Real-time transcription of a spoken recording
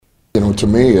To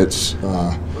me, it's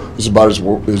about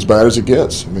as bad as it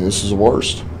gets. I mean, this is the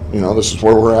worst. This is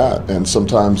where we're at, and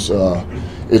sometimes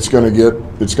it's going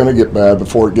to get bad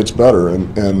before it gets better.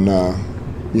 And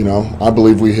I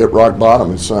believe we hit rock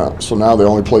bottom. So now the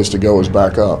only place to go is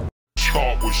back up.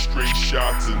 Start with straight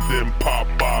shots and then pop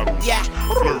bottles. Yeah.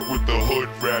 Flirt with the hood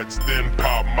rats, then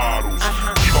pop models.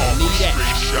 Start with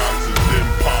straight shots and then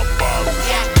pop bottles.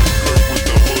 Yeah. Flirt with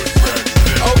the hood rats,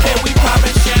 then okay, pop we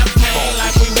poppin' champagne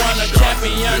like we won a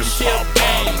championship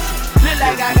game. Look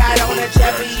like I got on a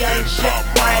championship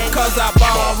ring. Cause I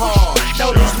ball hard,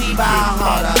 notice we ball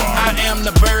harder. I am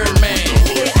the Birdman.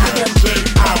 Yeah, I am big.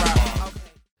 Alright.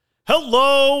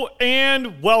 Hello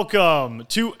and welcome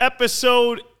to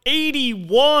episode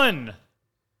 81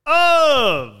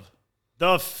 of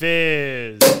The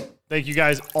Fizz. Thank you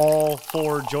guys all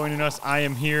for joining us. I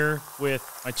am here with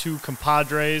my two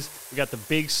compadres. We got the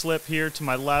big slip here to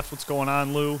my left. What's going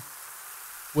on, Lou?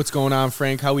 What's going on,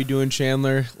 Frank? How we doing,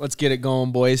 Chandler? Let's get it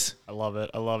going, boys. I love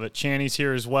it. Channy's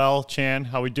here as well. Chan,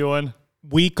 how we doing?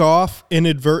 Week off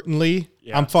inadvertently.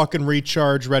 Yeah. I'm fucking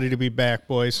recharged, ready to be back,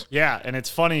 boys. Yeah, and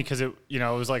it's funny because it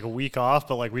was like a week off,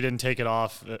 but like we didn't take it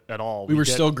off at all. We were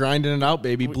still grinding it out,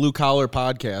 baby. Blue collar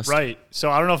podcast. Right. So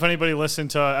I don't know if anybody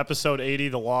listened to episode 80,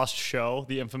 the Lost Show,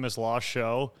 the infamous Lost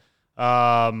Show.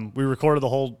 We recorded the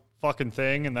whole fucking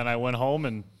thing, and then I went home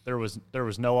and there was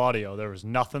no audio. There was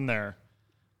nothing there.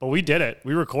 But we did it.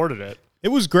 We recorded it. It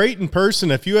was great in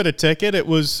person. If you had a ticket, it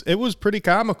was pretty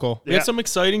comical. We had some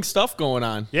exciting stuff going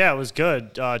on. Yeah, it was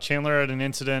good. Chandler had an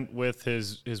incident with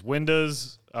his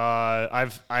windows. I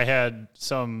had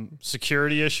some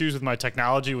security issues with my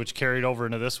technology, which carried over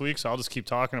into this week, so I'll just keep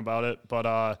talking about it.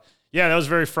 But yeah, that was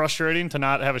very frustrating to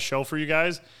not have a show for you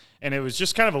guys. And it was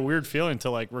just kind of a weird feeling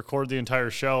to like record the entire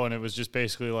show, and it was just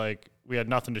basically like we had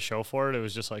nothing to show for it. It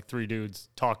was just like three dudes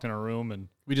talked in a room, and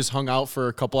we just hung out for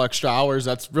a couple extra hours.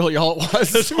 That's really all it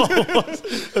was. That's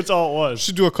all it was.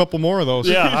 Should do a couple more of those.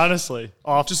 Yeah, honestly.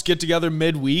 Just get together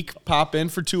midweek, pop in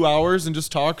for 2 hours, and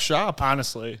just talk shop.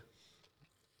 Honestly,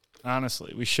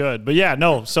 we should. But yeah,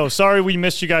 no. So sorry we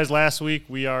missed you guys last week.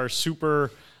 We are super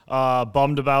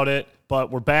bummed about it, but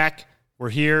we're back.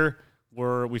 We're here.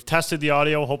 We've tested the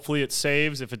audio. Hopefully it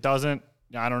saves. If it doesn't,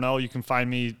 I don't know. You can find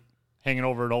me hanging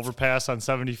over an overpass on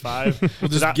 75. We'll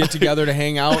just get together to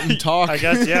hang out and talk. I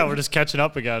guess, yeah, we're just catching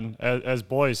up again as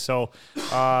boys. So,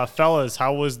 fellas,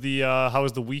 how was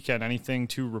the weekend? Anything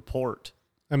to report?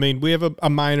 I mean, we have a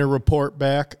minor report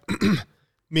back.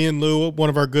 Me and Lou, one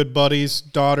of our good buddies,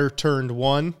 daughter turned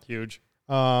 1. Huge.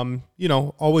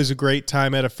 Always a great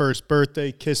time at a first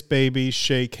birthday, kiss babies,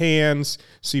 shake hands,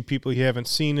 see people you haven't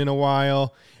seen in a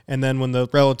while. And then when the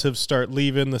relatives start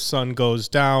leaving, the sun goes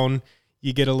down,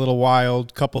 you get a little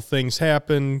wild, couple things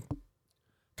happen.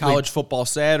 College football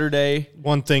Saturday.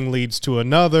 One thing leads to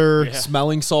another. Yeah.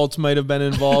 Smelling salts might have been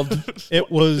involved.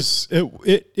 It was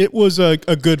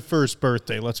a good first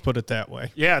birthday, let's put it that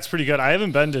way. Yeah, it's pretty good. I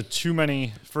haven't been to too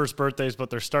many first birthdays, but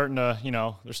they're starting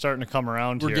to come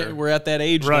around here. We're at that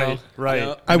age right, now. Right.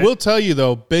 Yeah. I will tell you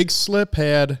though, Big Slip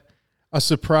had a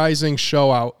surprising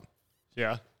show out.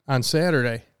 Yeah. On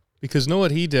Saturday, because know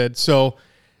what he did? So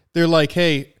they're like,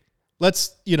 hey,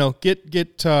 let's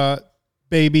get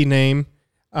baby name.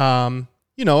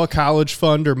 A college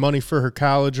fund or money for her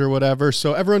college or whatever.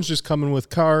 So everyone's just coming with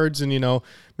cards and,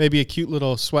 maybe a cute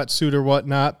little sweatsuit or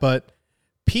whatnot. But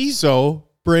Pizzo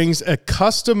brings a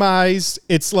customized,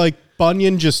 it's like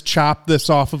Bunyan just chopped this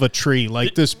off of a tree,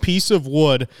 like this piece of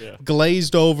wood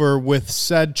glazed over with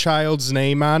said child's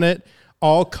name on it,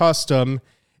 all custom.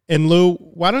 And Lou,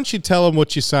 why don't you tell him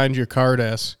what you signed your card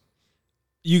as?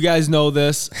 You guys know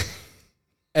this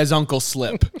as Uncle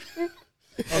Slip.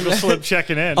 Uncle Slip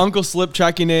checking in. Uncle Slip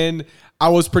checking in. I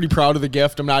was pretty proud of the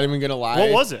gift. I'm not even going to lie.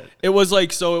 What was it? It was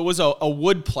like, so it was a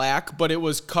wood plaque, but it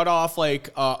was cut off like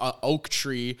a oak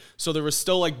tree. So there was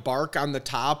still like bark on the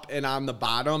top and on the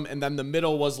bottom. And then the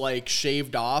middle was like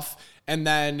shaved off. And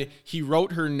then he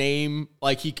wrote her name,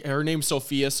 her name's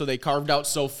Sophia, so they carved out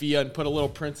Sophia and put a little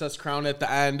princess crown at the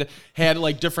end, had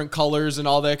like different colors and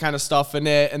all that kind of stuff in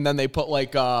it, and then they put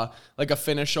like a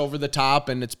finish over the top,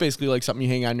 and it's basically like something you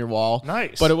hang on your wall.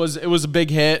 Nice. But it was a big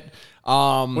hit.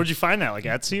 Where'd you find that? Like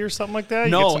Etsy or something like that?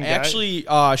 No, actually,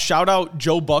 shout out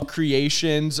Joe Buck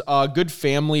Creations, a good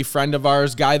family friend of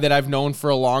ours, guy that I've known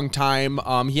for a long time.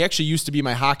 He actually used to be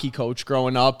my hockey coach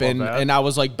growing up, and I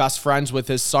was like best friends with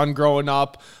his son growing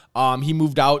up. He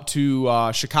moved out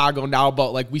to Chicago now,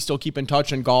 but like we still keep in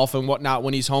touch and golf and whatnot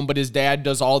when he's home. But his dad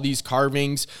does all these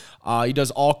carvings. He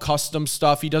does all custom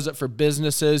stuff. He does it for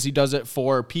businesses. He does it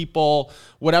for people.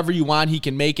 Whatever you want, he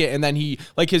can make it. And then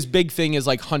his big thing is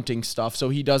like hunting stuff. So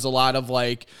he does a lot of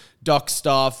like duck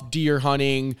stuff, deer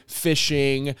hunting,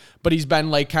 fishing, but he's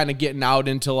been like kind of getting out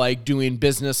into like doing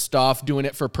business stuff, doing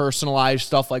it for personalized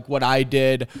stuff like what I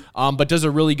did, but does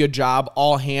a really good job,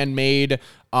 all handmade,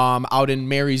 out in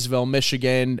Marysville,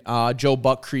 Michigan, Joe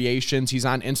Buck Creations. He's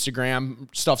on Instagram.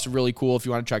 Stuff's really cool if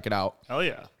you want to check it out. Hell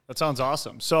yeah. That sounds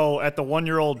awesome. So at the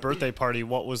 1-year-old birthday party,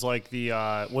 what was like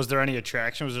was there any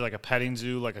attraction? Was there like a petting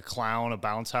zoo, like a clown, a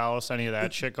bounce house, any of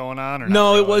that shit going on? Or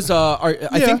no, really? It was,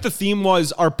 I think the theme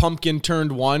was our pumpkin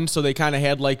turned 1. So they kind of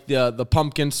had like the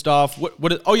pumpkin stuff. They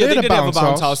did have a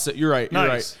bounce house. You're right. Nice.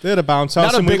 You're right. They had a bounce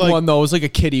house. Not a big one though. It was like a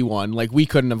kiddie one. Like we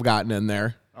couldn't have gotten in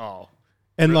there. Oh.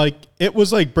 And like it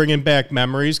was like bringing back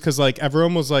memories because like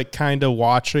everyone was like kind of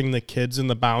watching the kids in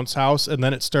the bounce house, and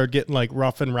then it started getting like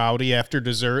rough and rowdy after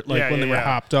dessert, like when they were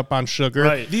hopped up on sugar.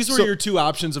 Right. These were your two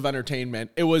options of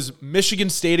entertainment. It was Michigan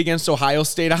State against Ohio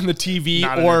State on the TV,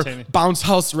 or bounce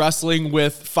house wrestling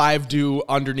with 5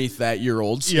 underneath that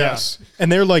year-olds. Yes,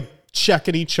 and they're like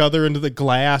checking each other into the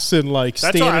glass and like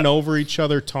standing over each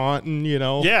other, taunting. You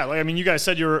know. Yeah, like, I mean, you guys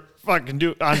said you were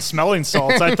fucking on smelling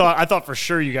salts. I thought for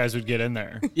sure you guys would get in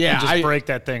there. Yeah, and just break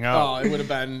that thing up. Oh, it would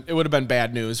have been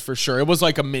bad news for sure. It was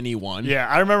like a mini one. Yeah,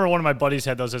 I remember one of my buddies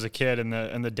had those as a kid, and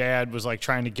the dad was like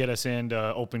trying to get us in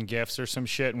to open gifts or some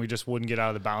shit, and we just wouldn't get out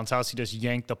of the bounce house. He just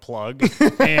yanked the plug,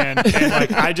 and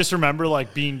like I just remember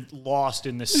like being lost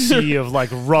in the sea of like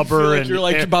rubber, you're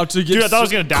like about to get. Dude, I thought I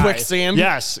was gonna die. Quicksand.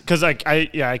 Yes, because like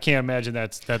I can't imagine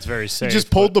that's very safe. He just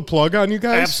pulled the plug on you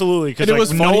guys. Absolutely, because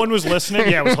like, no one was listening.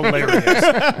 Yeah, it was hilarious.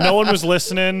 No one was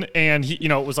listening, and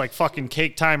it was like fucking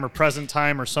cake time or present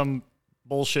time or some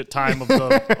bullshit time of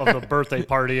the birthday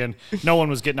party, and no one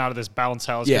was getting out of this bounce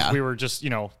house because we were just we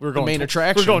were going main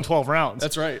attraction. We were going 12 rounds.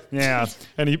 That's right. Yeah,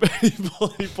 and he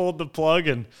pulled the plug,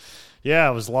 and yeah,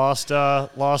 I was lost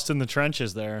in the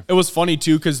trenches there. It was funny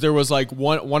too because there was like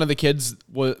one of the kids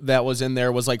that was in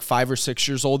there was like 5 or 6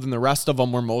 years old, and the rest of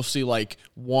them were mostly like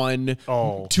 1,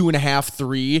 2.5,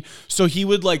 3. So he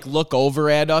would like look over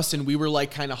at us, and we were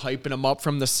like kind of hyping him up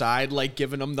from the side, like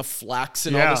giving him the flex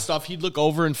and all the stuff. He'd look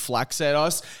over and flex at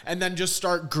us, and then just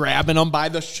start grabbing him by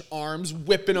the arms,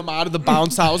 whipping him out of the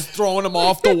bounce house, throwing him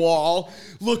off the wall.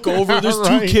 Look over, there's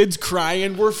 2 kids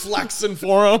crying. We're flexing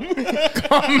for them.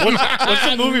 What's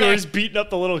the movie where he's beating up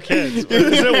the little kids?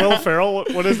 Is it Will Ferrell?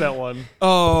 What is that one?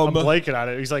 I'm blanking on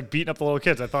it. He's like beating up the little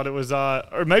kids. I thought it was,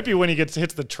 or it might be when he hits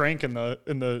the trank in the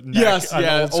neck. Yes,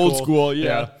 yeah, old school.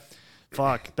 Yeah.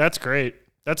 Fuck, that's great.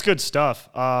 That's good stuff.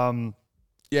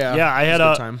 Yeah,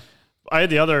 I had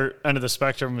the other end of the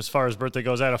spectrum as far as birthday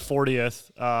goes. I had a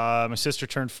 40th. My sister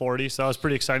turned 40, so that was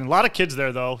pretty exciting. A lot of kids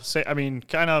there, though.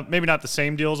 Kind of maybe not the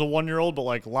same deal as a 1-year-old, but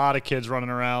like a lot of kids running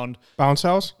around. Bounce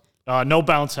house? No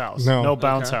bounce house. No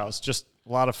bounce house. Just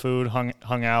a lot of food,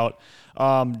 hung out.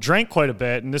 Drank quite a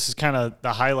bit, and this is kind of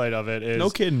the highlight of it. No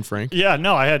kidding, Frank. Yeah,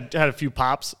 no, I had a few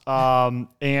pops,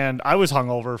 and I was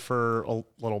hungover for a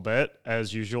little bit,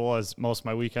 as usual, as most of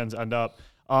my weekends end up.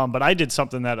 But I did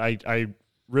something that I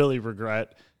really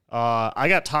regret. I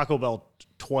got Taco Bell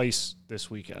twice this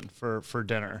weekend for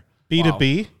dinner.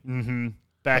 B2B? Mm-hmm.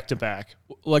 Back to back.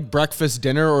 Like breakfast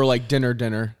dinner or like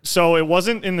dinner? So it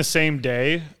wasn't in the same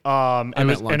day. I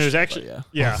meant lunch. And it was actually,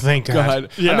 yeah. Oh, thank God. Go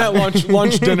ahead. Yeah. I meant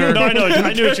lunch, dinner. No, I know.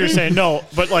 I knew what you were saying. No,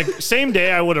 but like same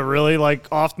day I would have really like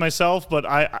offed myself, but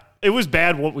it was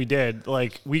bad what we did.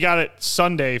 Like we got it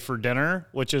Sunday for dinner,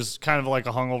 which is kind of like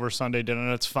a hungover Sunday dinner.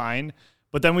 That's fine.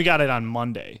 But then we got it on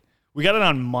Monday.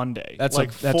 That's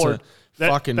like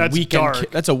fucking that's weekend.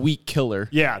 Dark. That's a week killer.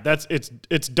 Yeah,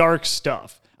 it's dark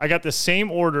stuff. I got the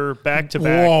same order back to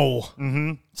back. Whoa.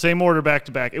 Mm-hmm. Same order back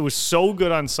to back. It was so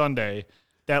good on Sunday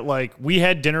that like we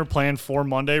had dinner planned for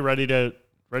Monday, ready to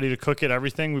cook it,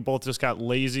 everything. We both just got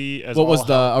lazy. What was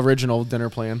the original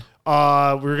dinner plan? We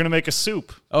were gonna make a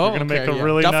soup. Oh, we're gonna make a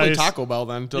really definitely nice Taco Bell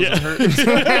then. Doesn't hurt.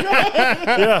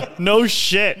 Yeah, no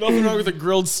shit. Nothing wrong with a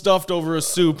grilled stuffed over a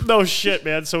soup. No shit,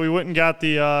 man. So we went and got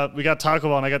we got Taco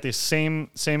Bell, and I got the same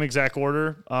exact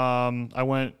order. I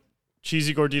went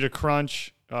cheesy gordita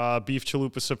crunch, beef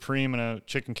chalupa supreme, and a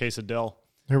chicken quesadilla.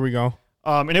 Here we go.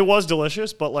 And it was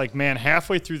delicious, but like, man,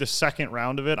 halfway through the second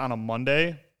round of it on a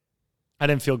Monday, I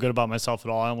didn't feel good about myself at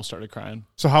all. I almost started crying.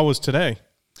 So how was today?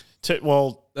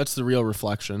 Well, that's the real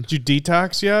reflection. Did you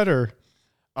detox yet, or?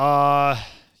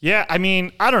 Yeah, I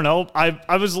mean, I don't know.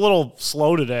 I was a little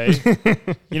slow today.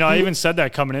 I even said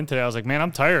that coming in today. I was like, man,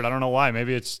 I'm tired. I don't know why.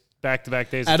 Maybe it's back-to-back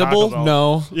days. Edible? Of Taco Bell.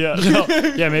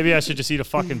 No. Yeah, maybe I should just eat a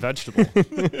fucking vegetable.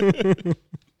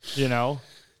 You know?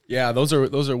 Yeah, those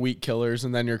are wheat killers,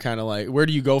 and then you're kind of like, where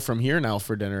do you go from here now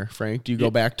for dinner, Frank? Do you go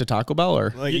back to Taco Bell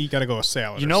or? Like you got to go with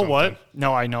salad. You know what?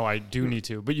 No, I know I do need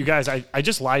to. But you guys, I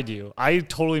just lied to you. I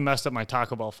totally messed up my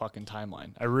Taco Bell fucking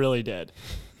timeline. I really did.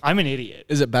 I'm an idiot.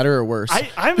 Is it better or worse?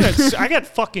 I got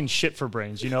fucking shit for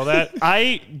brains. You know that?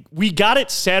 We got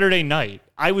it Saturday night.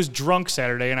 I was drunk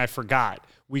Saturday and I forgot.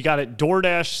 We got it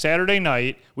DoorDash Saturday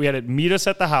night. We had it meet us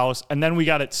at the house, and then we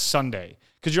got it Sunday.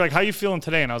 Because you're like, how you feeling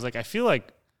today? And I was like, I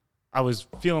was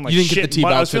feeling like you didn't shit. Get the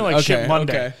I was feeling like shit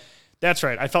Monday. Okay. That's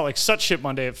right. I felt like such shit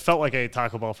Monday. It felt like I ate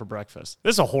Taco Bell for breakfast.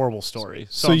 This is a horrible story.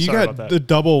 So you got the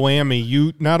double whammy.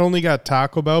 You not only got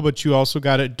Taco Bell, but you also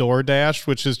got it DoorDash,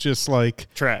 which is just like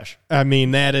trash. I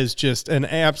mean, that is just an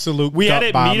absolute. We had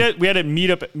it bomb.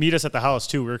 meet us at the house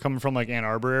too. We were coming from like Ann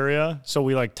Arbor area, so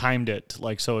we like timed it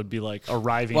like so it'd be like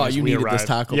arriving. Wow, as you we needed arrived. this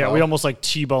Taco Yeah, Bell. we almost like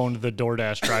T-boned the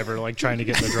DoorDash driver, like trying to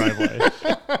get in the driveway.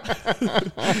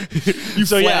 You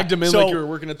flagged him in like you were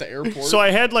working at the airport. So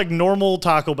I had like normal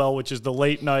Taco Bell, which is the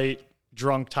late night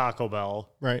drunk Taco Bell,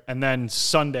 right? And then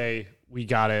Sunday we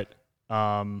got it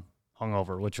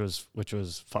hungover, which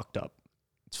was fucked up.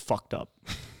 It's fucked up.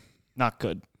 Not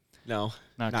good. No,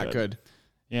 not good.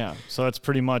 Yeah, so that's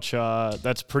pretty much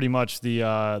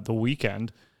the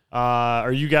weekend.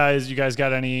 Are you guys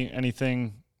got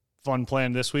anything fun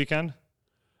planned this weekend?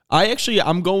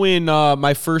 I'm going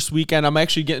my first weekend. I'm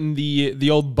actually getting the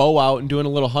old bow out and doing a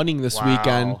little hunting this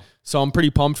weekend. So I'm pretty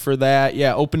pumped for that.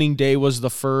 Yeah, opening day was the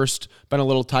first. Been a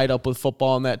little tied up with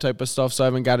football and that type of stuff, so I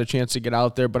haven't got a chance to get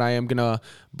out there, but I am going to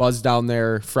buzz down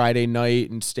there Friday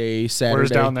night and stay Saturday. Where's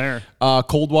down there?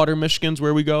 Coldwater, Michigan's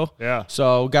where we go. Yeah.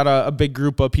 So got a big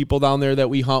group of people down there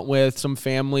that we hunt with, some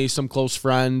family, some close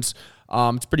friends.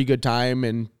 It's a pretty good time,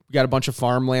 and we got a bunch of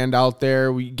farmland out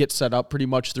there. We get set up pretty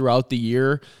much throughout the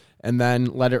year and then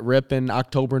let it rip in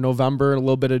October, November, and a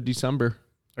little bit of December.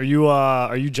 Are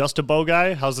you just a bow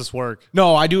guy? How's this work?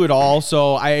 No, I do it all.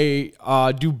 So I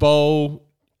do bow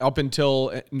up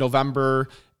until November,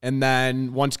 and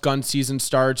then once gun season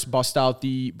starts, bust out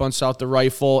the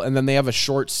rifle, and then they have a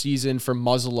short season for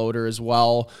muzzleloader as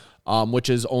well, which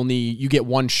is only you get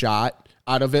one shot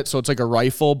out of it, so it's like a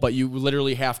rifle, but you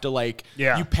literally have to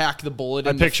you pack the bullet.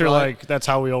 I picture like that's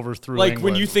how we overthrew. Like England.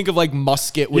 when you think of like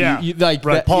musket, when you like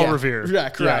right, that, Paul Revere. Yeah,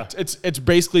 correct. Yeah. It's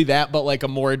basically that, but like a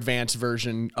more advanced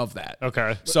version of that.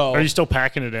 Okay. So are you still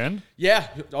packing it in? Yeah.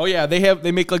 Oh yeah.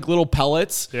 They make like little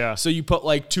pellets. Yeah. So you put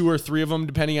like 2 or 3 of them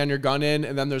depending on your gun in,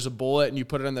 and then there's a bullet, and you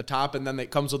put it on the top, and then it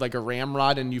comes with like a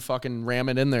ramrod, and you fucking ram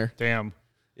it in there. Damn.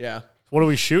 Yeah. What are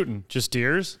we shooting? Just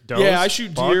deers? Does? Yeah, I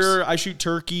shoot bucks? deer. I shoot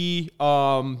turkey.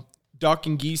 Duck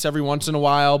and geese every once in a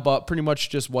while, but pretty much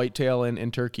just whitetail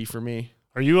and turkey for me.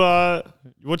 Are you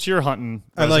what's your hunting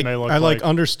resume look like?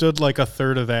 Understood like a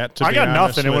third of that. I got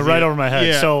nothing. It went right over my head.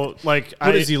 Yeah. So like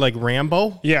what is he like,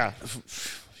 Rambo? Yeah.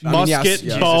 Musket,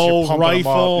 yes. bow, You're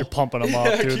rifle. You're pumping him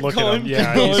up, dude. keep Look going, at him.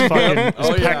 Yeah, he's fucking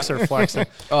his pecs are flexing.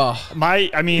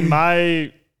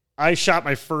 I shot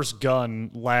my first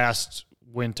gun last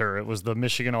winter. It was the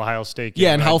Michigan-Ohio State game.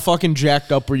 Yeah, and how fucking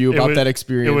jacked up were you about that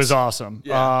experience? It was awesome.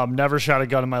 Yeah. Never shot a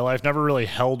gun in my life. Never really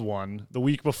held one. The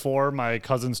week before, my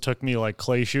cousins took me like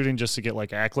clay shooting just to get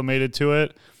like acclimated to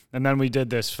it. And then we did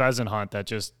this pheasant hunt that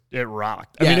just, it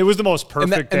rocked. I mean, it was the most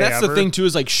perfect day and that's ever. the thing too,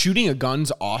 is like shooting a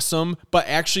gun's awesome, but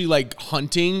actually like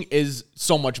hunting is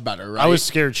so much better, right? I was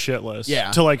scared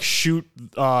shitless to like shoot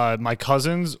my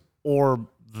cousins or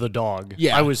the dog.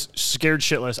 Yeah. I was scared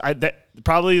shitless.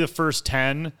 Probably the first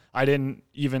 10, I didn't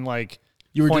even like.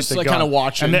 You were just like kind of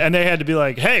watching, and they had to be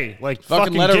like, "Hey, like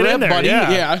fucking let it get rip, in there, buddy."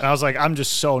 Yeah. And I was like, "I'm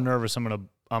just so nervous. I'm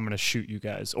gonna shoot you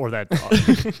guys or that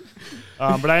dog."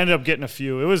 But I ended up getting a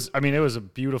few. It was a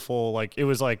beautiful, like it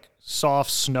was like soft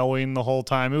snowing the whole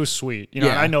time. It was sweet, you know.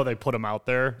 Yeah. And I know they put them out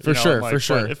there for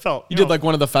sure. It felt you did like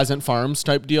one of the pheasant farms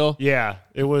type deal. Yeah,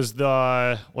 it was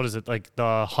the like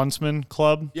the Huntsman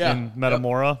Club in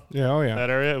Metamora. Yeah, oh yeah, that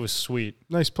area. It was sweet.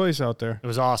 Nice place out there. It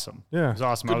was awesome. Yeah, it was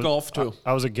awesome. Good golf too.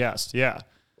 I was a guest. Yeah.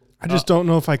 I just don't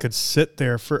know if I could sit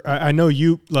there for. I know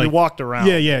you like you walked around.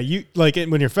 Yeah. You like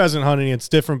when you're pheasant hunting, it's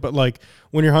different. But like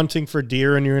when you're hunting for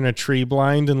deer and you're in a tree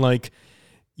blind and like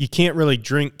you can't really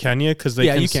drink, can you? Because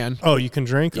you can. Oh, you can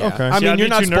drink. Yeah. Okay. I mean, you're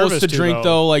not supposed to drink though,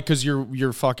 though, like because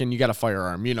you're fucking. You got a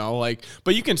firearm, you know, like.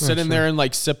 But you can sit in there and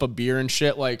like sip a beer and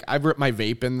shit. Like I've ripped my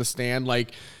vape in the stand,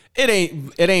 like. It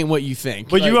ain't what you think.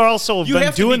 But like, you also have been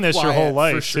have doing be this your quiet, whole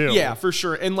life for sure. too. Yeah, for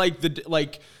sure. And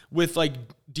like with like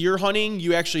deer hunting,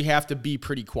 you actually have to be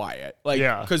pretty quiet. Like,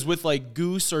 because with like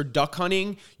goose or duck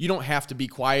hunting, you don't have to be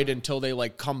quiet until they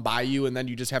like come by you, and then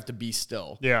you just have to be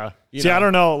still. Yeah. You See, know? I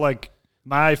don't know. Like,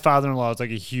 my father-in-law is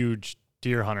like a huge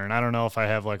deer hunter, and I don't know if I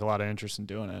have like a lot of interest in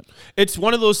doing it. It's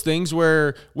one of those things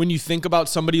where when you think about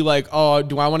somebody like, oh,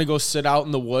 do I want to go sit out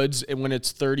in the woods and when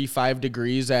it's 35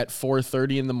 degrees at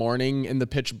 4:30 in the morning in the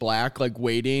pitch black, like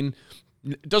waiting,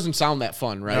 it doesn't sound that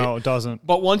fun, right? No, it doesn't.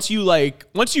 But once you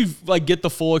get the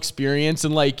full experience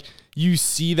and like you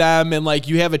see them and like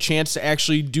you have a chance to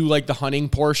actually do like the hunting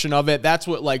portion of it, that's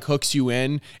what like hooks you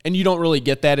in. And you don't really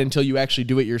get that until you actually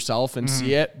do it yourself and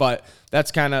see it. But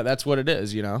that's what it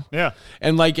is, you know? Yeah.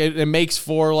 And like it makes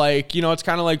for like, you know, it's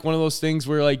kind of like one of those things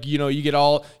where like, you know,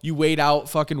 you wait out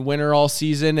fucking winter all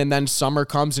season and then summer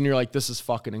comes and you're like, this is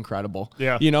fucking incredible.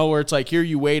 Yeah. You know, where it's like here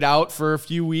you wait out for a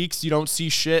few weeks, you don't see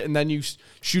shit, and then you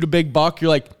shoot a big buck, you're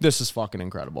like, this is fucking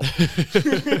incredible.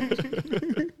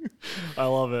 I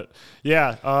love it.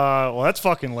 Yeah. Well, that's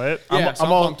fucking lit. Yeah,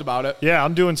 I'm all pumped about it. Yeah,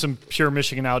 I'm doing some pure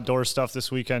Michigan outdoor stuff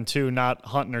this weekend too, not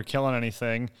hunting or killing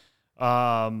anything.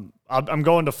 I'm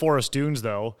going to Forest Dunes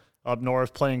though, up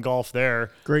north, playing golf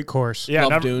there. Great course. Yeah,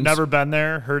 Love Dunes. never been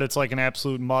there. Heard it's like an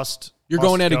absolute must. You're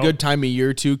going at a go. good time of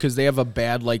year too, because they have a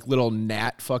bad like little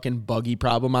gnat fucking buggy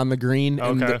problem on the green,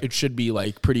 and Okay. it should be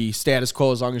like pretty status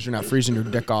quo as long as you're not freezing your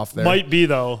dick off there. Might be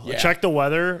though. Yeah. Check the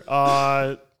weather.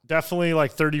 Definitely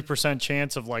like 30%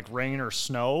 chance of like rain or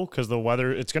snow because the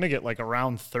weather, it's going to get like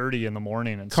around 30 in the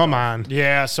morning. And Come stuff. on.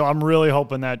 Yeah. So I'm really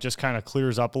hoping that just kind of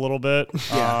clears up a little bit.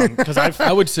 Because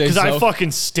I would say because I so.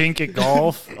 fucking stink at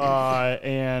golf,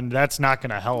 and that's not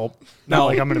going to help. Not No.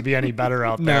 like I'm going to be any better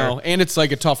out there. No, and it's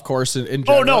like a tough course in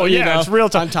general. Oh, no, you yeah, know, it's real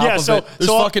tough. On top Yeah, of so- it, there's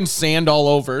so- fucking sand all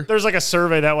over. There's like a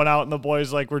survey that went out, and the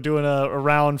boys like we're doing a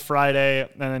round Friday,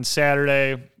 and then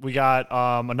Saturday we got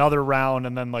another round,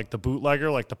 and then like the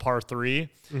bootlegger, like the par 3,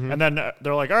 and then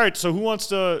they're like, all right, so who wants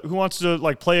to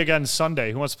like play again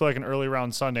Sunday? Who wants to play like an early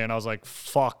round Sunday? And I was like,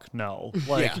 fuck no,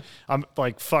 like Yeah. I'm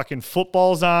like fucking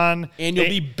football's on, And you'll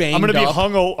be banged I'm gonna be up.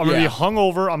 hungover. I'm gonna Yeah. be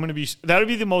hungover. I'm gonna be that would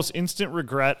be the most instant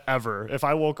regret ever if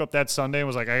I woke up that Sunday and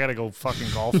was like, I gotta go fucking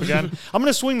golf again. I'm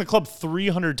gonna swing the club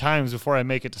 300 times before I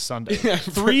make it to Sunday.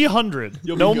 300,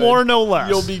 no be good. more, no less.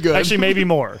 You'll be good. Actually, maybe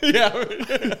more.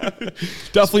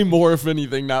 Definitely more, if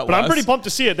anything, not But less. I'm pretty pumped to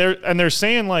see it. They're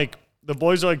saying like the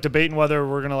boys are like debating whether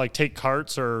we're gonna like take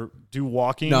carts or do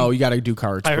walking. No, you got to do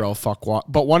carts, bro. Fuck walk.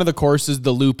 But one of the courses,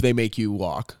 the loop, they make you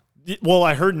walk. Well,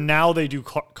 I heard now they do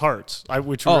carts.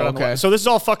 Which we read on the okay. so this is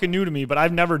all fucking new to me. But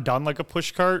I've never done like a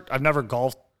push cart. I've never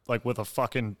golfed like with a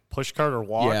fucking push cart or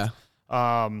walked. Yeah.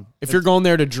 If you're going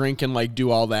there to drink and like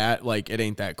do all that, like it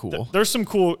ain't that cool. There's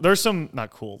some not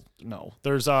cool. No,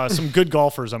 there's some good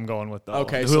golfers I'm going with though.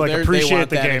 Okay, who so like they appreciate want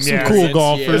the that game. experience. Yeah, Cool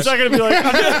golfers. It's not gonna be like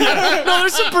no.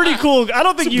 There's some pretty cool. I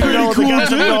don't think you know the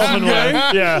guys I'm golfing with.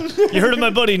 Yeah, you heard of my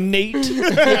buddy Nate.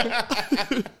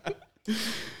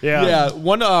 Yeah,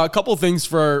 a couple things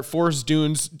for Forest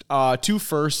Dunes.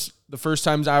 The first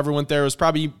times I ever went there was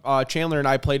probably Chandler and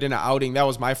I played in an outing. That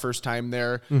was my first time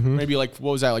there. Maybe like,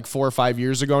 what was that, like 4 or 5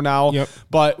 years ago now? Yep.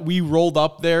 But we rolled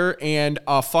up there and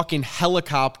a fucking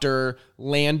helicopter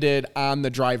landed on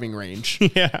the driving range.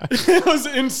 Yeah. It was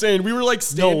insane. We were like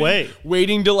standing, way.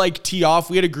 waiting to like tee off.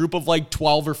 We had a group of like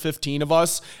 12 or 15 of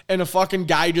us, and a fucking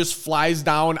guy just flies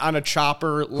down on a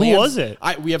chopper. Who was it?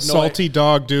 We have no Salty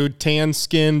dog, dude. Tan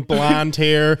skin, blonde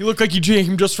hair. He looked like you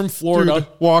came just from Florida. Dude,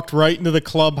 walked right into the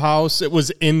clubhouse. It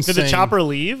was insane. Did the chopper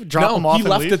leave? Drop him off he and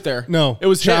left leave? it there. No, it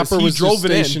was chopper his. was He drove just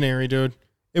it in. stationary, dude.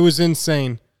 It was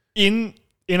insane. in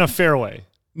a fairway.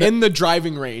 In the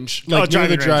driving range. Like near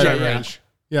the driving range, driving yeah, range.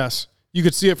 Yes, you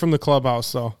could see it from the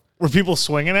clubhouse though. Were people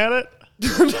swinging at it?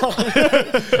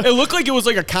 It looked like it was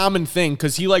like a common thing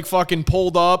because he like fucking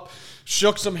pulled up,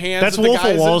 shook some hands. That's at the Wolf of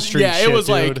guys Wall and- Street Yeah, it shit, was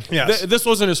like dude. Yes. this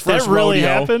wasn't his first That really rodeo.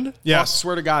 happened? Yes,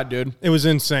 Swear to God, dude. it was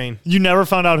insane. You never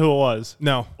found out who it was?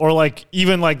 No, Or like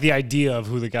even like the idea of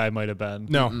who the guy might have been?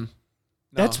 no.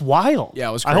 That's wild. Yeah,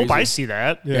 it was I hope crazy. I see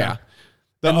that. Yeah.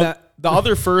 And the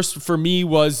other first for me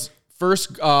was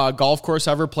first golf course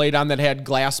I ever played on that had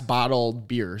glass bottled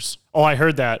beers, Oh, I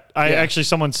heard that. Actually,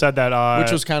 someone said that.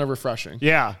 which was kind of refreshing.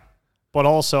 yeah, but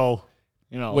also,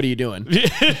 you know, What are you doing?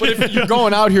 But if you're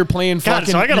going out here playing God,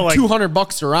 fucking so I gotta, like-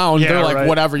 $200 around, Yeah, they're like, right.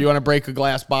 whatever, you want to break a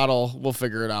glass bottle, we'll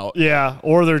figure it out. Yeah,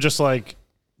 or they're just like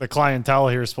the clientele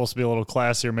here is supposed to be a little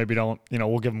classier. Maybe don't.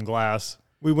 We'll give them glass.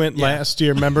 We went last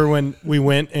year. Remember when we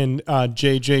went and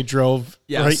JJ drove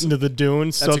Yes. right into the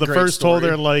dunes? That's So a the great first hole, story.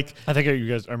 they're like, I think you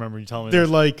guys. I remember you telling me. they're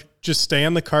this. like, just stay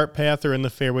on the cart path or in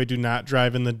the fairway. Do not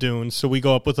drive in the dunes. So we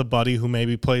go up with a buddy who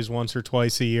maybe plays once or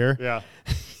twice a year. Yeah.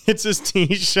 It's his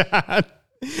tee shot.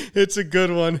 It's a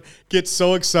good one. Gets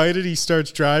so excited he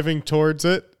starts driving towards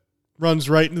it, runs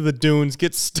right into the dunes,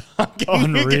 gets stuck.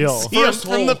 Unreal. First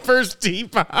from the first tee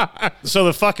box. So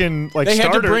the fucking They had to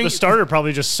starter, bring- the starter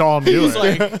probably just saw him do He's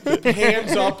it. like,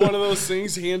 hands up, one of those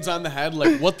things, hands on the head.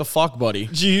 Like, what the fuck, buddy?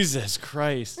 Jesus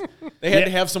Christ. They had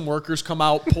to have some workers come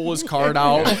out, pull his card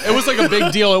out. It was like a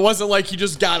big deal. It wasn't like he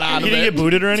just got out He of didn't it. get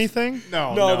booted or anything?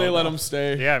 No, they let him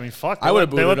stay. Yeah, I mean, fuck. I would've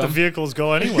They let booted the him. vehicles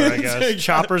go anywhere, I guess.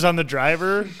 Choppers on the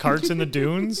driver, carts in the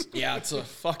dunes. Yeah, it's a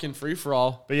fucking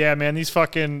free-for-all. But yeah, man, these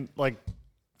fucking,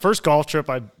 first golf trip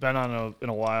I've been on in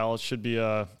a while. It should be, you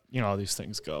know how these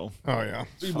things go. Oh, yeah.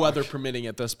 Weather permitting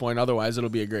at this point. Otherwise, it'll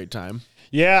be a great time.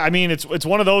 Yeah, I mean, it's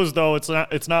one of those, though. It's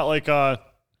not like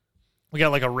we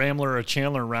got like a Rambler or a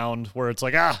Chandler round where it's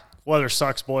like, weather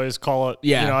sucks, boys. Call it.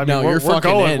 Yeah, you know, I mean, no, we're you're fucking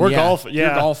going. in, We're yeah. golfing. Yeah,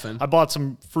 You're golfing. I bought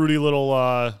some fruity little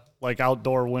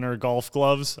outdoor winter golf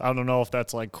gloves. I don't know if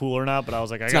that's like cool or not, but I was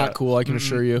like, It's not cool, I can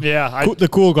assure you. Yeah, The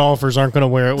cool golfers aren't going to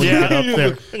wear it when you get up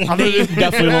there. They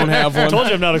definitely won't have I one. told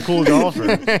you I'm not a cool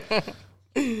golfer.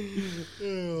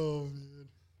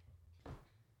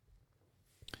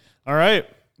 All right.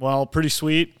 Well, pretty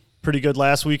sweet. Pretty good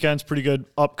last weekends. Pretty good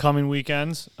upcoming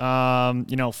weekends.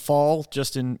 Fall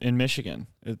just in Michigan.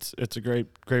 It's a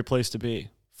great place to be.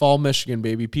 Fall, Michigan,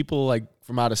 baby. People like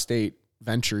from out of state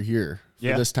venture here for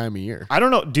Yeah. this time of year. I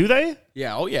don't know. Do they?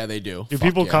 Yeah. Oh, yeah, they do. Do Fuck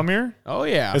people yeah. come here? Oh,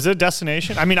 yeah. Is it a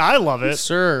destination? I mean, I love it.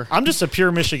 Sir, I'm just a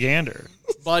pure Michigander.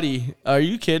 buddy, are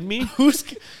you kidding me? Who's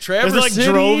Traverse There's like City?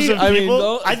 droves of I mean, people.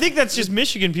 tho- I think that's just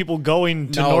Michigan people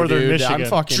going to No, northern dude, Michigan. I'm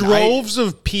fucking Droves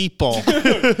of people.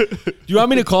 Do you want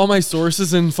me to call my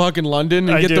sources in fucking London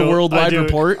and I get do. the worldwide I do.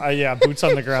 report? Yeah, boots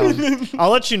on the ground.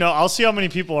 I'll let you know. I'll see how many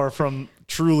people are from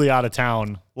truly out of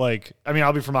town.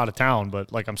 I'll be from out of town, but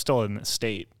I'm still in the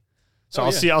state. So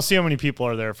I'll see how many people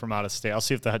are there from out of state. I'll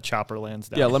see if the chopper lands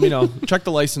down. Yeah, let me know. Check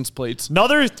the license plates.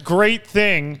 Another great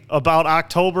thing about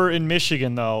October in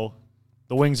Michigan, though,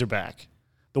 the Wings are back.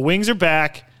 The Wings are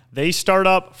back. They start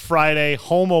up Friday,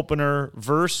 home opener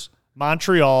versus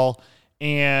Montreal.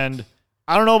 And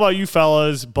I don't know about you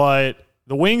fellas, but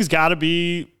the Wings got to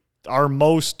be our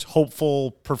most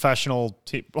hopeful professional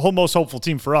team, most hopeful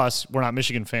team for us. We're not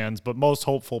Michigan fans, but most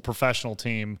hopeful professional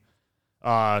team,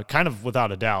 kind of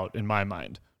without a doubt in my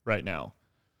mind right now.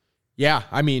 Yeah,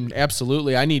 I mean,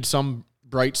 absolutely. I need some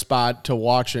bright spot to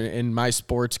watch in my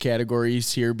sports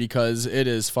categories here because it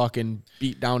is fucking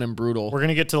beat down and brutal. We're going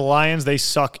to get to the Lions. They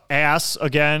suck ass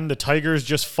again. The Tigers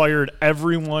just fired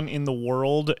everyone in the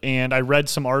world, and I read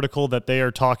some article that they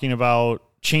are talking about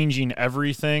changing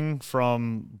everything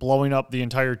from blowing up the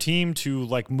entire team to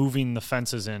moving the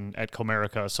fences in at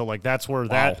Comerica. So that's where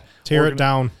that Tear it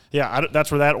down. Yeah, that's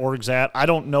where that org's at. I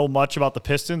don't know much about the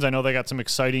Pistons. I know they got some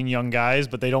exciting young guys,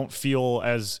 but they don't feel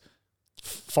as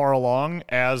far along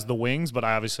as the Wings. But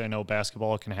I know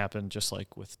basketball can happen just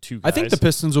with two guys. I think the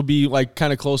Pistons will be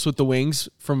kind of close with the Wings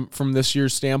from this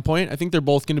year's standpoint. I think they're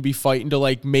both going to be fighting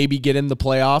to maybe get in the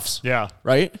playoffs. Yeah.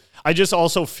 Right? I just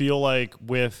also feel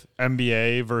with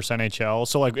NBA versus NHL.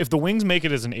 So if the Wings make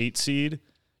it as an 8 seed,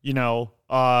 say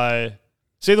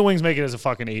the Wings make it as a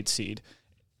fucking 8 seed.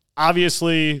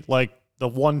 Obviously, the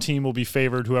one team will be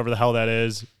favored, whoever the hell that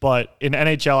is. But in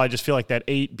NHL, I just feel that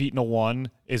 8 beating a 1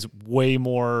 is way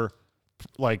more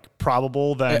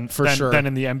probable than sure. than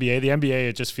in the NBA. The NBA,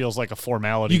 it just feels like a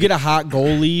formality. You get a hot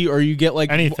goalie or you get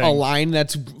Anything. a line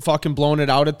that's fucking blowing it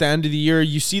out at the end of the year.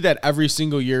 You see that every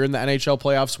single year in the NHL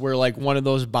playoffs where one of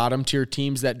those bottom tier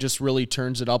teams that just really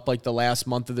turns it up the last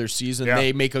month of their season,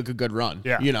 they make a good run.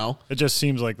 Yeah. It just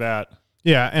seems like that.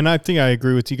 Yeah, and I think I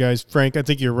agree with you guys. Frank, I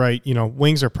think you're right.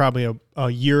 Wings are probably a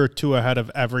year or two ahead of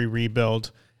every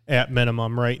rebuild at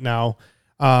minimum right now.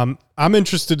 I'm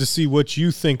interested to see what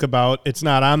you think about, it's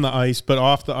not on the ice, but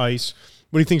off the ice.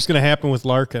 What do you think is going to happen with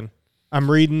Larkin? I'm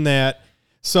reading that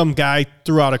some guy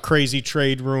threw out a crazy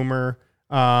trade rumor.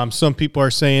 Some people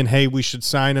are saying, hey, we should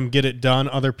sign him, get it done.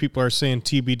 Other people are saying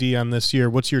TBD on this year.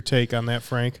 What's your take on that,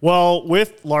 Frank? Well,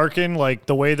 with Larkin,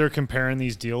 the way they're comparing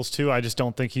these deals to, I just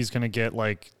don't think he's going to get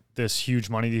this huge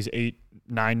money, these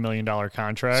 $8-9 million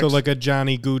contracts. So a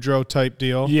Johnny Gaudreau type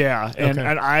deal? Yeah, and Okay.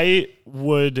 and I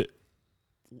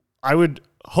would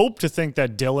hope to think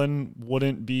that Dylan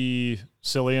wouldn't be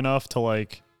silly enough to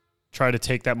try to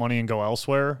take that money and go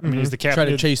elsewhere. I mean, he's the captain.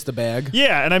 Try to chase the bag.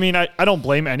 Yeah, and I don't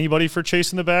blame anybody for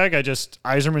chasing the bag.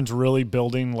 Yzerman's really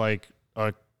building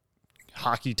a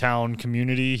hockey town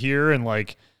community here, and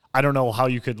I don't know how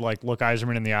you could look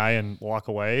Yzerman in the eye and walk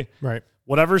away. Right.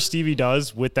 Whatever Stevie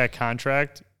does with that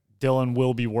contract, Dylan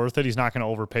will be worth it. He's not going to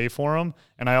overpay for him,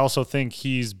 and I also think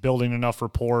he's building enough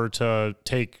rapport to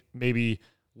take maybe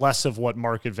less of what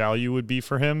market value would be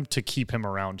for him to keep him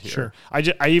around here. Sure.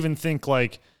 I even think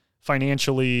like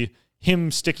financially,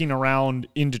 him sticking around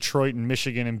in Detroit and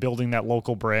Michigan and building that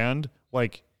local brand,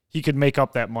 like he could make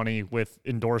up that money with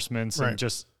endorsements and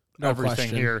just everything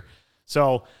question. here.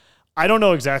 So I don't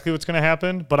know exactly what's going to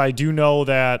happen, but I do know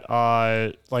that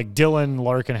like Dylan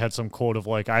Larkin had some quote of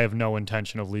like, I have no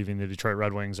intention of leaving the Detroit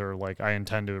Red Wings, or like I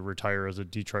intend to retire as a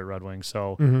Detroit Red Wing.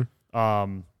 So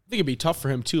I think it'd be tough for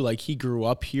him too. Like he grew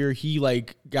up here. He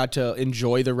like got to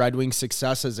enjoy the Red Wings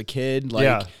success as a kid. Like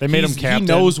yeah, they made him captain. He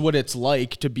knows what it's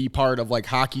like to be part of like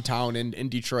hockey town in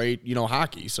Detroit,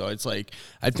 hockey. So it's like,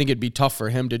 I think it'd be tough for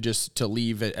him to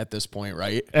leave it at this point.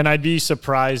 Right. And I'd be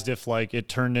surprised if like it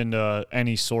turned into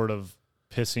any sort of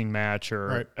pissing match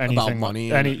or anything about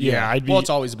money. I'd be, well, it's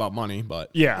always about money, but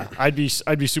yeah, I'd be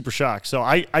super shocked. So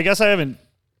I guess I haven't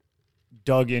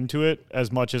dug into it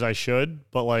as much as I should,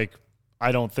 but like,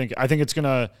 I think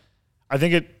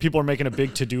people are making a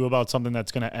big to-do about something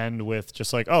that's going to end with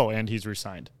just like, oh, and he's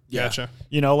resigned. yeah. Gotcha.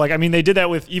 Like, I mean, they did that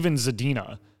with even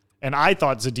Zadina, and I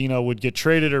thought Zadina would get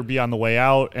traded or be on the way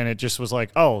out, and it just was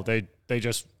like, oh, they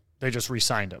just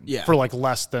re-signed him for like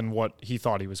less than what he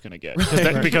thought he was going to get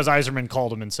because Yzerman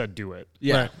called him and said, do it.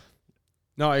 Yeah. Right.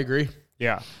 No, I agree.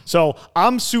 Yeah. So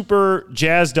I'm super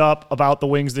jazzed up about the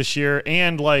Wings this year.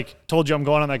 And like told you, I'm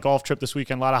going on that golf trip this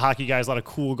weekend. A lot of hockey guys, a lot of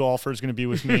cool golfers going to be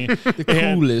with me.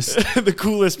 The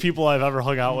coolest people I've ever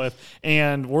hung out with.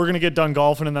 And we're going to get done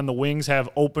golfing. And then the Wings have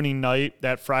opening night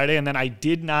that Friday. And then I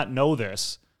did not know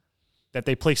this, that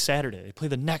they play Saturday. They play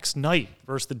the next night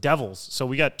versus the Devils. So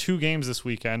we got 2 games this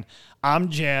weekend. I'm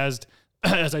jazzed.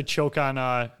 As I choke on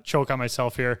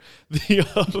myself here, the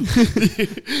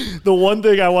one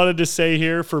thing I wanted to say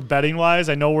here for betting wise,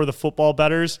 I know we're the football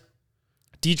bettors.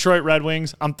 Detroit Red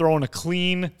Wings, I'm throwing a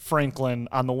clean Franklin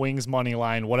on the Wings money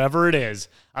line, whatever it is.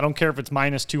 I don't care if it's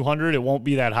minus 200, it won't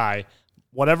be that high.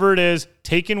 Whatever it is,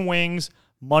 taking Wings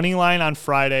money line on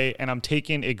Friday, and I'm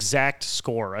taking exact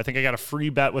score. I think I got a free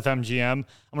bet with MGM. I'm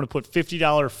going to put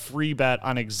 $50 free bet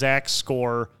on exact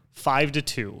score,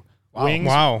 5-2.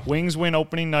 Wings win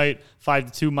opening night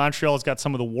 5-2. Montreal's got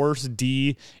some of the worst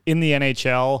D in the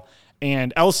NHL,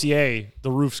 and LCA, the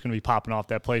roof's going to be popping off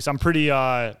that place. I'm pretty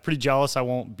jealous I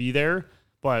won't be there,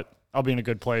 but I'll be in a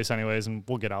good place anyways, and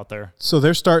we'll get out there. So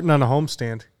they're starting on a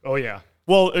homestand. Oh yeah.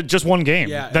 Well, just one game.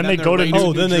 Yeah, then they go to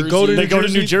New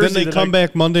Jersey. Then they come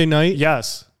back Monday night.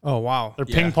 Yes. Oh wow. They're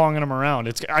ping-ponging them around.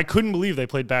 I couldn't believe they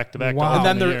played back-to-back. Wow. And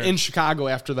then they're in Chicago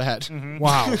after that. Mm-hmm.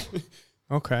 Wow.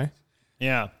 Okay.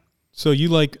 Yeah. So you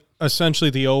like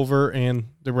essentially the over and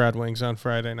the Red Wings on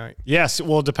Friday night. Yes.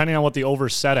 Well, depending on what the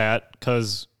over's set at,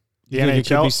 because the You think it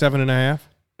could NHL be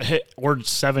 7.5? or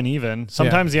 7 even.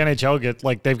 Sometimes the NHL gets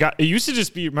like they've got. It used to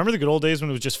just be. Remember the good old days when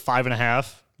it was just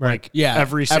 5.5, Right. Like Yeah,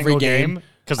 every single game.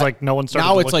 Because like no one started.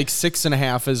 Now it's like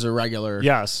 6.5 is a regular.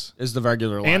 Yes, is the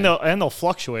regular line. And they'll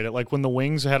fluctuate it. Like when the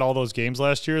Wings had all those games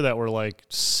last year that were like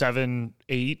 7-8,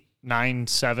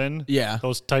 9-7. Yeah,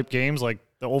 those type games like.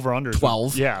 The over-under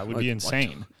 12. Yeah, it would be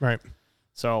insane. Right.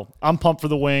 So I'm pumped for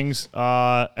the Wings.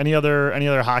 Any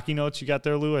other hockey notes you got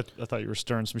there, Lou? I thought you were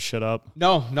stirring some shit up.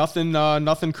 No,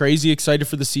 nothing crazy. Excited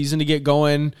for the season to get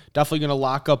going. Definitely going to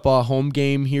lock up a home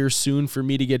game here soon for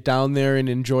me to get down there and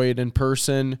enjoy it in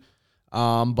person.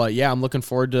 But yeah, I'm looking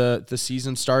forward to the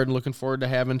season starting. Looking forward to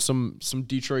having some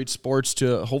Detroit sports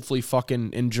to hopefully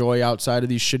fucking enjoy outside of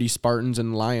these shitty Spartans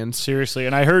and Lions. Seriously,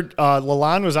 and I heard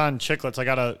Lalonde was on Chicklets. I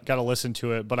gotta listen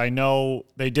to it, but I know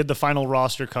they did the final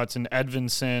roster cuts, and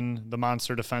Edvinson, the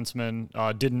monster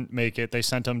defenseman, didn't make it. They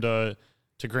sent him to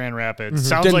Grand Rapids.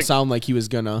 Mm-hmm. Didn't sound like he was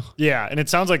gonna. Yeah, and it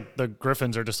sounds like the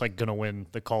Griffins are just like gonna win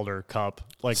the Calder Cup.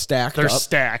 Like they're up.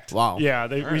 stacked. Wow. Yeah,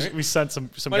 we sent some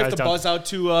Might guys have to down. buzz out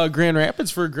to Grand Rapids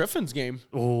for a Griffins game.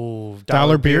 Oh,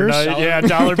 dollar beers? Night. Yeah,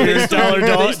 dollar beers,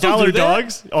 dollar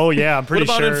dogs. Oh yeah, I'm pretty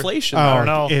sure. sure. What about inflation? I don't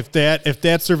know. If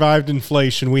that survived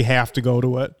inflation, we have to go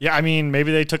to it. Yeah, I mean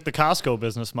maybe they took the Costco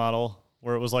business model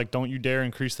where it was like, don't you dare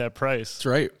increase that price. That's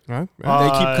right. Right. They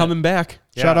keep coming back.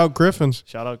 Yeah. Shout out Griffins.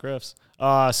 Shout out Griffs.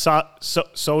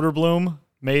 Soderblom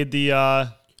made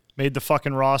the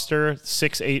fucking roster.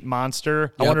 6'8"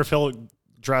 monster. I Yep. wonder if he'll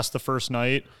dress the first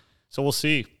night. So we'll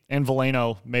see. And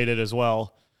Veleno made it as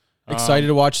well. Excited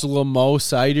to watch the little Mo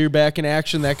Sider back in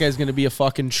action. That guy's going to be a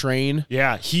fucking train.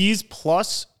 Yeah, he's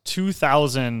plus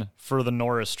 2,000 for the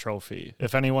Norris Trophy.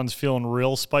 If anyone's feeling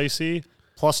real spicy,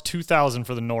 plus 2,000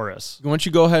 for the Norris. Why don't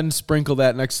you go ahead and sprinkle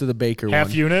that next to the Baker Half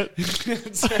one? unit.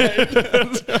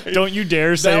 Don't you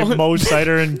dare say Mo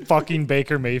Sider and fucking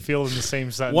Baker Mayfield in the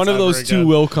same sentence. One of those ever two again.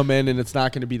 will come in, and it's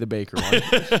not going to be the Baker one.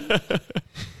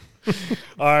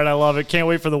 All right, I love it. Can't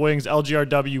wait for the Wings.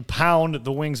 LGRW, pound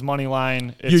the Wings money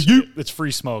line. It's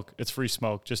free smoke. It's free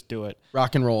smoke. Just do it.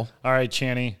 Rock and roll. All right,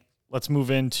 Channy. Let's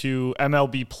move into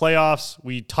MLB playoffs.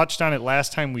 We touched on it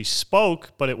last time we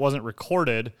spoke, but it wasn't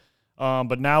recorded.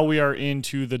 But now we are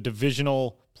into the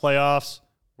divisional playoffs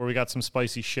where we got some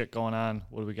spicy shit going on.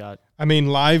 What do we got? I mean,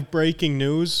 live breaking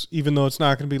news, even though it's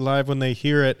not going to be live when they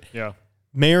hear it. Yeah.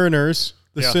 Mariners,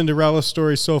 the Cinderella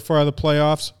story so far of the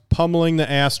playoffs, pummeling the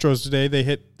Astros today.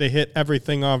 They hit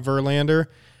everything off Verlander.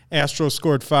 Astros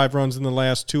scored 5 runs in the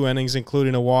last 2 innings,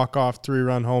 including a walk-off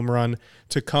 3-run home run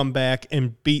to come back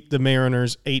and beat the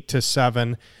Mariners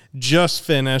 8-7. Just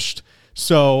finished.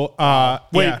 So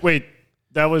wait.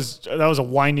 That was a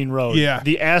winding road. Yeah.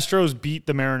 The Astros beat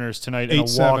the Mariners tonight in a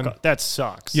 8-7. walk. That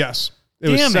sucks. Yes. It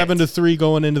was 7-3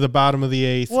 going into the bottom of the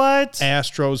 8th. What?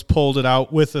 Astros pulled it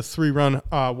out with a 3-run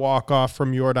walk-off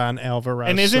from Jordan Alvarez.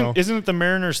 And isn't it the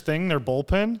Mariners thing, their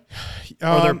bullpen?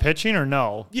 Or their pitching, or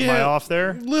no? Yeah, Am I off there?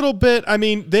 A little bit. I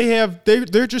mean,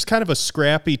 they're just kind of a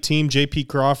scrappy team. J.P.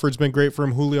 Crawford's been great for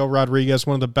him. Julio Rodriguez,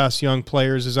 one of the best young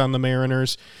players, is on the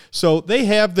Mariners. So they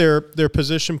have their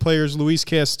position players. Luis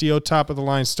Castillo, top of the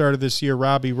line, started this year.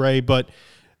 Robbie Ray, but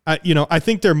I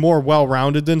think they're more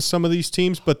well-rounded than some of these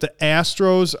teams, but the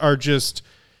Astros are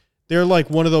they're like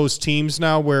one of those teams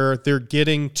now where they're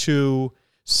getting to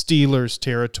Steelers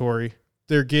territory.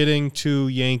 They're getting to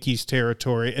Yankees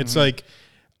territory. It's like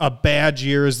a bad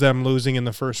year is them losing in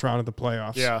the first round of the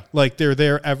playoffs. Yeah. Like they're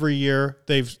there every year.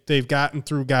 They've gotten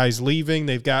through guys leaving.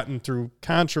 They've gotten through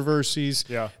controversies.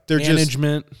 Yeah. They're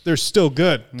Management. they're still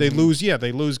good. They lose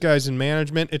guys in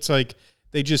management. It's like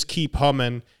they just keep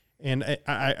humming. And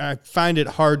I find it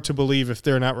hard to believe if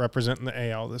they're not representing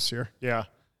the AL this year. Yeah.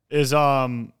 Is this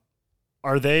a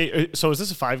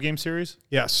 5-game series?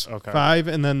 Yes. Okay. 5,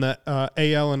 and then the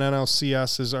AL and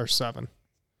NLCSs are 7.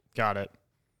 Got it.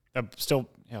 That still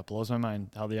blows my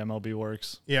mind how the MLB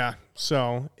works. Yeah.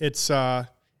 So it's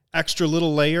extra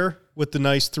little layer with the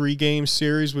nice 3-game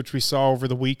series, which we saw over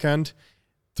the weekend.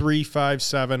 3, 5,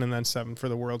 7, and then 7 for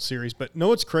the World Series. But know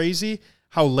what's crazy?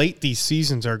 How late these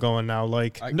seasons are going now.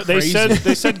 They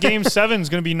said Game 7 is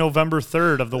going to be November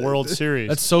 3rd of the World Series.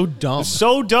 That's so dumb.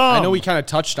 So dumb. I know we kind of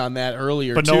touched on that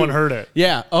earlier, but no one heard it.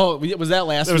 Yeah. Oh, was that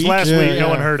last week? It was last week. No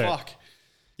one heard Fuck. it.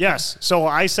 Yes. So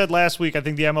I said last week, I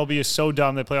think the MLB is so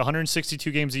dumb. They play 162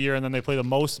 games a year, and then they play the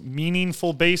most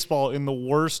meaningful baseball in the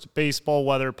worst baseball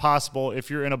weather possible if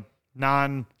you're in a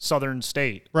non-southern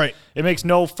state. Right. It makes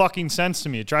no fucking sense to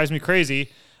me. It drives me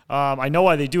crazy. I know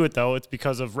why they do it, though. It's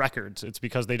because of records. It's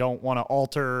because they don't want to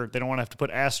alter. They don't want to have to put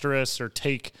asterisks or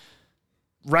take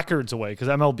records away, because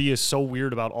MLB is so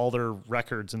weird about all their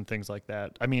records and things like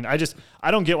that. I mean, I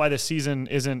don't get why this season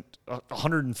isn't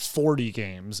 140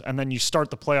 games, and then you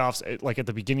start the playoffs at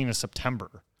the beginning of September.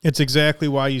 It's exactly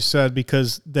why you said,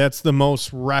 because that's the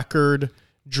most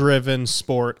record-driven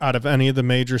sport out of any of the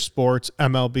major sports.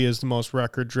 MLB is the most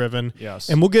record-driven. Yes.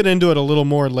 And we'll get into it a little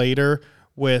more later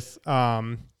with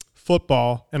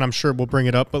football, and I'm sure we'll bring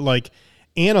it up, but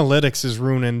analytics is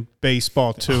ruining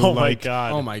baseball too. Oh my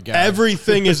God. Oh my God.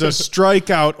 Everything is a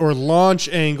strikeout or launch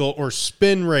angle or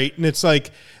spin rate, and it's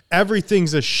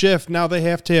everything's a shift. Now they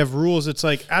have to have rules. It's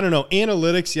I don't know,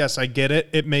 analytics, yes, I get it.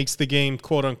 It makes the game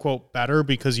quote unquote better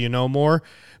because you know more.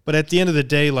 But at the end of the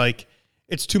day,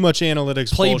 it's too much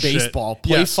analytics. Play bullshit. baseball.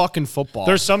 Play fucking football.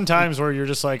 There's some times where you're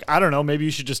just I don't know, maybe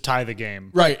you should just tie the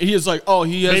game. Right. He is he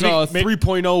has Maybe- a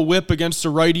 3.0 whip against a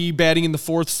righty batting in the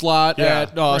 4th slot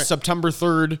at September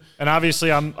 3rd. And obviously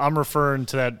I'm referring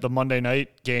to the Monday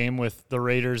night game with the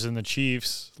Raiders and the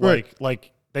Chiefs. Right.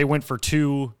 Like they went for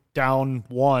 2, down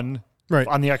 1 Right.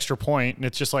 on the extra point, and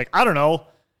it's just I don't know.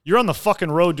 You're on the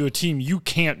fucking road to a team you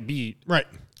can't beat. Right.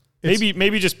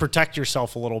 Maybe just protect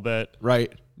yourself a little bit.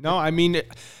 Right. No, I mean,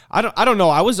 I don't know.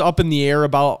 I was up in the air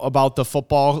about the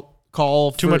football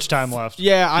call. Too much time left.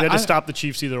 Yeah. You had to stop the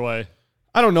Chiefs either way.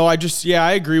 I don't know. I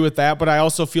agree with that, but I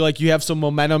also feel like you have some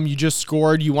momentum. You just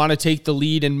scored. You want to take the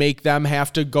lead and make them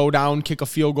have to go down, kick a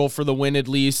field goal for the win at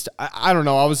least. I don't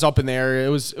know. I was up in there. It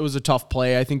was a tough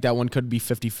play. I think that one could be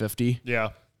 50-50. Yeah.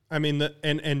 I mean,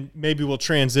 and maybe we'll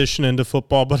transition into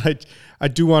football, but I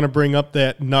do want to bring up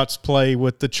that nuts play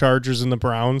with the Chargers and the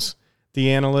Browns. The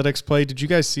analytics play. Did you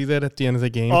guys see that at the end of the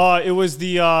game? It was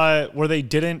the where they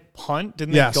didn't punt.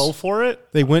 Didn't they go for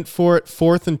it? They went for it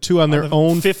 4th and 2 on their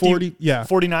own 40. Yeah.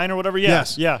 49 or whatever. Yeah.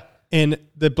 Yes. Yeah. And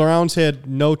the Browns had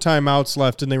no timeouts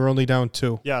left, and they were only down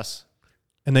 2. Yes.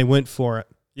 And they went for it.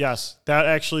 Yes. That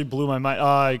actually blew my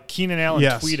mind. Keenan Allen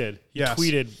tweeted. He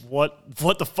tweeted,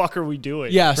 what the fuck are we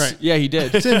doing? Yes. Right. Yeah, he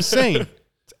did. It's insane.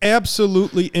 It's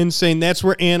absolutely insane. That's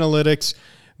where analytics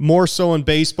more so in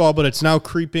baseball, but it's now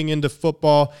creeping into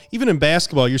football. Even in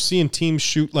basketball, you're seeing teams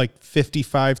shoot like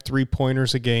 55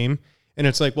 3-pointers a game. And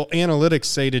it's like, well, analytics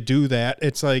say to do that.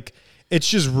 It's like, it's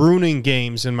just ruining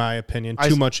games, in my opinion.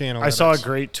 Too much analytics. I saw a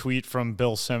great tweet from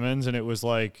Bill Simmons, and it was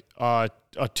like a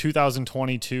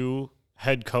 2022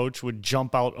 head coach would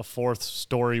jump out a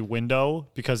 4th-story window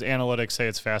because analytics say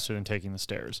it's faster than taking the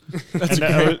stairs. That's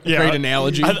a great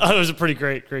analogy. I thought it was a pretty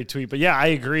great tweet. But yeah, I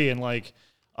agree. And like,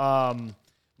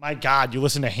 my God, you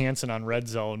listen to Hansen on Red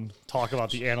Zone talk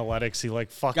about the analytics. He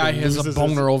like fucking guy has a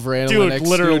boner over analytics. Dude,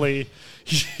 literally,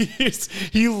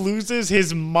 he loses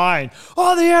his mind.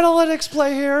 Oh, the analytics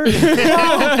play here.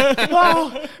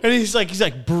 Wow. And he's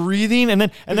like breathing, and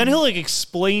then he'll like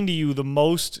explain to you the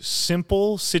most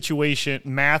simple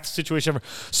math situation ever.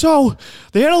 So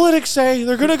the analytics say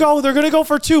they're gonna go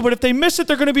for 2, but if they miss it,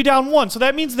 they're gonna be down 1. So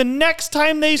that means the next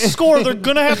time they score, they're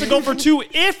gonna have to go for 2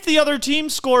 if the other team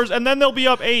scores, and then they'll be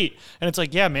up 8. And it's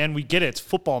like, yeah, man, we get it. It's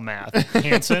football math,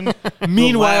 Hansen.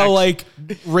 Meanwhile, like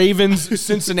Ravens,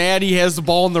 Cincinnati has the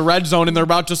ball in the red zone and they're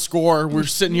about to score. We're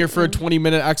sitting here for a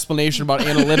 20-minute explanation about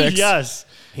analytics. Yes.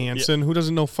 Hansen, who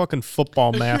doesn't know fucking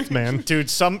football math, man? Dude,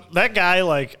 that guy,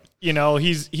 like, you know,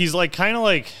 he's like kind of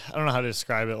like, I don't know how to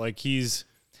describe it. Like he is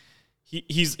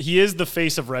the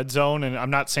face of Red Zone, and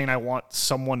I'm not saying I want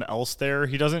someone else there.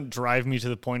 He doesn't drive me to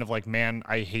the point of like, man,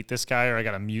 I hate this guy or I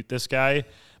got to mute this guy.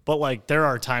 But like, there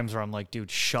are times where I'm like, dude,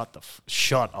 shut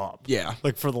up. Yeah.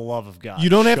 Like, for the love of God. You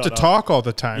don't have to talk all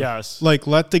the time. Yes. Like,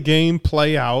 let the game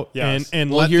play out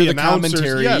and let hear the the announcers.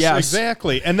 commentary. Yes,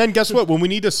 exactly. And then guess what? When we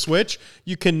need to switch,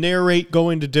 you can narrate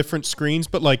going to different screens,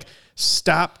 but like,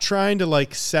 stop trying to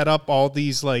like set up all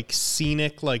these like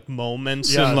scenic like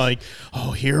moments and like,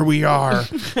 oh, here we are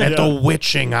at the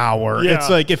witching hour. Yeah. It's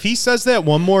like, if he says that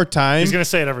one more time, he's gonna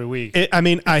say it every week. I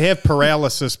mean, I have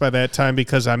paralysis by that time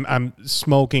because I'm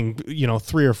smoking,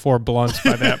 3 or 4 blunts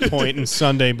by that point in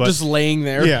Sunday, but just laying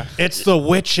there. Yeah, it's the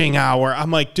witching hour.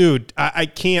 I'm like, dude, I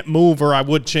can't move or I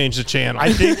would change the channel.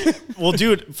 I think, well,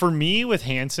 dude, for me with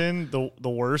Hansen, the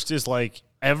worst is like,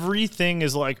 everything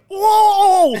is like,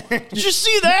 whoa, did you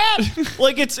see that?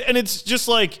 Like, it's just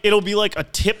like, it'll be like a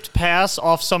tipped pass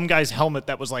off some guy's helmet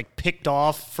that was like picked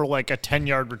off for like a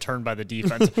 10-yard return by the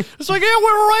defense. It's like, yeah,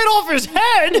 we're right off his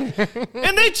head,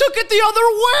 and they took it the other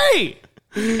way.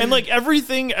 And like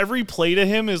every play to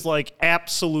him is like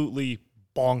absolutely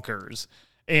bonkers.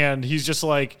 And he's just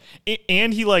like,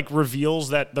 and he like reveals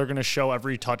that they're going to show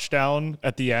every touchdown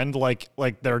at the end. Like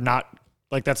they're not,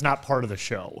 like, that's not part of the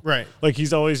show. Right. Like,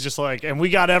 he's always just like, and we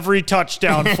got every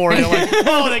touchdown for you. Like,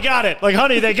 oh, they got it. Like,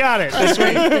 honey, they got it this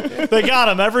week. They got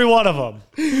him, every one of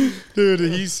them. Dude,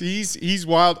 he's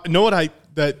wild. You know what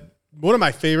one of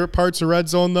my favorite parts of Red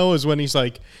Zone, though, is when he's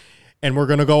like, and we're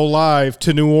going to go live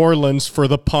to New Orleans for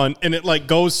the punt. And it like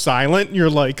goes silent. And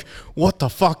you're like, what the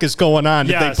fuck is going on?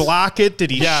 Did they block it? Did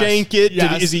he shank it?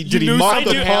 Yes. Did he mark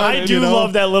the punt? I do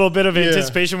love that little bit of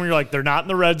anticipation when you're like, they're not in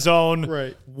the red zone.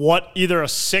 Right. What, either a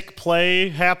sick play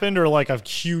happened or like a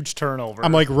huge turnover.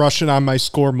 I'm like rushing on my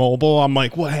Score mobile. I'm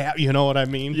like, what happened? You know what I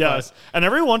mean? Yes. But, and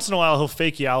every once in a while, he'll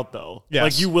fake you out, though. Yes.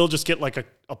 Like, you will just get like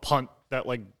a punt that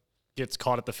like gets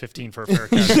caught at the 15 for a fair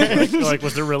catch. like,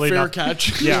 was there really fair not?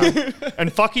 catch? Yeah.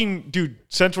 And fucking, dude,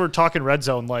 since we're talking Red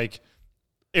Zone, like,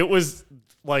 it was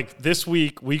like this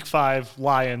week 5,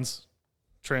 Lions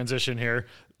transition here.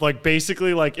 Like,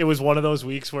 basically, like, it was one of those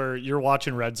weeks where you're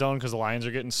watching Red Zone because the Lions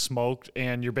are getting smoked,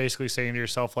 and you're basically saying to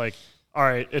yourself, like, all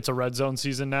right, it's a Red Zone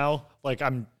season now. Like,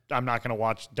 I'm not going to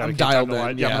watch dedicated time to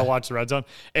I'm going to watch the Red Zone.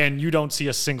 And you don't see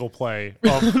a single play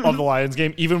of the Lions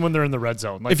game, even when they're in the Red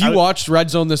Zone. Like, if you watched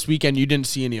Red Zone this weekend, you didn't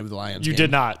see any of the Lions You game.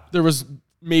 did not. There was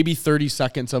maybe 30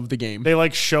 seconds of the game. They,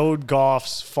 like, showed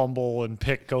Goff's fumble and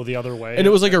pick go the other way. And it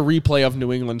was like a replay of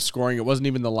New England scoring. It wasn't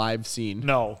even the live scene.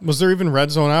 No. was there even Red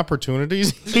Zone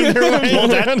opportunities? Well,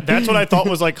 that's what I thought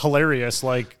was like hilarious.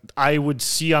 Like, I would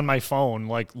see on my phone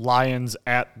like Lions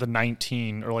at the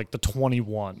 19 or like the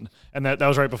 21, and that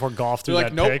was right before Goff threw They're that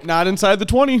like, nope, pick. not inside the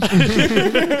 20.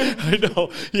 I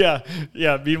know.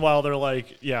 Yeah. Meanwhile, they're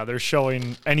like, they're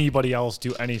showing anybody else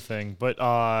do anything. But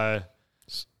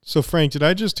So, Frank, did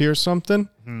I just hear something?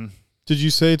 Did you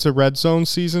say it's a Red Zone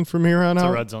season from here on out?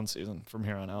 It's a Red Zone season from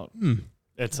here on out.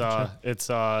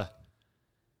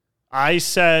 I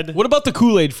said, What about the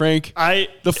Kool-Aid, Frank?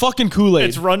 The fucking Kool-Aid.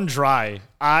 It's run dry.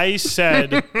 I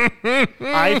said,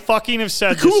 I fucking have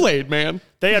said Kool-Aid, man.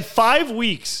 They had 5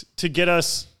 weeks to get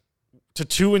us to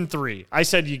 2-3. I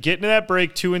said, you get into that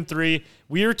break 2-3.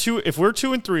 If we're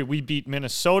 2-3, we beat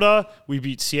Minnesota, we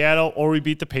beat Seattle, or we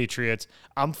beat the Patriots.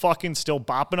 I'm fucking still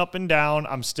bopping up and down.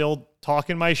 I'm still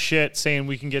talking my shit, saying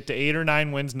we can get to 8 or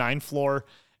 9 wins, 9 floor.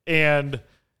 And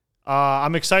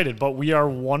I'm excited, but we are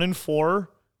 1-4,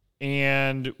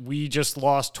 and we just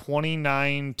lost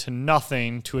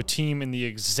 29-0 to a team in the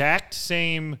exact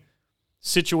same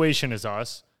situation as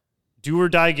us. Do or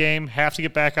die game, have to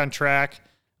get back on track,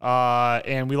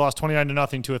 and we lost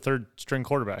 29-0 to a third-string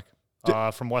quarterback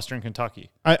from Western Kentucky.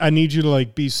 I need you to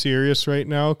be serious right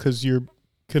now because you're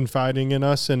confiding in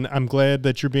us, and I'm glad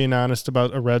that you're being honest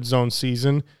about a red zone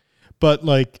season. But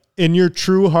in your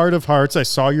true heart of hearts, I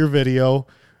saw your video,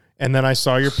 and then I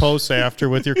saw your post after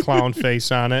with your clown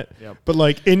face on it. Yep.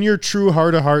 But in your true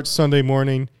heart of hearts Sunday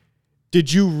morning,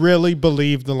 did you really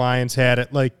believe the Lions had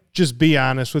it? Just be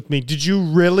honest with me. Did you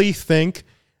really think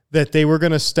that they were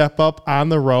going to step up on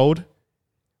the road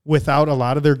without a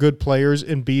lot of their good players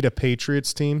and beat a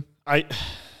Patriots team? I'm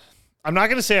not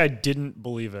going to say I didn't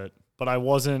believe it, but I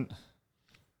wasn't.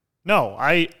 No,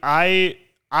 I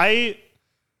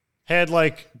had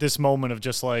this moment of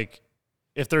just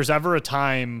if there's ever a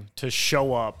time to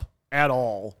show up at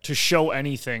all, to show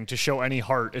anything, to show any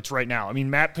heart, it's right now. I mean,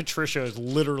 Matt Patricia is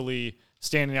literally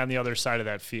standing on the other side of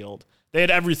that field. They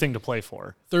had everything to play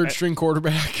for. Third-string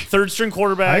quarterback. Third-string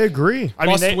quarterback. I agree.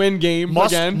 Must-win game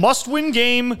again. Must-win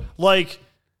game,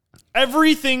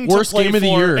 everything Worst to play game of the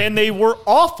for, year. and they were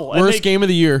awful. Worst game of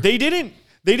the year. They didn't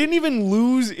even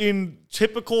lose in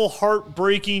typical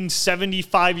heartbreaking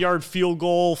 75-yard field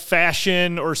goal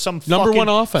fashion or some Number fucking one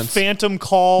offense. Phantom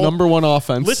call. Number one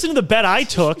offense. Listen to the bet I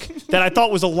took that I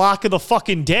thought was a lock of the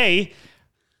fucking day.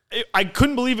 I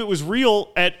couldn't believe it was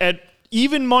real. At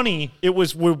even money, it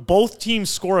was where both teams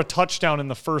score a touchdown in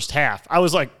the first half. I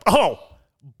was like, oh,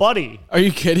 buddy. Are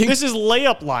you kidding? This is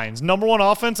layup lines. Number one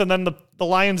offense and then the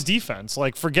Lions defense.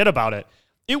 Forget about it.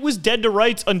 It was dead to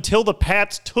rights until the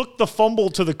Pats took the fumble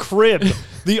to the crib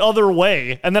the other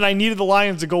way, and then I needed the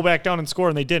Lions to go back down and score,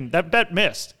 and they didn't. That bet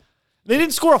missed. They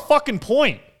didn't score a fucking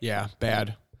point. Yeah,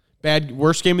 bad. Bad,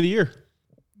 worst game of the year.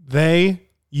 The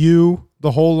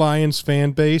whole Lions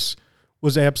fan base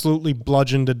was absolutely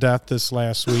bludgeoned to death this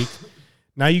last week.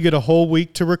 Now you get a whole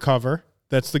week to recover.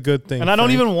 That's the good thing. And I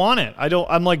don't even want it.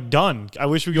 I'm done. I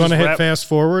wish we could You want to hit fast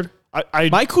forward?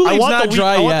 My Kool-Aid's not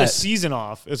dry I want the yet. season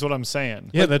off, is what I'm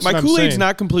saying. Yeah, that's my what I'm Kool-Aid's saying.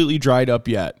 not completely dried up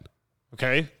yet.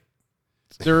 Okay.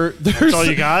 There's all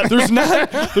you got? There's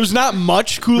not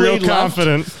much Kool-Aid Real left,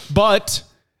 confident. but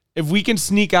if we can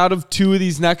sneak out of 2 of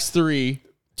these next 3,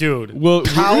 dude,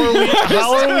 how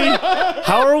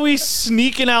are we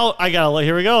sneaking out?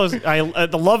 Here we go. I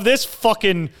love this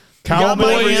fucking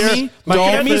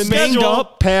Miami's banged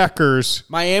up. Packers.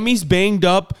 Miami's banged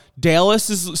up. Dallas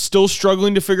is still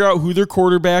struggling to figure out who their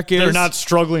quarterback is. They're not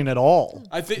struggling at all.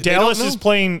 I think Dallas is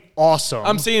playing awesome.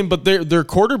 I'm saying, but their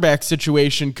quarterback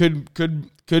situation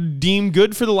could deem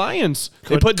good for the Lions.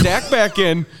 They put Dak back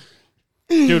in.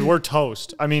 Dude, we're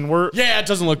toast. I mean, it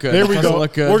doesn't look good. There we go.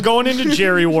 We're going into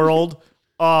Jerry World.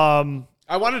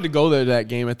 I wanted to go there that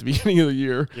game at the beginning of the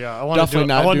year. Yeah, I wanted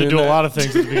to do a lot of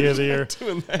things at the beginning of the year.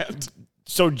 Doing that.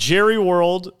 So Jerry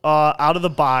World out of the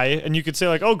bye, and you could say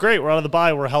oh great, we're out of the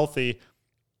bye, we're healthy.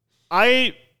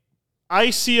 I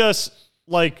see us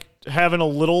having a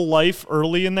little life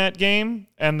early in that game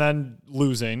and then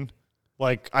losing.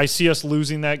 I see us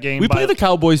losing that game. We play the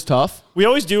Cowboys tough. We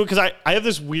always do because I have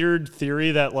this weird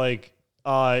theory that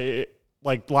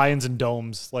Lions and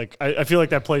domes. I feel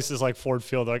like that place is like Ford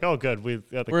Field. Oh, good. We're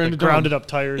in the grounded up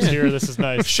tires here. This is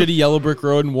nice. Shitty yellow brick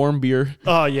road and warm beer.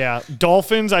 Oh, yeah.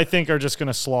 Dolphins, I think, are just going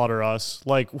to slaughter us.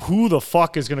 Who the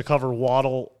fuck is going to cover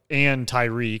Waddle and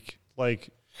Tyreek?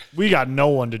 We got no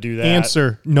one to do that.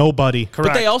 Answer, nobody.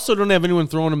 Correct. But they also don't have anyone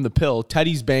throwing him the pill.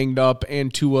 Teddy's banged up,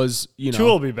 and Tua's, Tua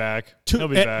will be back. He'll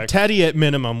be back. Teddy at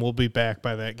minimum will be back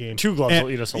by that game. 2 gloves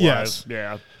will eat us alive. Yes.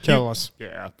 Yeah. Tell us.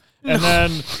 Yeah. And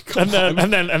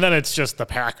then it's just the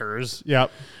Packers.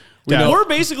 Yep. We're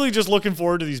basically just looking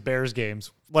forward to these Bears games.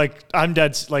 I'm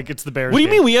dead. It's the Bears. What do you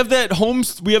game. mean? We have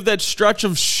that stretch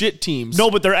of shit teams.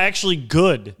 No, but they're actually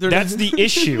good. That's the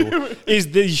issue.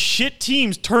 Is the shit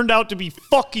teams turned out to be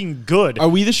fucking good. Are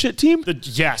we the shit team?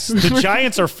 Yes. The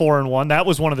Giants are 4-1. That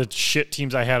was one of the shit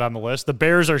teams I had on the list. The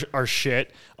Bears are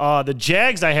shit. The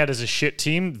Jags I had as a shit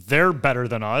team. They're better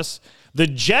than us. The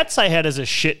Jets I had as a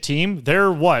shit team.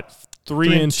 They're what?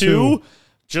 3-2.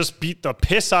 Just beat the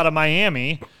piss out of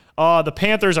Miami. The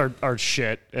Panthers are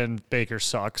shit, and Baker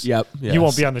sucks. Yep. Yes. You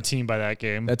won't be on the team by that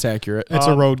game. That's accurate. It's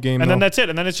a road game, And then though. that's it.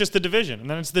 And then it's just the division. And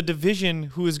then it's the division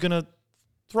who is going to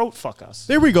throat fuck us.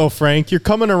 There we go, Frank. You're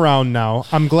coming around now.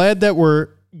 I'm glad that we're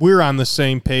on the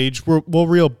same page. We'll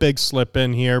real big slip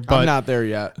in here, but I'm not there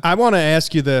yet. I want to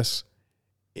ask you this.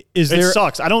 It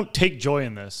sucks. I don't take joy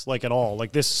in this, at all.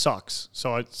 This sucks.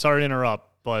 So sorry to interrupt,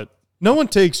 but... No one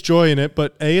takes joy in it,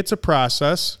 but A, it's a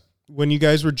process. when you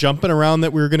guys were jumping around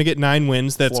that we were going to get 9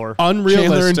 wins. That's Floor. unrealistic.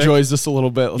 Chandler enjoys this a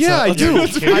little bit. I do.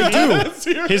 I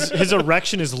do. His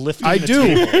erection is lifting. I the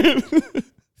do. table.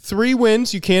 3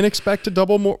 wins. You can't expect to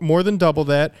double more than double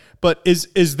that. But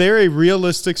is there a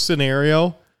realistic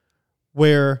scenario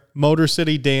where Motor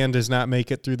City Dan does not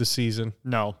make it through the season?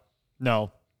 No,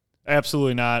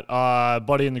 absolutely not.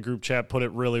 Buddy in the group chat put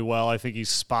it really well. I think he's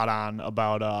spot on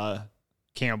about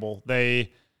Campbell.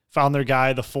 They found their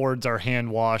guy. The Fords are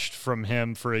hand washed from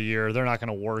him for a year. They're not going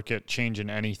to work at changing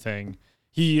anything.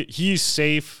 He's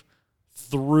safe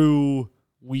through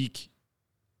week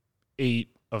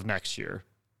 8 of next year.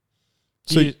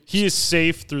 He is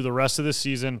safe through the rest of the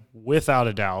season without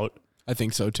a doubt. I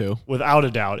think so too. Without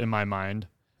a doubt in my mind.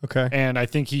 Okay. And I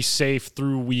think he's safe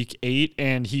through week 8,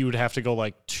 and he would have to go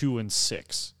like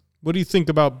 2-6. What do you think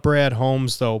about Brad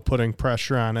Holmes, though, putting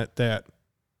pressure on it that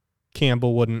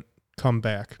Campbell wouldn't come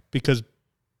back? Because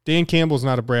Dan Campbell's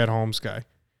not a Brad Holmes guy.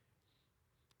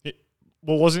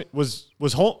 Was Holmes? What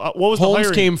was the Holmes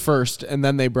hiring? came first, and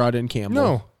then they brought in Campbell.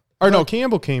 No. Or no,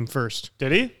 Campbell came first.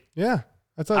 Did he? Yeah.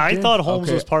 I I thought Holmes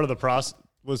Okay. was part of the process.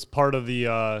 Was part of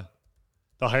the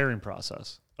hiring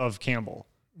process of Campbell,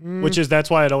 that's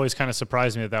why it always kind of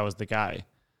surprised me that was the guy.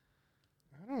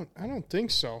 I don't think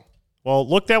so. Well,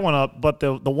 look that one up. But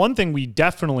the one thing we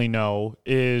definitely know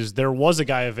is there was a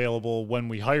guy available when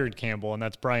we hired Campbell, and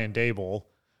that's Brian Dable.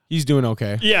 He's doing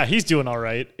okay. Yeah, he's doing all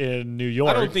right in New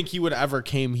York. I don't think he would ever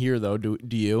came here though. Do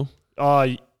you?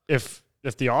 If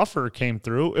the offer came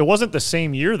through, it wasn't the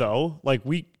same year though.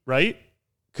 Right?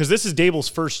 Because this is Dable's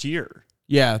first year.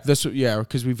 Yeah,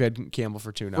 because we've had Campbell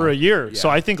for 2 now. For a year. Yeah. So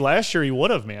I think last year he would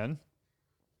have, man.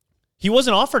 He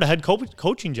wasn't offered a head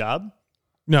coaching job.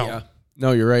 No. Yeah.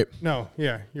 No, you're right. No.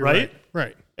 Yeah. You're Right?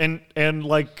 Right. And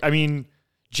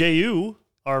J.U.,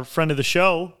 our friend of the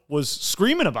show, was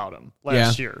screaming about him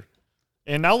last year.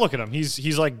 And now look at him.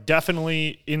 He's like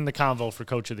definitely in the convo for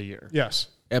coach of the year. Yes.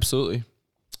 Absolutely.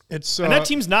 It's And that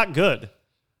team's not good.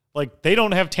 Like, they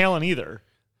don't have talent either.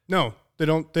 No, they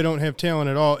don't have talent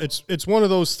at all. It's one of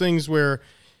those things where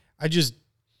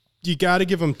you got to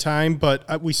give them time,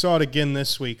 but we saw it again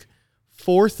this week.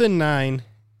 4th and 9,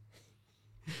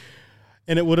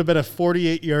 and it would have been a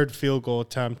 48-yard field goal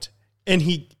attempt, and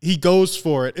he goes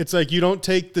for it. It's like you don't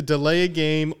take the delay a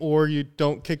game or you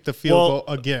don't kick the field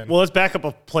goal again. Well, let's back up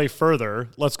a play further.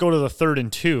 Let's go to the 3rd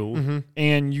and 2,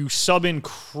 and you sub in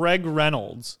Craig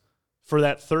Reynolds for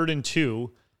that 3rd and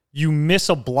 2. You miss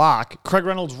a block. Craig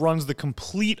Reynolds runs the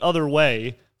complete other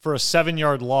way for a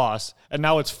 7-yard loss, and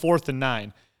now it's 4th and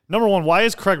 9. Number one, why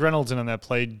is Craig Reynolds in on that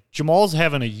play? Jamal's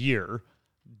having a year.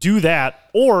 Do that,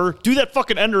 or do that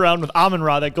fucking end around with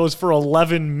Amon-Ra that goes for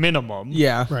 11 minimum.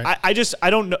 Yeah. Right. I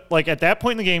don't know. Like, at that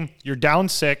point in the game, you're down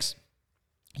 6.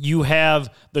 You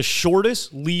have the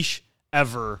shortest leash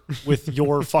ever with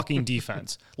your fucking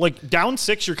defense. Like, down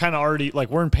 6, you're kind of already, like,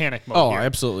 we're in panic mode. Oh, here.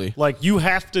 absolutely. Like, you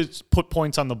have to put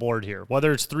points on the board here,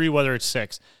 whether it's 3, whether it's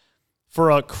 6. For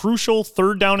a crucial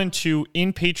 3rd down and 2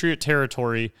 in Patriot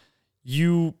territory,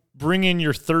 you bring in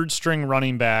your 3rd string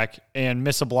running back and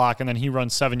miss a block, and then he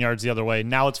runs 7 yards the other way.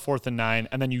 Now it's 4th and 9,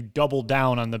 and then you double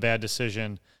down on the bad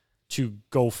decision to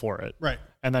go for it. Right.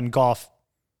 And then Goff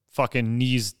fucking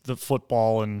knees the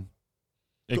football, and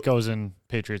it goes in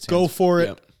Patriots' hands. Go for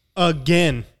it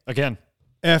again.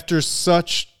 After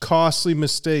such costly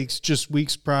mistakes just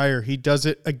weeks prior, he does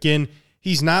it again.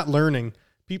 He's not learning.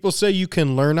 People say you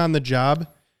can learn on the job.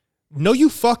 No, you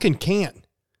fucking can't.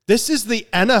 This is the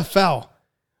NFL.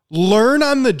 Learn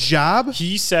on the job.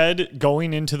 He said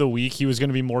going into the week he was going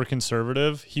to be more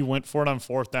conservative. He went for it on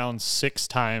 4th down 6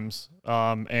 times,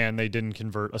 and they didn't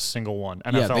convert a single one.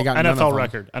 They got none of NFL them.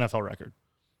 record. NFL record.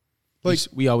 Like,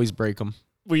 we always break them.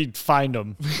 We find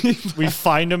them. We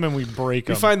find them and we break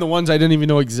them. We find the ones I didn't even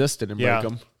know existed and break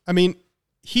them. I mean,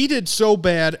 he did so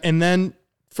bad, and then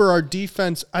for our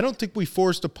defense, I don't think we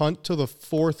forced a punt till the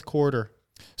 4th quarter.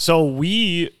 So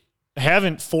we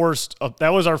haven't forced that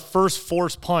was our first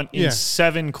forced punt in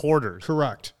 7 quarters.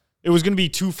 Correct. It was going to be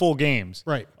 2 full games.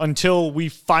 Right. Until we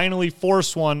finally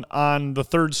forced one on the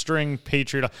 3rd string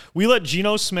Patriot. We let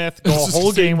Geno Smith go a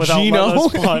whole game without letting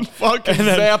us punt. Fucking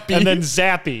Zappy. And then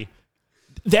Zappy.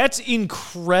 That's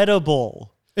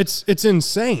incredible. It's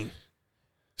insane.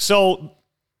 So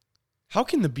how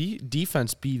can the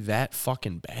defense be that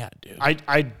fucking bad, dude?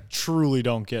 I truly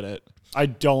don't get it. I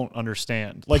don't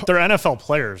understand. Like, they're NFL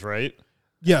players, right?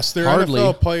 Yes, they're Hardly.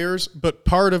 NFL players, but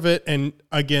part of it, and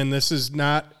again, this is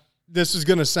going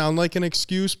to sound like an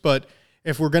excuse, but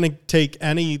if we're going to take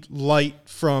any light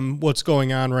from what's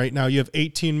going on right now, you have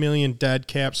 $18 million dead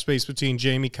cap space between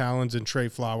Jamie Collins and Trey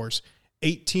Flowers.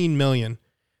 $18 million.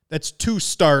 That's 2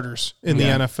 starters in the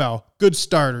NFL. Good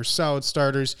starters, solid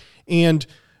starters. And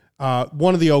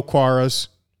one of the Okwaras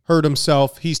hurt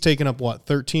himself. He's taken up, what,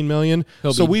 $13 million?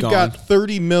 So we've got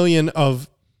 $30 million of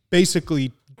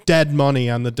basically dead money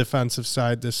on the defensive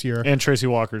side this year. And Tracy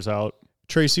Walker's out.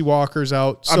 Tracy Walker's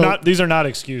out. So, these are not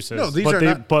excuses. No, these are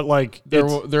not. But like they're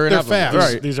facts.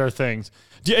 Right. These are things.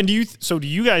 Do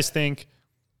you guys think?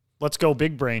 Let's go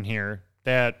big brain here.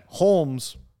 That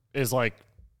Holmes is like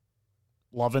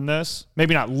loving this.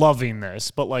 Maybe not loving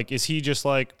this, but like, is he just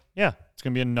like, yeah, it's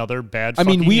gonna be another bad. I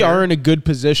mean, we year. are in a good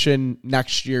position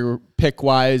next year, pick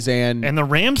wise, and the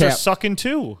Rams are sucking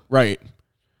too. Right.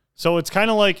 So it's kind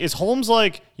of like, is Holmes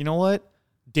like, you know what,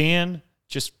 Dan,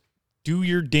 just do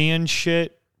your Dan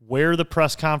shit. Wear the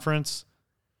press conference.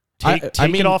 Take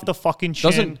it off the fucking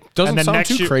chin. Doesn't and then sound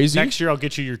too crazy. Next year, I'll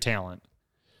get you your talent.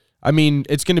 I mean,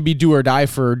 it's going to be do or die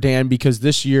for Dan because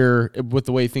this year, with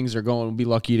the way things are going, we'll be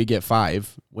lucky to get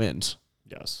 5 wins.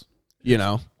 Yes. You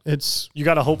know, you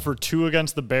got to hope for 2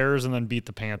 against the Bears and then beat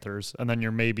the Panthers, and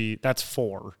then that's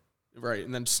 4. Right,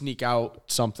 and then sneak out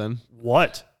something.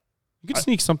 What? You could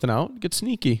sneak something out. Get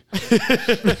sneaky.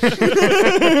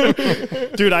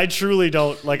 Dude, I truly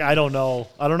don't. Like, I don't know.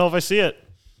 I don't know if I see it.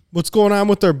 What's going on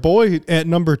with their boy at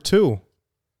number 2?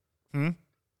 Big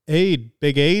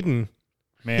Aiden.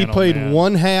 Man, he played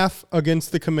 1 half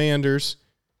against the Commanders,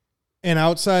 and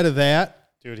outside of that,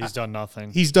 dude, he's done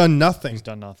nothing. He's done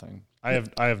nothing. I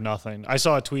have nothing. I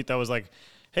saw a tweet that was like,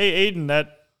 "Hey, Aiden,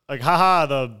 that like, haha,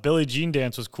 the Billie Jean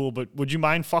dance was cool, but would you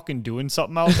mind fucking doing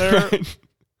something out there?"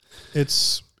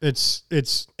 It's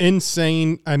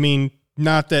insane. I mean,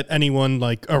 not that anyone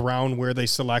like around where they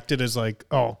selected is like,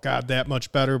 oh God, that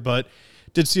much better, but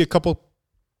did see a couple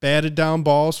batted down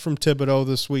balls from Thibodeau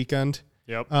this weekend.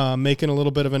 Yep. Making a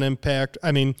little bit of an impact.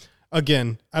 I mean,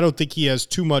 again, I don't think he has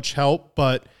too much help,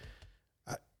 but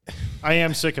I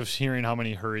am sick of hearing how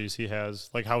many hurries he has,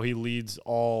 like how he leads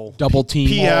all double team,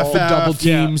 PFF, double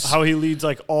teams, how he leads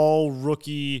like all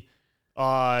rookie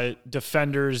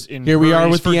defenders in here we are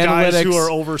with for the guys analytics who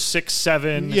are over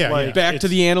 6'7". Yeah, like, back to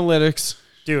the analytics,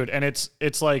 dude. And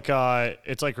it's like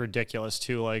ridiculous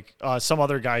too. Like some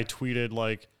other guy tweeted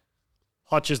like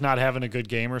Hutch is not having a good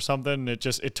game or something.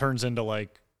 It turns into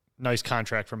like nice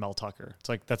contract for Mel Tucker. It's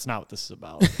like, that's not what this is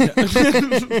about.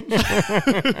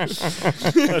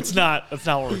 That's not what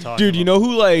we're talking about. Dude, you know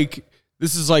who like.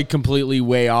 This is like completely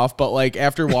way off, but like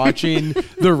after watching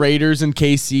the Raiders and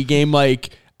KC game,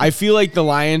 like I feel like the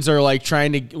Lions are like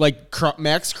trying to like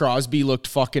Max Crosby looked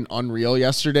fucking unreal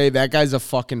yesterday. That guy's a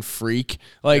fucking freak.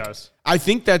 Like yes. I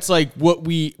think that's like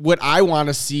what I want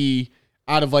to see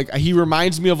out of like he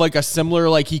reminds me of like a similar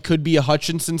like he could be a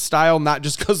Hutchinson style, not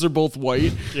just because they're both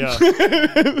white. Yeah,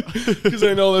 because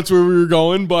I know that's where we were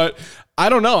going, but. I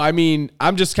don't know. I mean,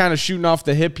 I'm just kind of shooting off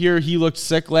the hip here. He looked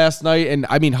sick last night. And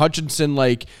I mean, Hutchinson,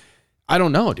 like, I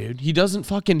don't know, dude. He doesn't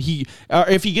fucking,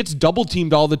 if he gets double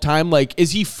teamed all the time, like,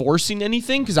 is he forcing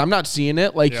anything? Because I'm not seeing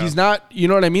it. Like, he's not, you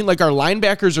know what I mean? Like, our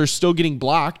linebackers are still getting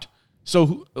blocked.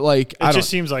 So, like, it just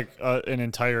seems like an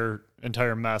entire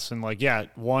mess. And, like, yeah,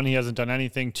 1, he hasn't done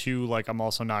anything. 2, like, I'm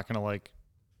also not going to, like,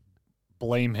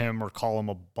 blame him or call him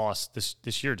a bust.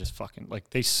 This year just fucking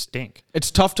like they stink. It's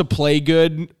tough to play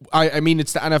good. I mean,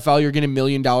 it's the NFL. You're getting $1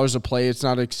 million a play. It's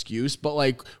not an excuse. But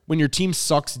like when your team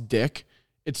sucks dick,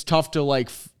 it's tough to like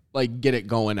get it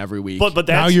going every week. But that's,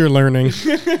 now you're learning.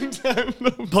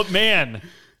 But man,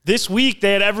 this week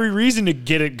they had every reason to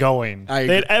get it going.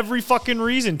 They had every fucking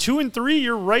reason. 2 and 3,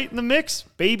 you're right in the mix,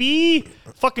 baby.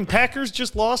 Fucking Packers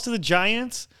just lost to the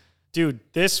Giants, dude.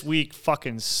 This week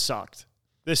fucking sucked.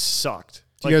 This sucked.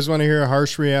 Do you guys want to hear a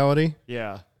harsh reality?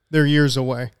 Yeah. They're years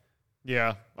away.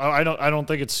 Yeah. I don't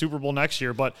think it's Super Bowl next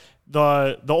year, but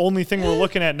the only thing we're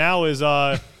looking at now is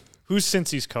who's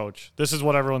Cincy's coach? This is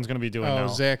what everyone's going to be doing now.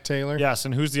 Zach Taylor? Yes,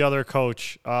 and who's the other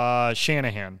coach?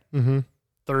 Shanahan. Mm-hmm.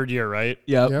 3rd year, right?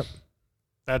 Yep.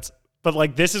 But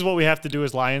like this is what we have to do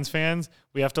as Lions fans.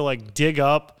 We have to like dig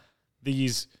up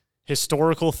these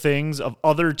historical things of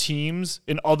other teams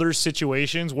in other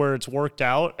situations where it's worked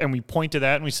out, and we point to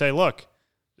that and we say, look,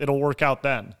 it'll work out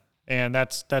then. And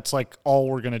that's like all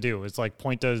we're going to do is like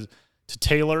point to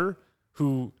Taylor,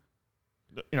 who,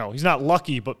 you know, he's not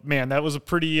lucky, but man, that was a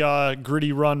pretty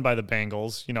gritty run by the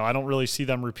Bengals. You know, I don't really see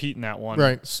them repeating that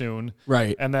one soon.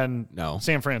 Right. And then no.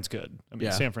 San Fran's good. I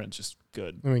mean, San Fran's just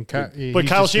good. I mean, but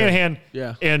Kyle Shanahan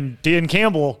and Dan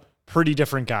Campbell, pretty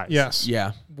different guys. Yes.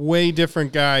 Yeah. Way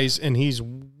different guys, and he's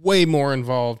way more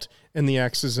involved in the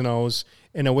X's and O's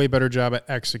and a way better job at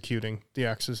executing the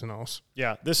X's and O's.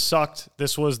 Yeah, this sucked.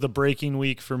 This was the breaking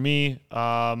week for me.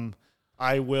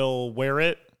 I will wear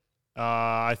it.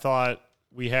 I thought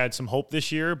we had some hope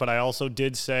this year, but I also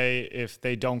did say if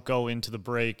they don't go into the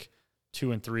break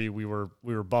 2-3, we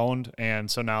were boned, and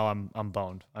so now I'm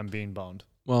boned. I'm being boned.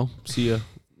 Well, see ya.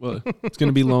 Well, it's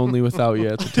gonna be lonely without you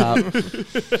at the top.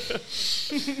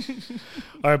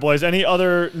 All right, boys. Any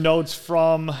other notes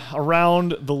from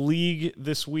around the league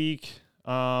this week?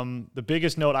 The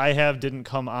biggest note I have didn't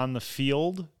come on the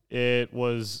field. It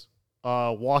was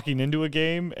walking into a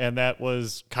game, and that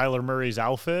was Kyler Murray's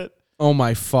outfit. Oh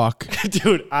my fuck.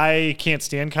 Dude, I can't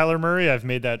stand Kyler Murray. I've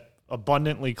made that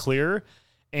abundantly clear.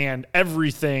 And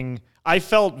everything, I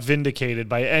felt vindicated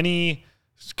by any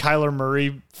Kyler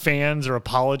Murray fans or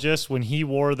apologists when he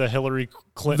wore the Hillary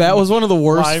Clinton. That was one of the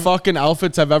worst fucking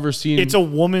outfits I've ever seen. It's a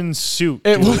woman's suit.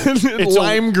 It's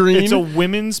lime green. It's a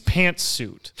women's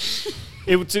pantsuit.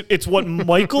 It's what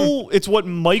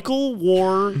Michael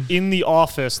wore in the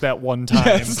office that one time.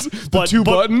 Yes, but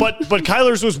two-button. But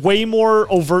Kyler's was way more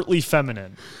overtly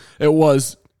feminine. That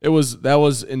was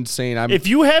insane. If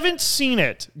you haven't seen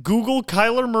it, Google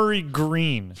Kyler Murray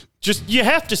green. You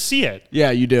have to see it.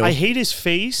 Yeah, you do. I hate his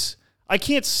face. I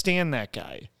can't stand that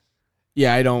guy.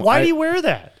 Yeah, I don't. Why do you wear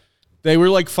that? They were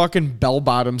like fucking bell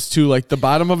bottoms too. Like the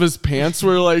bottom of his pants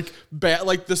were like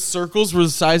like the circles were the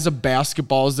size of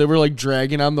basketballs. They were like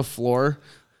dragging on the floor.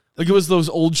 Like it was those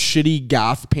old shitty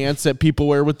goth pants that people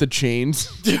wear with the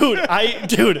chains. Dude, I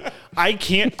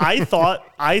can't. I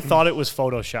thought it was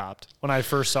photoshopped when I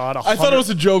first saw it. I thought it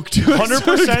was a joke too.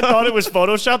 100% thought it was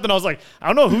photoshopped, and I was like, I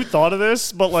don't know who thought of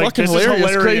this, but like, fucking this hilarious.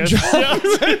 is hilarious.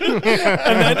 Great job.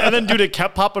 Yeah. and then, dude, it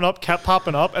kept popping up,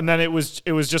 and then it was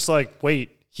just like,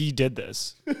 wait, he did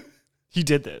this. He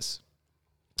did this.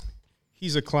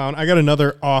 He's a clown. I got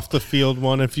another off the field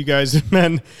one. If you guys have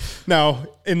been now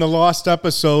in the lost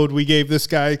episode, we gave this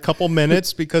guy a couple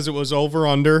minutes because it was over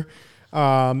under.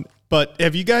 But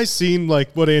have you guys seen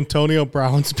like what Antonio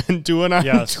Brown's been doing on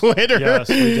Twitter? Yes,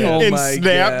 we did. Oh and my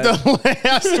Snap God. the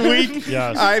last week.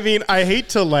 Yes. I mean, I hate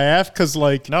to laugh because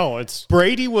like it's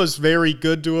Brady was very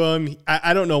good to him.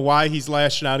 I don't know why he's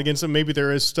lashing out against him. Maybe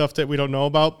there is stuff that we don't know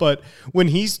about. But when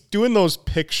he's doing those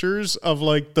pictures of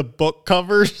like the book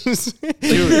covers,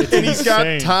 dude, and he's got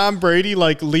insane. Tom Brady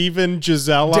like leaving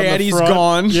Giselle Daddy's on the front.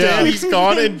 gone. Yeah. Yeah. Daddy's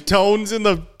gone, and Tone's in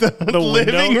the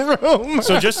living room.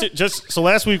 So so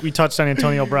last week we touched on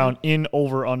Antonio Brown in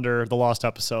over under the lost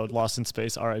episode, Lost in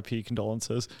Space, RIP,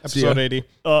 condolences. Episode 80.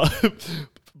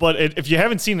 But if you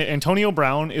haven't seen it, Antonio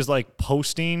Brown is like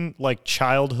posting like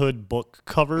childhood book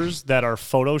covers that are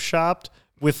photoshopped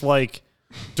with like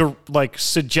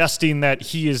suggesting that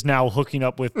he is now hooking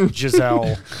up with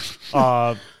Giselle,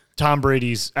 Tom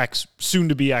Brady's soon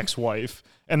to be ex-wife.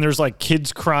 And there's like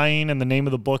kids crying, and the name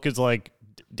of the book is like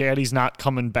Daddy's Not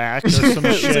Coming Back or some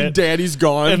shit. Like Daddy's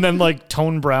gone. And then like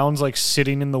Tone Brown's like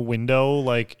sitting in the window.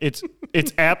 Like it's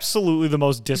absolutely the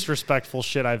most disrespectful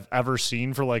shit I've ever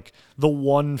seen for like the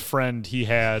one friend he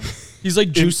had He's like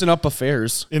juicing up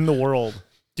affairs. in the world.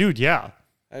 Dude, yeah.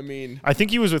 I mean, I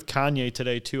think he was with Kanye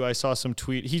today too. I saw some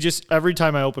tweet. He just, every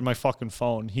time I open my fucking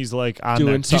phone, he's like on Doing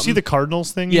there. Do you see something. the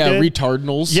Cardinals thing? yeah, he did?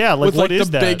 retardinals. Yeah, like with what like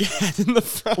is the that? big head in the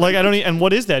front. Like I don't even, and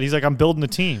what is that? He's like, I'm building a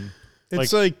team.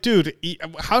 It's like, dude,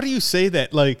 how do you say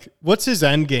that? Like, what's his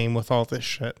end game with all this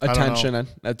shit? Attention.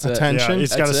 That's it. Attention. Yeah,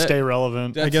 it's got to That's it. stay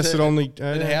relevant. I guess it only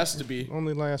It has to be.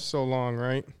 only lasts so long,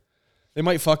 right? They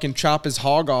might fucking chop his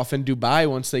hog off in Dubai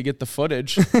once they get the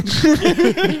footage.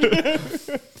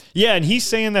 Yeah, and he's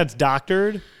saying that's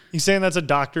doctored. He's saying that's a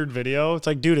doctored video. It's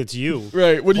like, dude, it's you.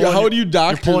 Right. How do you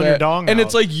doctor pulling that? your dong and out.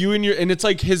 it's like you and it's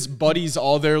like his buddies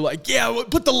all there like, yeah,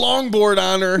 put the longboard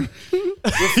on her.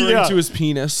 Referring Yeah. to his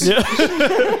penis.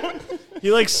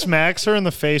 He like smacks her in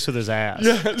the face with his ass.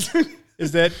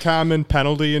 Is that common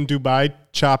penalty in Dubai,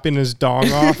 chopping his dong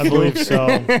off? I believe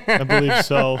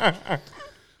so.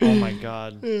 Oh my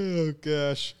God. Oh,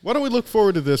 gosh. Why don't we look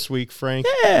forward to this week, Frank?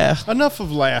 Yeah. Enough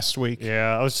of last week.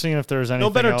 Yeah, I was seeing if there was anything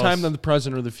No better else. time than the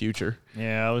present or the future.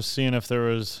 Yeah, I was seeing if there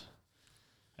was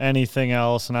anything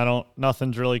else, and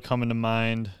nothing's really coming to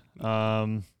mind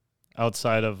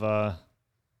outside of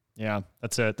yeah,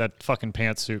 that's it. That fucking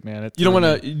pantsuit, man. Do you want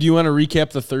to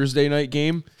recap the Thursday night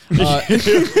game?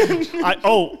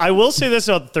 I will say this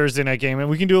about the Thursday night game, and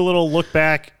we can do a little look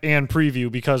back and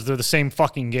preview because they're the same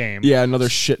fucking game. Yeah, another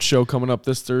shit show coming up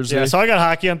this Thursday. Yeah, so I got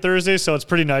hockey on Thursday, so it's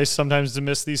pretty nice sometimes to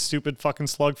miss these stupid fucking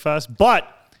slugfest. But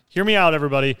hear me out,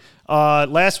 everybody.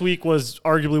 Last week was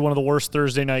arguably one of the worst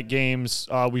Thursday night games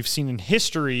we've seen in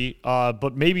history,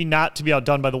 but maybe not to be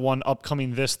outdone by the one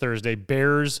upcoming this Thursday,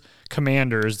 Bears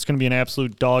Commanders. It's going to be an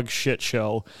absolute dog shit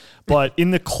show. But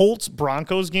in the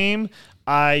Colts-Broncos game,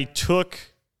 I took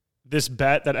this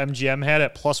bet that MGM had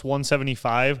at plus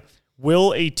 175.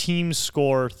 will a team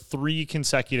score 3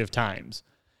 consecutive times?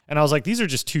 And I was like, these are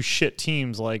just 2 shit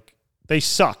teams. Like, they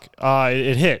suck.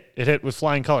 It hit with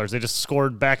flying colors. They just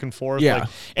scored back and forth. Yeah. Like,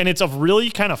 and it's a really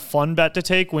kind of fun bet to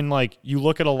take when, like, you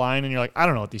look at a line and you're like, I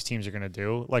don't know what these teams are going to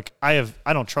do. Like, I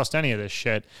don't trust any of this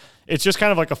shit. It's just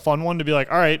kind of like a fun one to be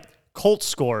like, all right, Colts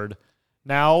scored.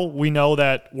 Now we know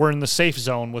that we're in the safe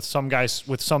zone with some guys,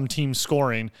 with some teams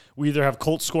scoring. We either have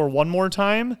Colts score one more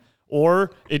time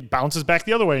or it bounces back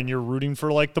the other way and you're rooting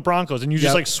for, like, the Broncos. And you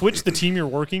just, like, switch the team you're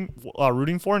rooting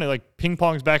for, and it, like,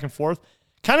 ping-pongs back and forth.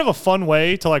 Kind of a fun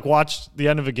way to, like, watch the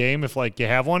end of a game if, like, you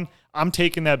have one. I'm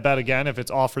taking that bet again if it's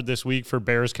offered this week for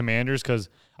Bears Commanders, because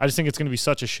I just think it's going to be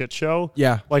such a shit show.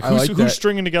 Yeah, like, I who's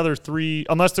stringing together 3,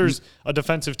 unless there's a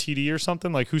defensive TD or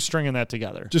something, like, who's stringing that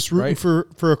together? Just rooting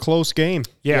for a close game.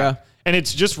 Yeah. And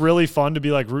it's just really fun to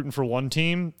be, like, rooting for one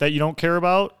team that you don't care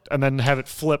about and then have it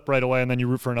flip right away, and then you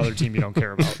root for another team you don't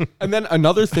care about. And then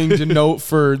another thing to note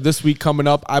for this week coming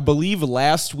up, I believe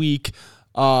last week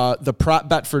the prop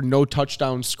bet for no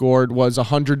touchdown scored was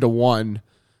 100-1.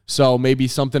 So maybe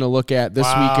something to look at this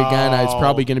week again. It's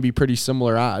probably going to be pretty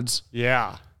similar odds.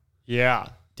 Yeah,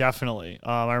 definitely.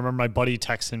 I remember my buddy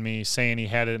texting me saying he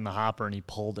had it in the hopper and he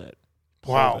pulled it.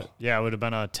 Wow. Yeah, it would have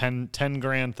been a 10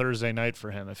 grand Thursday night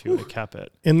for him if he would have kept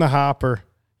it. In the hopper.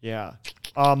 Yeah.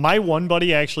 My one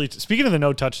buddy actually, speaking of the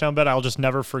no touchdown bet, I'll just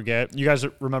never forget. You guys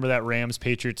remember that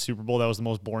Rams-Patriots Super Bowl? That was the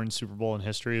most boring Super Bowl in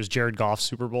history. It was Jared Goff's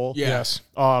Super Bowl. Yes.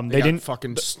 They didn't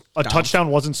fucking a touchdown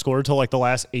wasn't scored till, like, the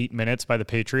last 8 minutes by the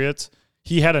Patriots.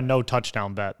 He had a no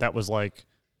touchdown bet that was, like,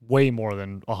 way more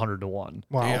than 100-1.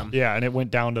 Wow. Damn. Yeah, and it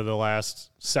went down to the last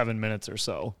 7 minutes or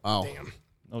so. Oh. Damn.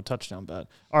 No touchdown bet.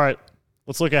 All right,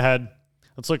 let's look ahead.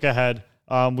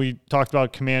 We talked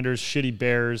about Commanders, shitty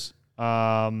Bears.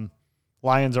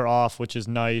 Lions are off, which is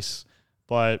nice,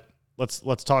 but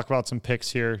let's talk about some picks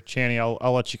here. Channy,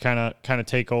 I'll let you kind of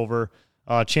take over.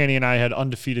 Channy and I had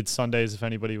undefeated Sundays, if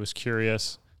anybody was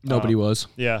curious. Nobody was.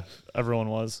 Yeah, everyone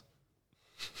was.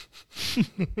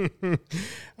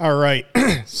 All right.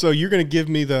 So you're going to give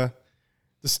me the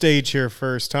stage here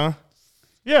first, huh?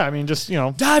 Yeah, I mean, just,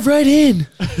 Dive right in.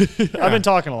 I've been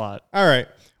talking a lot. All right.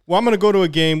 Well, I'm going to go to a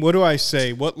game. What do I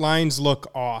say? What lines look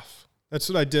off? That's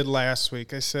what I did last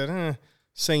week. I said,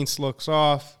 Saints looks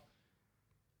off.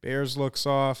 Bears looks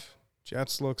off.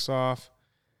 Jets looks off.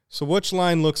 So which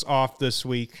line looks off this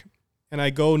week? And I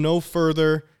go no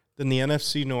further than the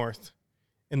NFC North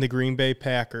and the Green Bay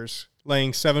Packers,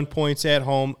 laying 7 points at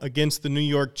home against the New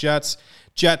York Jets.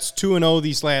 Jets 2-0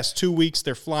 these last 2 weeks.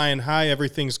 They're flying high.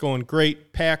 Everything's going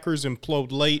great. Packers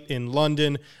implode late in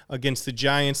London against the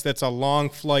Giants. That's a long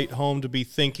flight home to be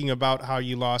thinking about how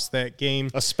you lost that game.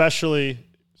 Especially,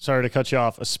 sorry to cut you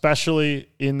off, especially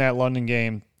in that London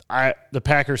game, the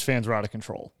Packers fans were out of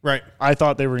control. Right. I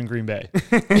thought they were in Green Bay.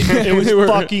 It was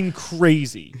fucking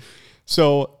crazy.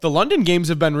 So The London games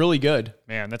have been really good.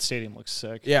 Man, that stadium looks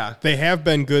sick. Yeah. they have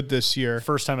been good this year.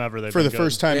 First time ever they've For been the good.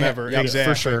 first time Yeah, ever. yeah,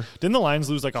 Exactly. for sure. Didn't the Lions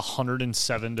lose like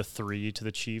 107-3 to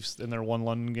the Chiefs in their one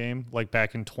London game, like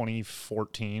back in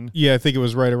 2014? Yeah, I think it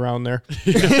was right around there.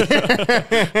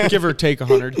 Give or take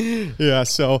 100. Yeah,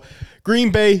 so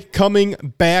Green Bay coming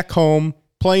back home,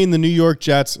 playing the New York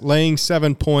Jets, laying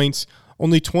 7 points,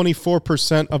 only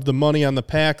 24% of the money on the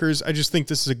Packers. I just think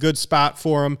this is a good spot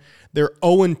for them. They're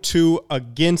 0-2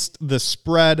 against the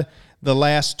spread the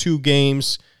last 2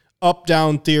 games.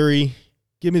 Up-down theory.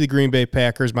 Give me the Green Bay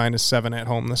Packers -7 at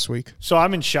home this week. So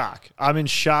I'm in shock.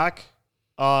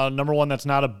 Number one, that's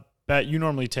not a bet you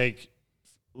normally take.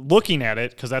 Looking at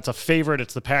it, because that's a favorite.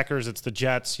 It's the Packers. It's the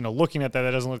Jets. Looking at that,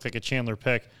 that doesn't look like a Chandler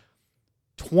pick.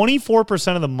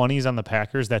 24% of the money's on the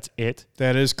Packers. That's it.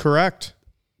 That is correct.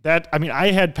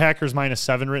 I had Packers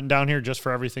 -7 written down here just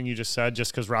for everything you just said,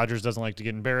 just because Rodgers doesn't like to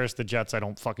get embarrassed. The Jets I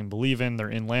don't fucking believe in.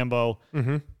 They're in Lambeau.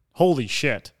 Mm-hmm. Holy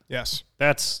shit. Yes.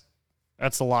 That's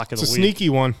the lock of the It's a week. sneaky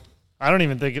one. I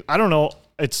don't know.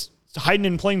 It's hiding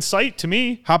in plain sight to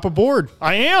me. Hop aboard.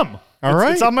 I am. All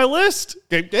right. It's on my list.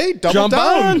 Hey, double Jump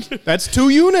down. on. That's 2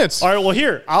 units. All right, well,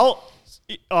 here,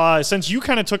 since you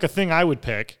kind of took a thing I would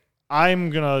pick, I'm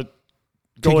going to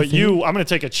go at you. I'm going to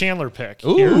take a Chandler pick.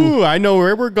 Ooh, I know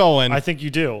where we're going. I think you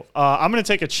do. I'm going to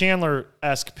take a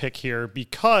Chandler-esque pick here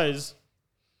because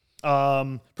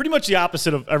pretty much the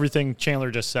opposite of everything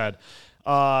Chandler just said.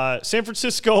 San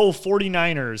Francisco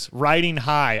 49ers riding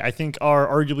high, I think are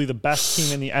arguably the best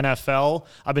team in the NFL.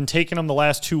 I've been taking them the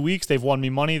last 2 weeks. They've won me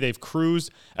money. They've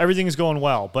cruised. Everything is going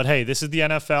well. But, hey, this is the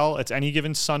NFL. It's any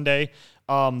given Sunday.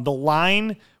 The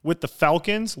line with the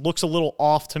Falcons looks a little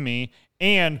off to me.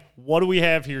 And what do we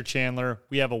have here, Chandler?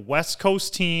 We have a West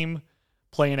Coast team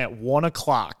playing at 1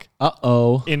 o'clock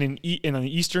Uh-oh. in an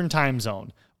Eastern time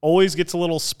zone. always gets a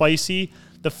little spicy.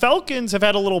 The Falcons have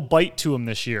had a little bite to them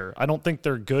this year. I don't think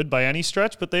they're good by any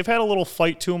stretch, but they've had a little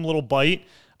fight to them, a little bite.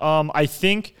 I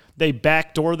think they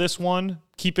backdoor this one,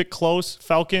 keep it close.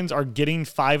 Falcons are getting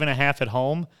 5.5 at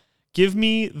home. Give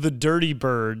me the Dirty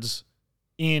Birds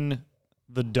in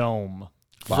the Dome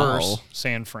versus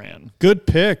San Fran. Good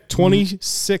pick.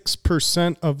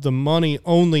 26% of the money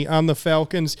only on the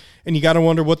Falcons. And you got to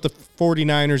wonder what the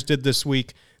 49ers did this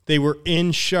week. They were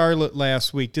in Charlotte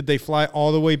last week. Did they fly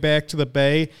all the way back to the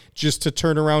Bay just to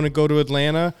turn around and go to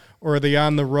Atlanta? Or are they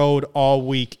on the road all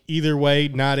week? Either way,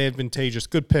 not advantageous.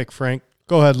 Good pick, Frank.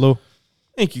 Go ahead, Lou.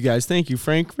 Thank you, guys. Thank you,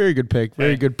 Frank. Very good pick.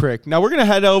 Very good pick. Now we're going to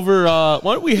head over. Why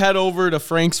don't we head over to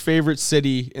Frank's favorite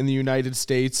city in the United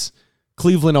States,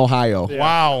 Cleveland, Ohio. Yeah.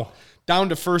 Wow. Down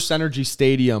to First Energy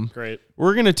Stadium. Great.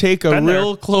 We're going to take a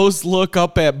real close look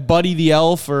up at Buddy the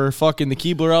Elf or fucking the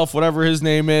Keebler Elf, whatever his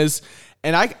name is.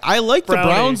 And I like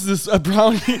Brownie. the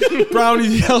Browns. Brownie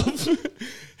the Elf.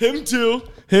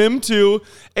 Him too.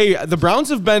 Hey, the Browns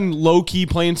have been low-key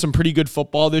playing some pretty good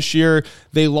football this year.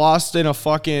 They lost in a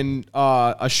fucking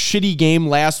a shitty game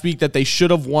last week that they should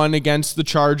have won against the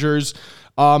Chargers.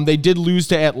 They did lose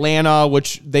to Atlanta,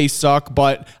 which they suck,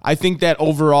 but I think that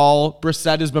overall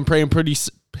Brissett has been playing pretty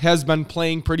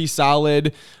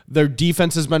solid. Their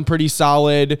defense has been pretty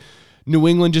solid. New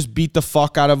England just beat the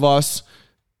fuck out of us,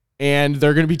 and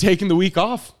they're going to be taking the week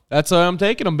off. That's how I'm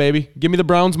taking them, baby. Give me the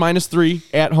Browns -3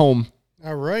 at home.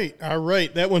 All right.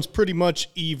 That one's pretty much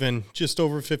even, just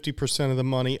over 50% of the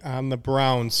money on the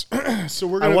Browns. So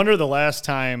we're gonna. I wonder the last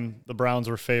time the Browns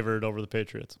were favored over the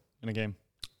Patriots in a game.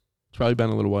 It's probably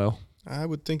been a little while. I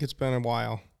would think it's been a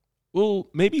while. Well,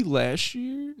 maybe last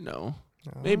year? No.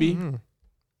 Maybe. I'm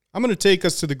going to take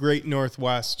us to the Great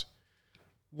Northwest.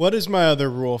 What is my other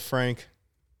rule, Frank?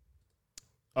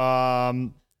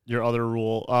 Your other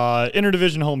rule,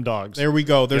 interdivision home dogs. There we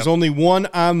go. There's only one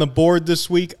on the board this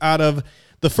week. Out of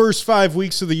the first 5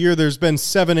 weeks of the year, there's been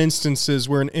 7 instances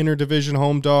where an interdivision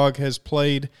home dog has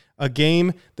played a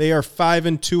game. They are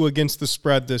 5-2 against the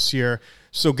spread this year.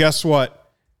 So guess what?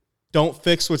 Don't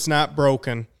fix what's not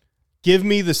broken. Give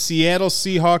me the Seattle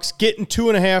Seahawks getting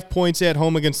 2.5 points at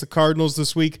home against the Cardinals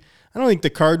this week. I don't think the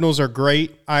Cardinals are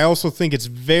great. I also think it's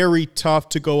very tough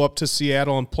to go up to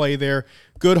Seattle and play there.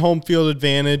 Good home field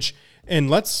advantage. And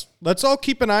let's all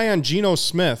keep an eye on Geno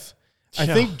Smith. I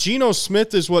think Geno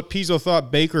Smith is what Pizzo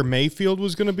thought Baker Mayfield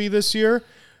was going to be this year.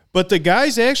 But the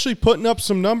guy's actually putting up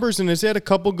some numbers and has had a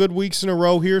couple good weeks in a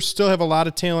row here. Still have a lot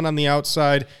of talent on the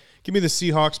outside. Give me the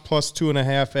Seahawks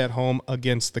 +2.5 at home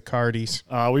against the Cardies.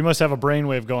 We must have a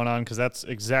brainwave going on because that's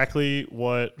exactly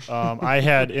what I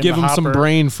had in Give the him hopper. some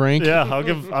brain, Frank. Yeah,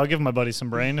 I'll give my buddy some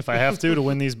brain if I have to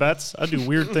win these bets. I do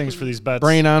weird things for these bets.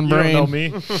 Brain on brain. You don't know me.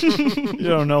 You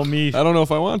don't know me. I don't know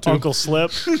if I want to. Uncle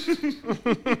Slip.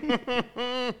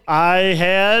 I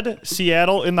had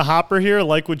Seattle in the hopper here,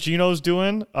 like what Geno's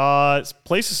doing. This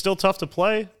place is still tough to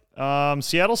play.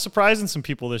 Seattle's surprising some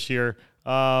people this year.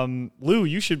 Lou,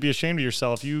 you should be ashamed of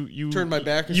yourself. You turned my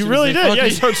back. You really did. Yeah, you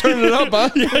started turning it up, huh?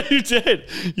 Yeah, you did.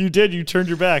 You did. You turned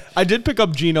your back. I did pick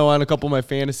up Geno on a couple of my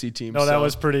fantasy teams. No, that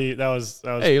was pretty. That was.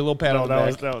 Hey, a little pat on the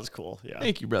back. That was cool. Yeah.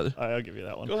 Thank you, brother. I'll give you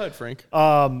that one. Go ahead, Frank.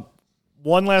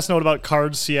 One last note about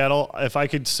Cards Seattle. If I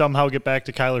could somehow get back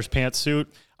to Kyler's pantsuit,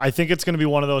 I think it's going to be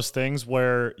one of those things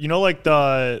where, like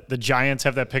the Giants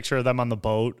have that picture of them on the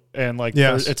boat, and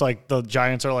it's like the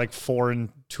Giants are like 4 and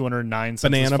 209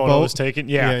 since this photo was taken.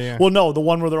 Yeah. Well, no, the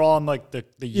one where they're all on like the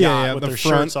yacht with their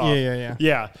shirts off.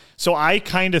 Yeah. So I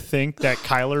kind of think that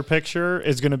Kyler picture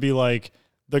is going to be like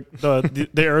the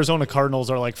Arizona Cardinals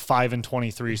are like 5 and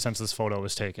 23 since this photo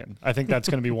was taken. I think that's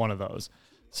going to be one of those.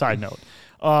 Side note.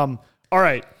 All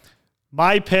right,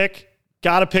 my pick.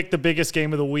 Got to pick the biggest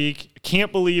game of the week.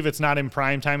 Can't believe it's not in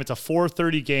prime time. It's a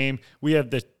 4:30 game. We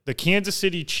have the Kansas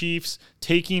City Chiefs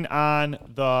taking on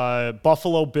the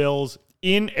Buffalo Bills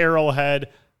in Arrowhead.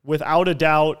 Without a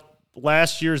doubt,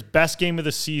 last year's best game of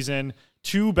the season.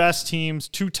 Two best teams,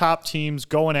 two top teams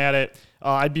going at it.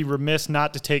 I'd be remiss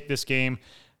not to take this game.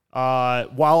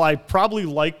 While I probably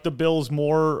like the Bills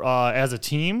more as a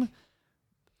team,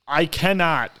 I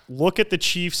cannot look at the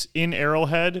Chiefs in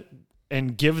Arrowhead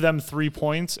and give them 3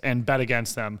 points and bet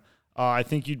against them. I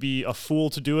think you'd be a fool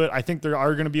to do it. I think they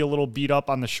are going to be a little beat up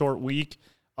on the short week.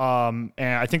 And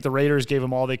I think the Raiders gave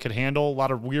them all they could handle. A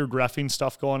lot of weird reffing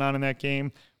stuff going on in that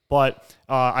game. But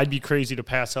I'd be crazy to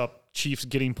pass up Chiefs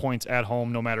getting points at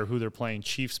home no matter who they're playing.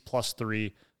 Chiefs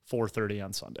 +3, 4:30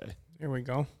 on Sunday. Here we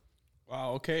go.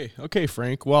 Wow, okay. Okay,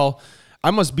 Frank. Well, I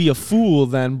must be a fool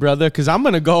then, brother, because I'm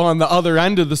going to go on the other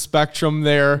end of the spectrum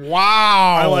there.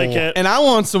 Wow. I like it. And I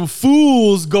want some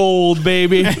fool's gold,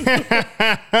 baby. What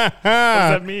does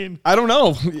that mean? I don't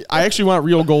know. I actually want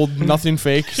real gold, nothing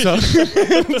fake. So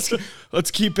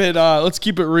let's keep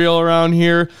it real around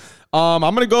here. I'm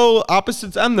going to go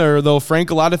opposites end there, though, Frank.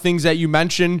 A lot of things that you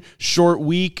mentioned, short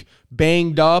week,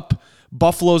 banged up.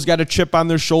 Buffalo's got a chip on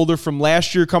their shoulder from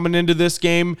last year coming into this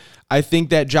game. I think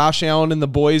that Josh Allen and the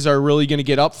boys are really going to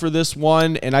get up for this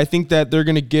one, and I think that they're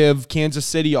going to give Kansas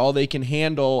City all they can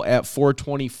handle at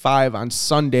 425 on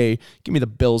Sunday. Give me the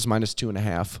Bills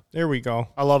 -2.5. There we go.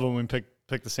 I love when we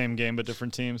pick the same game but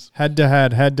different teams. Head to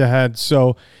head.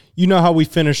 So you know how we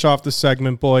finish off the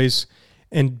segment, boys.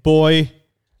 And boy,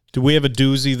 do we have a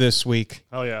doozy this week.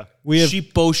 Oh, yeah. We have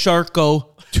Sheepo Sharko.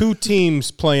 2 teams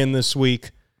playing this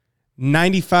week.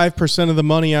 95% of the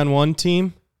money on one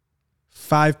team,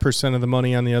 5% of the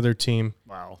money on the other team.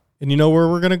 Wow. And you know where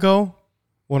we're going to go?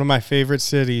 One of my favorite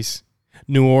cities,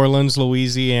 New Orleans,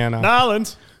 Louisiana.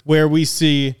 Nolans. Where we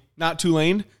see Not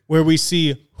Tulane. where we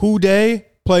see Who Dey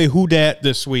play Who Dat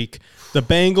this week. The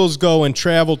Bengals go and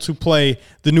travel to play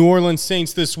the New Orleans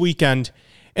Saints this weekend,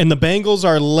 and the Bengals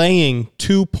are laying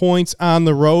 2 points on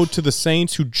the road to the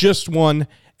Saints, who just won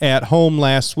at home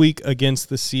last week against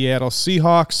the Seattle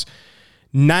Seahawks.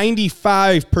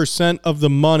 95% of the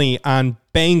money on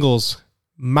Bengals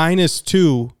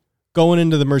 -2 going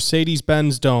into the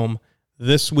Mercedes-Benz Dome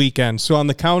this weekend. So on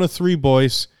the count of 3,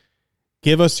 boys,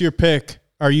 give us your pick.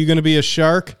 Are you going to be a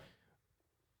shark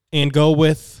and go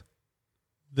with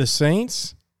the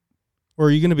Saints? Or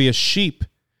are you going to be a sheep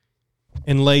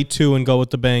and lay 2 and go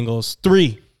with the Bengals?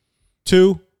 3,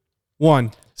 2,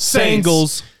 1. Saints.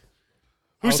 Bengals.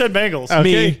 Who said Bengals? Okay.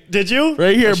 Me. Did you?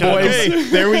 Right here, Shut boys. up. Hey,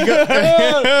 there we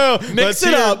go. Mix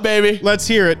it up, baby. Let's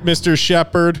hear it, Mr.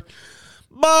 Shepard.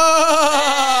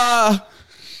 Bah!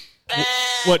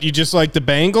 What, you just like the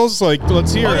Bengals? Like,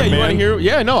 let's hear Oh, yeah, it, you want to man. hear?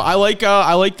 Yeah, no, I like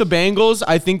the Bengals.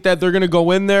 I think that they're going to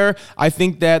go in there. I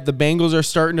think that the Bengals are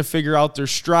starting to figure out their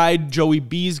stride. Joey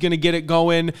B's going to get it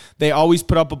going. They always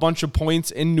put up a bunch of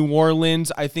points in New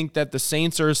Orleans. I think that the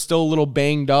Saints are still a little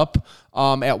banged up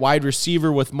at wide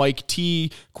receiver with Mike T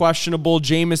questionable.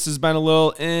 Jameis has been a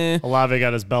little Olave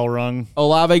got his bell rung.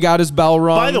 Olave got his bell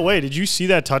rung. By the way, did you see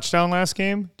that touchdown last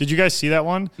game? Did you guys see that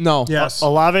one? No. Yes.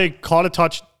 Olave caught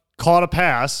a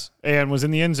pass and was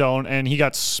in the end zone, and he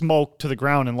got smoked to the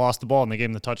ground and lost the ball, and they gave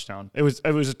him the touchdown. It was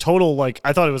a total, like,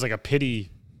 I thought it was like a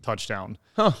pity touchdown.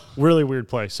 Huh. Really weird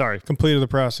play. Sorry. Completed the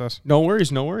process. No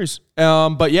worries.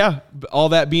 But yeah, all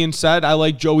that being said, I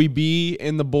like Joey B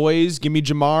and the boys. Give me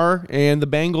Jamar and the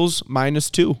Bengals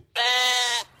 -2.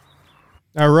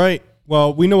 All right.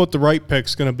 Well, we know what the right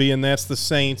pick's going to be, and that's the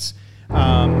Saints.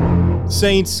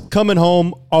 Saints coming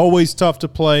home, always tough to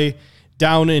play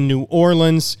down in New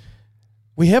Orleans.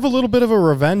 We have a little bit of a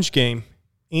revenge game.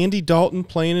 Andy Dalton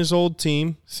playing his old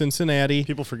team, Cincinnati.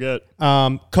 People forget.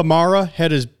 Kamara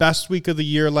had his best week of the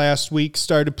year last week,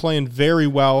 started playing very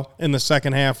well in the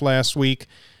second half last week.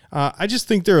 I just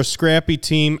think they're a scrappy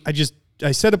team.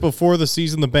 I said it before the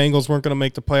season, the Bengals weren't going to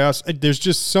make the playoffs. There's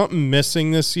just something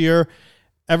missing this year.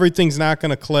 Everything's not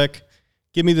going to click.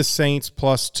 Give me the Saints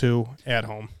 +2 at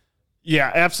home.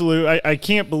 Yeah, absolutely. I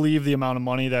can't believe the amount of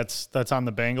money that's on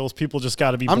the Bengals. People just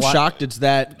got to be I'm shocked it's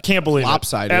that Can't believe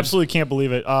lopsided. it. Absolutely can't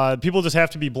believe it. People just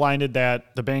have to be blinded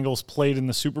that the Bengals played in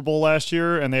the Super Bowl last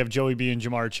year, and they have Joey B and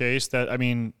Jamar Chase. They're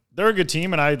a good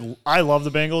team, and I love the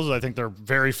Bengals. I think they're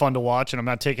very fun to watch, and I'm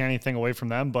not taking anything away from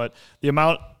them. But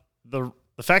the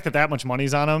fact that much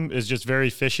money's on them is just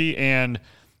very fishy. And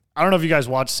I don't know if you guys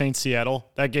watched Saints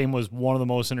Seattle. That game was one of the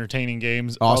most entertaining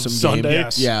games Awesome of game. Sunday.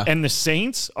 Yes. Yeah. And the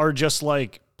Saints are just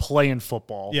like playing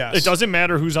football. Yes. It doesn't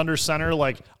matter who's under center.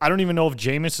 Like, I don't even know if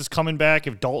Jameis is coming back,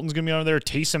 if Dalton's going to be under there,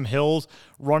 Taysom Hill's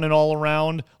running all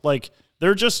around. Like,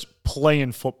 they're just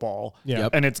playing football. Yeah.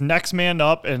 Yep. And it's next man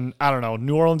up. And I don't know,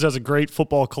 New Orleans has a great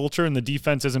football culture, and the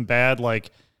defense isn't bad.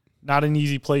 Like, not an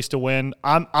easy place to win.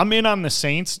 I'm in on the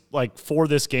Saints, like, for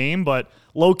this game, but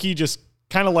low-key just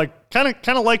kind of like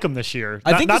them this year.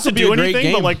 I think not this to will be do a great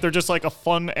anything, but game. like they're just like a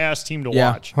fun ass team to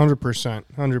Yeah. watch.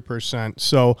 100%.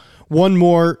 So one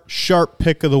more sharp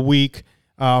pick of the week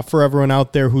for everyone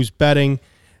out there who's betting.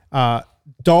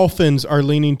 Dolphins are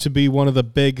leaning to be one of the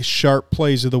big sharp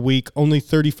plays of the week. Only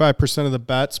 35% of the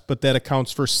bets, but that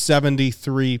accounts for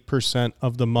 73%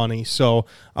 of the money. So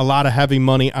a lot of heavy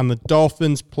money on the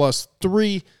Dolphins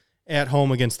 +3 at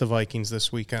home against the Vikings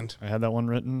this weekend. I had that one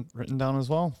written down as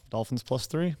well. Dolphins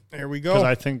 +3. There we Because go.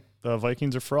 I think the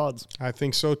Vikings are frauds. I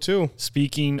think so too.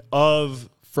 Speaking of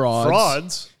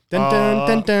Frauds. Dun, dun,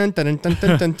 dun, dun, dun, dun,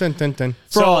 dun, dun, dun, dun, dun.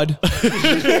 Fraud.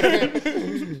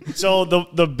 So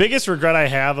the biggest regret I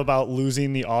have about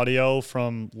losing the audio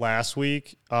from last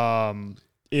week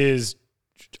is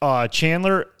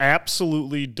Chandler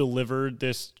absolutely delivered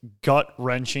this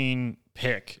gut-wrenching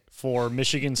pick for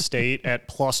Michigan State at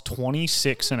plus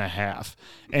 26.5.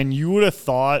 And you would have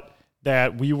thought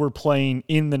that we were playing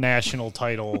in the national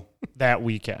title that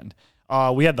weekend.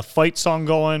 We had the fight song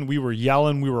going. We were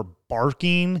yelling. We were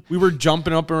barking. We were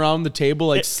jumping up around the table,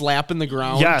 like slapping the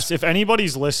ground. Yes. If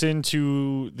anybody's listened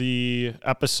to the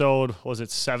episode, was it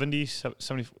 70,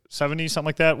 something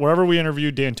like that? Wherever we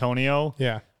interviewed D'Antonio.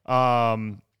 Yeah.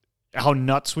 How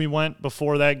nuts we went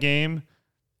before that game.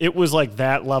 It was like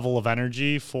that level of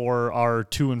energy for our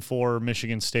 2-4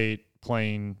 Michigan State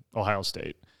playing Ohio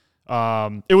State.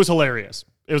 It was hilarious.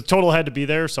 It was total had to be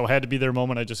there, so had to be their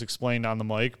moment. I just explained on the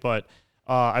mic, but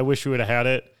I wish we would have had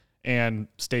it, and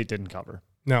State didn't cover.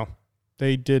 No,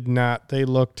 they did not. They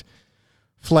looked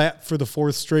flat for the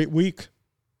fourth straight week.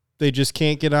 They just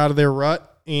can't get out of their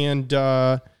rut, and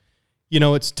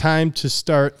it's time to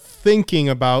start thinking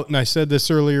about, and I said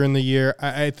this earlier in the year,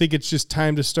 I think it's just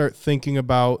time to start thinking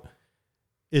about,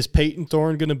 is Peyton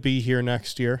Thorne going to be here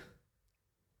next year?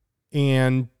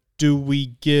 And do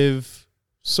we give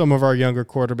some of our younger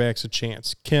quarterbacks a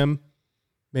chance? Kim,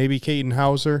 maybe Caden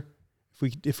Hauser,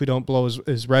 if we don't blow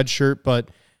his red shirt. But,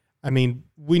 I mean,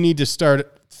 we need to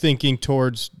start thinking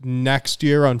towards next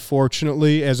year,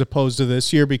 unfortunately, as opposed to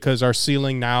this year, because our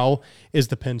ceiling now is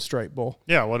the Pinstripe Bowl.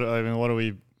 Yeah,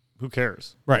 who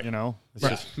cares? Right. It's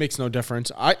Right. just, Makes no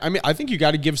difference. I think you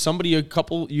got to give somebody a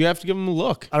couple. You have to give them a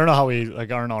look. I don't know how we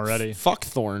aren't already. Fuck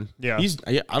Thorne. Yeah.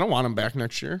 I don't want him back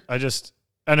next year. I just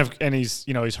and he's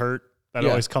he's hurt. That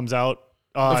always comes out.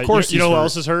 Of course, you know he's who hurt.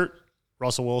 else is hurt?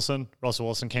 Russell Wilson. Russell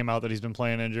Wilson came out that he's been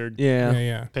playing injured.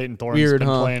 Yeah. Peyton Thorne's Weird, been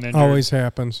huh? playing injured. Always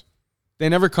happens. They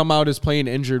never come out as playing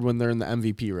injured when they're in the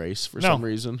MVP race for some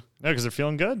reason. Yeah, because they're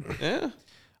feeling good. Yeah.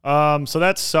 So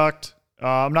that sucked.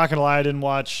 I'm not gonna lie, I didn't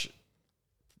watch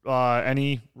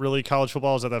any really college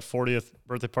football. I was at that 40th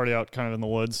birthday party out kind of in the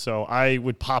woods, so I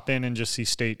would pop in and just see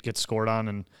State get scored on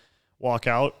and walk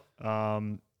out.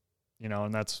 And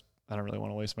that's, I don't really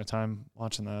want to waste my time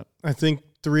watching that. I think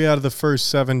 3 out of the first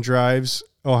 7 drives,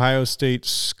 Ohio State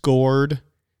scored,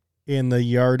 and the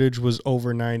yardage was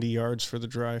over 90 yards for the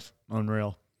drive.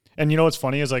 Unreal. And you know what's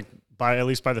funny is, like, at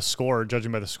least by the score,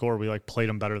 judging by the score, we played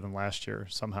them better than last year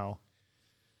somehow.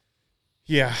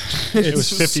 Yeah, It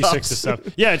was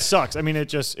 56-7. Yeah, it sucks. I mean, it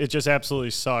just absolutely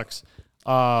sucks.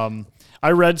 I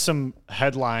read some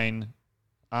headline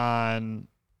on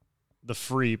the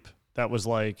Freep that was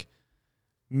like,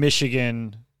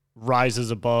 Michigan rises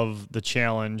above the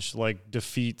challenge,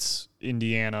 defeats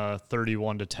Indiana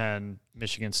 31-10.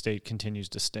 Michigan State continues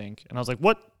to stink. And I was like,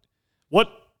 what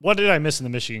did I miss in the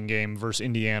Michigan game versus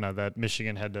Indiana that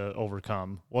Michigan had to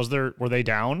overcome? Were they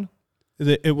down?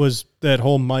 It was that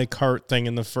whole Mike Hart thing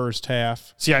in the first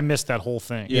half. See, I missed that whole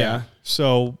thing. Yeah.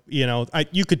 So,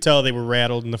 you could tell they were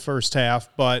rattled in the first half,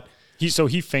 but He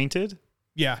fainted?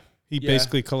 yeah, he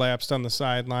basically collapsed on the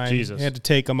sideline. Jesus. Had to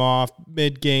take him off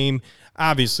mid-game,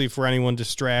 obviously for anyone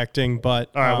distracting,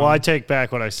 but All right, well, I take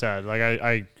back what I said.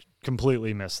 I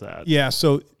completely missed that. yeah,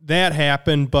 so that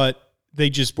happened, but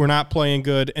they just were not playing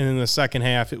good, and in the second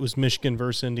half, it was Michigan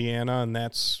versus Indiana, and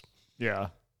that's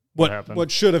what happened. What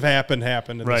should have happened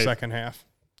in the Right. second half.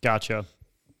 Gotcha.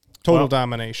 Total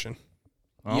domination.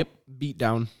 Well, Yep. Beat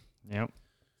down. Yep.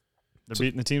 They're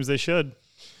beating the teams they should.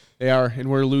 They are, and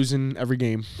we're losing every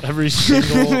game. Every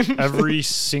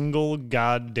single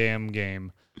goddamn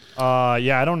game.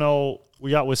 I don't know.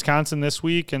 We got Wisconsin this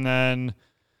week and then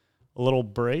a little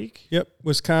break. Yep,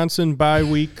 Wisconsin bye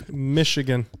week,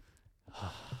 Michigan.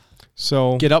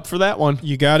 So Get up for that one.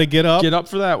 you got to get up. Get up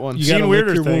for that one. You got to Seen lick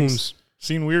weirder your things. wounds.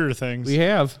 Seen weirder things. We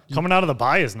have. Coming out of the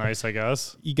bye is nice, I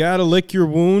guess. You got to lick your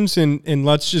wounds, and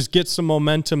let's just get some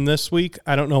momentum this week.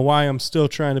 I don't know why I'm still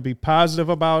trying to be positive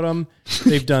about them.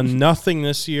 They've done nothing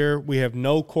this year. We have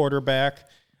no quarterback.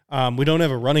 We don't have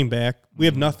a running back. We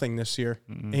have nothing this year,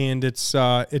 and it's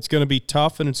going to be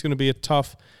tough, and it's going to be a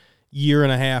tough year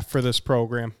and a half for this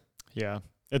program. Yeah,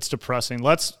 it's depressing.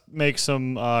 Let's make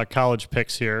some college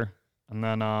picks here, and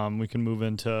then we can move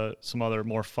into some other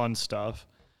more fun stuff.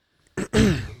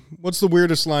 What's the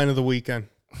weirdest line of the weekend?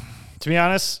 To be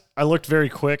honest, I looked very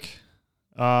quick.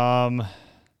 The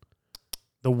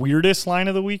weirdest line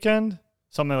of the weekend,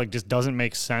 something that just doesn't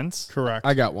make sense. Correct.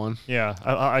 I got one.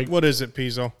 Yeah, What is it,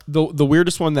 Pizzo? The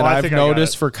weirdest one that Oh, I I've think I got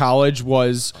noticed it. for college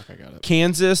was I got it.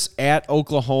 Kansas at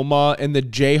Oklahoma, and the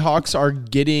Jayhawks are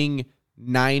getting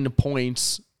 9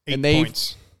 points. 8 and they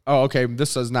points. Oh, okay.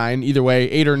 This says 9. Either way,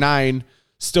 8 or 9,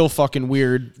 still fucking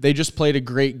weird. They just played a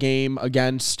great game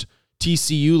against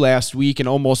TCU last week and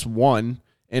almost won,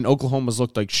 and Oklahoma's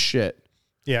looked like shit.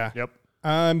 Yeah. Yep.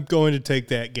 I'm going to take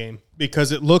that game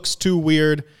because it looks too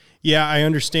weird. Yeah, I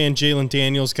understand Jalen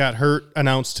Daniels got hurt,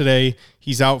 announced today.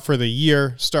 He's out for the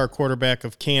year. Star quarterback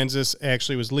of Kansas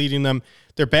actually was leading them.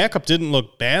 Their backup didn't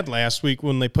look bad last week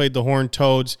when they played the Horned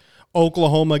Toads.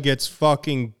 Oklahoma gets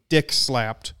fucking dick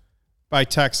slapped by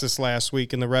Texas last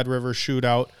week in the Red River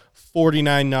Shootout,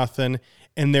 49-0,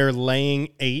 and they're laying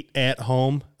 8 at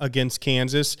home against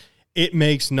Kansas. It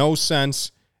makes no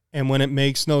sense. And when it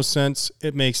makes no sense,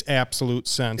 it makes absolute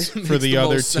sense for the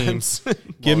other team.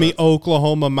 Give me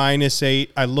Oklahoma -8.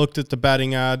 I looked at the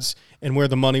betting odds and where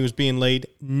the money was being laid.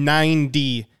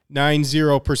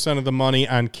 90% of the money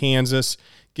on Kansas.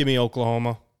 Give me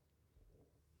Oklahoma.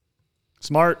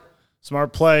 Smart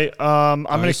play. I'm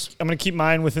gonna keep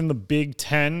mine within the Big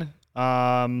Ten.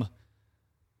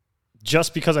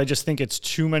 Just because I just think it's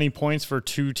too many points for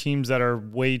two teams that are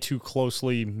way too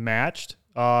closely matched.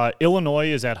 Illinois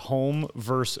is at home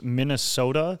versus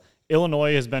Minnesota.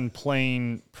 Illinois has been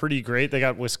playing pretty great. They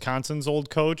got Wisconsin's old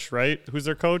coach, right? Who's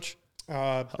their coach?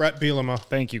 Brett Bielema.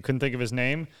 Thank you. Couldn't think of his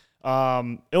name.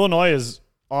 Illinois is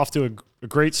off to a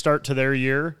great start to their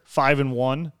year,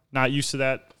 5-1. Not used to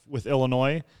that with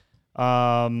Illinois.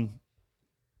 And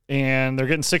they're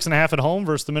getting 6.5 at home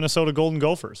versus the Minnesota Golden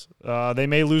Gophers. They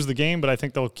may lose the game, but I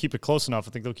think they'll keep it close enough.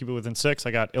 I think they'll keep it within 6.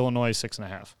 I got Illinois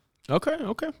 6.5. Okay.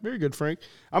 Very good, Frank.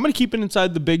 I'm going to keep it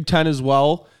inside the Big Ten as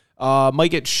well.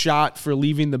 Might get shot for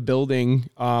leaving the building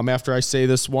after I say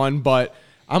this one, but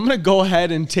I'm going to go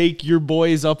ahead and take your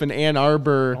boys up in Ann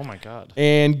Arbor. Oh, my God.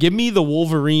 And give me the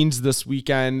Wolverines this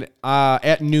weekend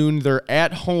at noon. They're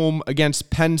at home against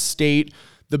Penn State,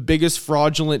 the biggest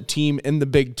fraudulent team in the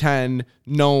Big Ten,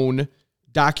 known,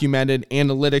 documented,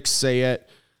 analytics say it.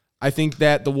 I think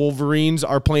that the Wolverines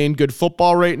are playing good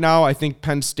football right now. I think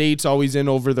Penn State's always in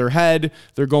over their head.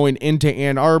 They're going into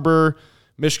Ann Arbor.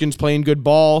 Michigan's playing good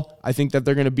ball. I think that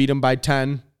they're going to beat them by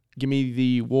 10. Give me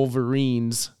the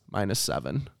Wolverines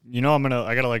 -7. You know,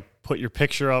 I gotta put your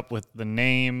picture up with the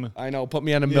name. I know. Put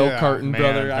me on a milk carton, man,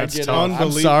 brother. I that's get it. tough.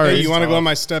 I'm sorry. Hey, you want to go on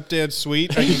my stepdad's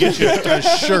suite? I can get you a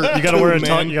shirt. You gotta wear a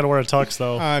man. You gotta wear a tux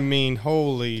though. I mean,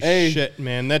 holy shit,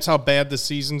 man. That's how bad the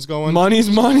season's going. Money's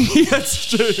money. That's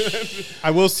true.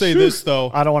 I will say this,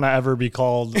 though. I don't want to ever be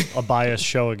called a biased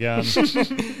show again.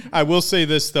 I will say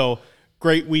this, though.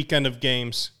 Great weekend of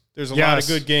games. There's a lot of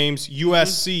good games.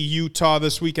 USC, Utah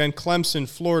this weekend. Clemson,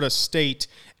 Florida State.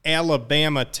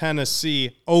 Alabama,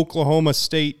 Tennessee. Oklahoma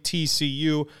State,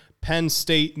 TCU. Penn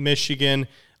State, Michigan.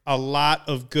 A lot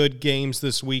of good games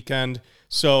this weekend.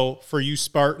 So for you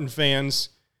Spartan fans,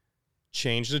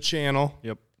 change the channel.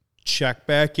 Yep. Check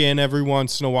back in every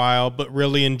once in a while, but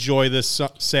really enjoy this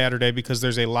Saturday because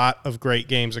there's a lot of great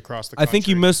games across the country. I think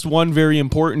you missed one very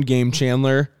important game,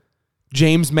 Chandler.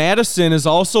 James Madison is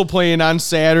also playing on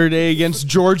Saturday against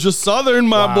Georgia Southern,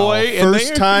 my boy.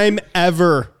 First time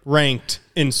ever ranked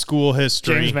in school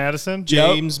history. James Madison?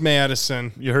 James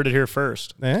Madison. You heard it here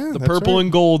first. Yeah, The purple and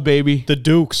gold, baby. the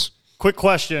Dukes. Quick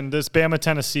question. This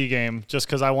Bama-Tennessee game, just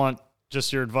because I want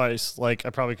just your advice. I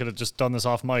probably could have just done this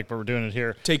off mic, but we're doing it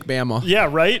here. Take Bama. Yeah,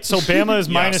 right? So Bama is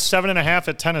 -7.5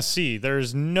 at Tennessee.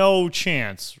 There's no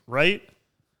chance, right?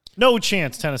 No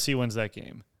chance Tennessee wins that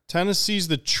game. Tennessee's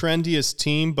the trendiest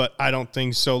team, but I don't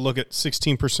think so. Look at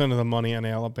 16% of the money on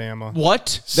Alabama.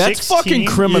 What? That's 16? fucking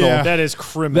criminal. Yeah. That is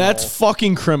criminal. That's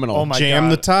fucking criminal. Oh my Jam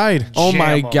God. the tide. Oh Jam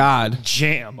my 'em. God.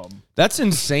 Jam them. That's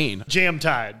insane. Jam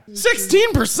tide.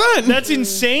 16%. That's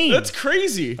insane. That's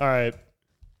crazy. All right.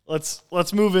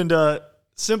 Let's move into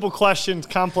simple questions,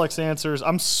 complex answers.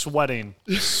 I'm sweating.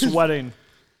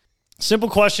 Simple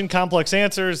question, complex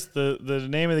answers. The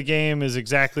name of the game is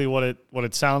exactly what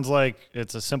it sounds like.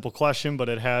 It's a simple question, but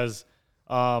it has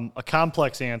a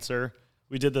complex answer.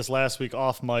 We did this last week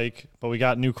off mic, but we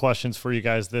got new questions for you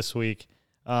guys this week.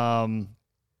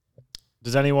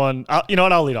 Does anyone? You know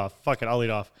what? I'll lead off. Fuck it, I'll lead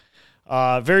off.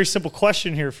 Very simple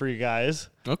question here for you guys.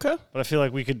 Okay. But I feel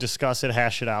like we could discuss it,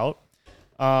 hash it out.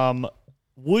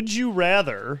 Would you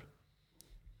rather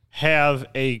have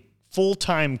a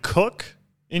full-time cook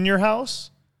in your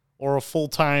house or a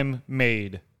full-time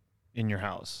maid in your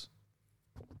house?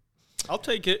 I'll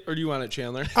take it. Or do you want it,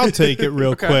 Chandler? I'll take it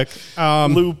real quick.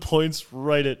 Lou points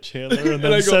right at Chandler and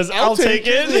then says, I'll take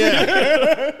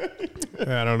it.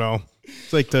 I don't know.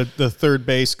 It's like the third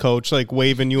base coach,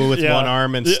 waving you with one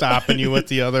arm and stopping you with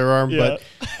the other arm. Yeah.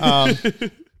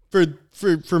 But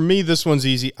for me, this one's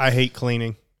easy. I hate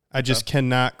cleaning. I just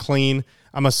cannot clean.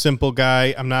 I'm a simple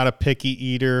guy. I'm not a picky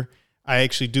eater. I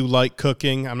actually do like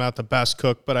cooking. I'm not the best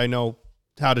cook, but I know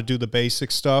how to do the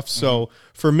basic stuff. So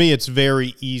for me, it's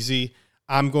very easy.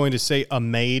 I'm going to say a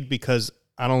maid because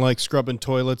I don't like scrubbing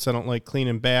toilets. I don't like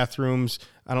cleaning bathrooms.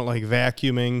 I don't like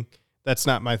vacuuming. That's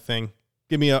not my thing.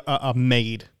 Give me a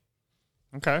maid.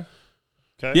 Okay.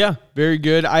 Yeah, very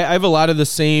good. I have a lot of the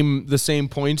same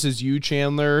points as you,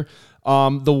 Chandler.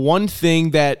 The one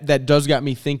thing that does got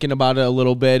me thinking about it a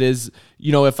little bit is,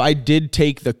 if I did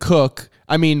take the cook,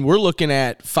 I mean, we're looking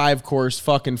at 5-course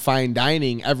fucking fine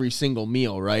dining every single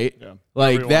meal, right? Yeah.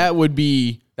 Like that would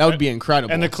be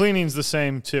incredible. And the cleaning's the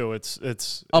same too. It's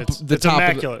up the top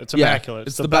immaculate. It's immaculate.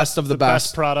 It's the best of the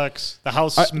best products. The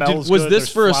house smells was good.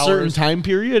 this There's for flowers. a certain time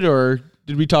period, or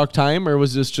did we talk time, or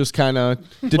was this just kind of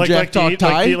Jack talk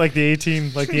time? Like the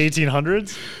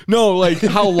 1800s? No, like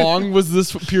how long was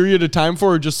this period of time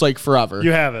for, or just like forever?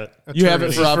 You have it. You have it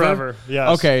It's forever?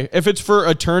 Yes. Okay. If it's for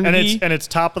eternity. And it's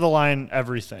top of the line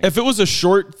everything. If it was a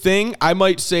short thing, I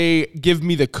might say give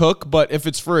me the cook, but if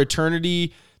it's for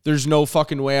eternity, there's no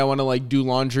fucking way I want to like do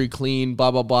laundry, clean,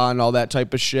 blah, blah, blah, and all that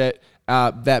type of shit.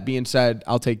 That being said,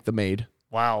 I'll take the maid.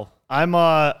 Wow. I'm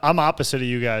opposite of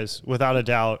you guys, without a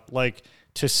doubt. Like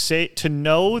to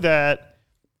know that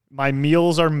my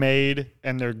meals are made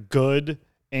and they're good,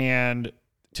 and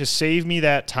to save me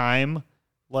that time,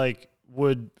 like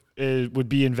would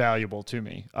be invaluable to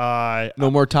me. No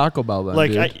more Taco Bell then,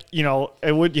 like dude.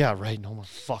 it would. Yeah, right. No more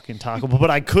fucking Taco Bell. But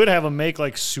I could have them make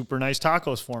like super nice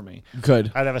tacos for me.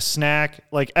 Good. I'd have a snack,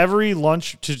 like every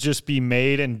lunch to just be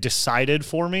made and decided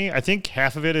for me. I think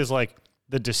half of it is like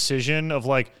the decision of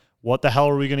like, what the hell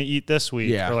are we going to eat this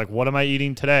week? Yeah. Or like, what am I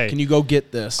eating today? Can you go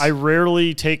get this? I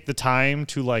rarely take the time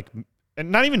to like,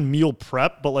 and not even meal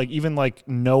prep, but like even like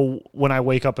know when I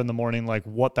wake up in the morning, like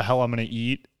what the hell I'm going to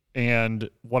eat and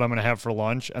what I'm going to have for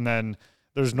lunch. And then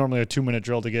there's normally a 2-minute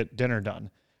drill to get dinner done.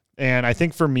 And I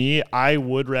think for me, I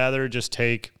would rather just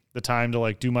take the time to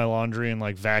like do my laundry and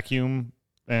like vacuum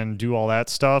and do all that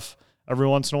stuff every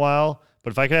once in a while.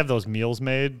 But if I could have those meals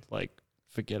made, like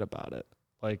forget about it.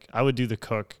 Like I would do the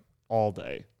cook all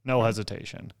day. No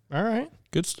hesitation. All right.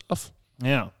 Good stuff.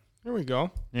 Yeah. Here we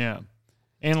go. Yeah.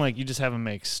 And like you just have them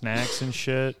make snacks and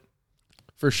shit.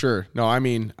 For sure. No, I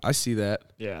mean, I see that.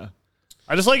 Yeah.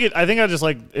 I just like it. I think I just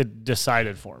like it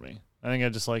decided for me. I think I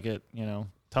just like it,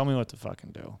 tell me what to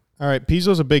fucking do. All right,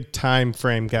 Pizzo's a big time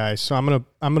frame guy, so I'm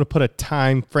gonna put a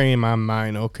time frame on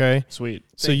mine, okay? Sweet.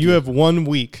 So you have 1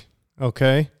 week,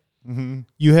 okay? Mm-hmm.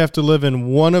 You have to live in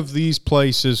one of these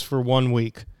places for 1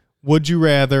 week. Would you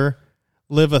rather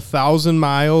live 1,000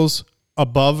 miles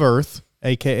above Earth,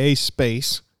 aka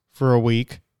space, for a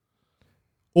week,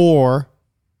 or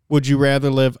would you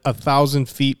rather live 1,000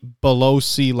 feet below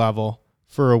sea level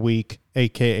for a week,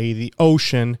 aka the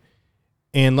ocean?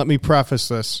 And let me preface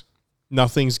this.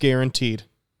 Nothing's guaranteed.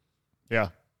 Yeah.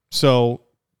 So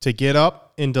to get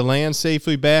up and to land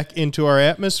safely back into our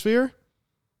atmosphere,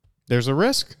 there's a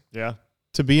risk. Yeah.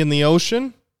 To be in the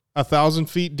ocean 1,000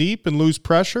 feet deep and lose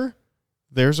pressure,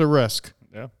 there's a risk.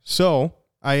 Yeah. So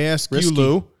I ask Risky. you,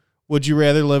 Lou, would you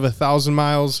rather live 1,000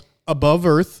 miles above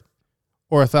Earth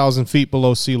or 1,000 feet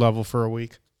below sea level for a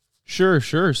week? Sure.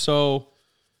 So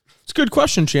it's a good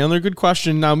question, Chandler. Good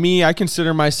question. Now, I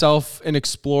consider myself an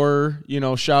explorer.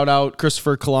 Shout out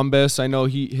Christopher Columbus. I know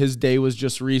his day was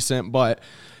just recent, but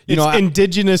It's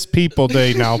Indigenous People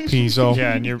Day now, Pizzo.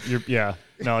 Yeah, and you're yeah.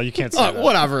 No, you can't say that.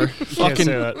 Whatever. You can't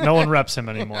say that. No one reps him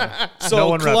anymore. So no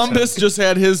one reps Columbus him. just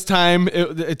had his time.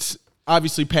 It's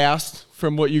obviously passed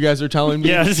from what you guys are telling me.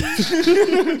 Yeah.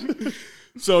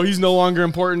 So he's no longer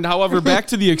important. However, back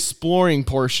to the exploring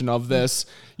portion of this.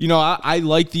 I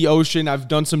like the ocean. I've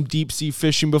done some deep sea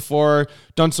fishing before,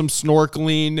 done some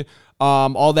snorkeling,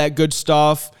 all that good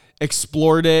stuff,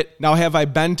 explored it. Now, have I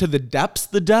been to the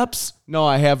depths? No,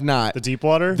 I have not. The deep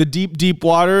water? The deep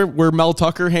water where Mel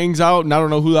Tucker hangs out, and I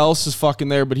don't know who else is fucking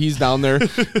there, but he's down there.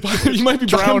 He might be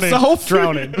by himself.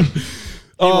 Drowning.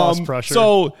 He lost pressure.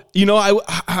 So,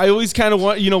 I always kind of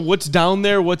want, what's down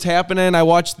there, what's happening. I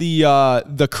watched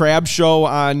the crab show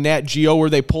on Nat Geo where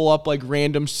they pull up like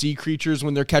random sea creatures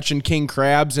when they're catching king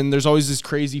crabs, and there's always this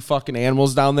crazy fucking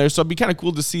animals down there. So it'd be kind of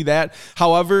cool to see that.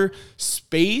 However,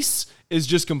 space is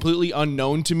just completely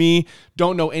unknown to me.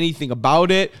 Don't know anything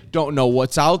about it. Don't know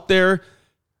what's out there.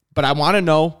 But I want to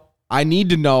know. I need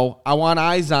to know. I want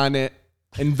eyes on it.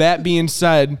 And that being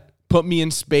said, put me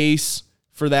in space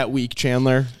for that week,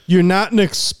 Chandler. You're not an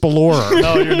explorer.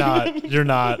 No, you're not. You're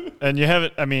not. And you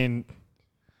haven't, I mean,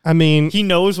 he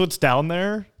knows what's down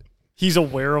there. He's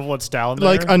aware of what's down there.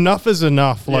 Like, enough is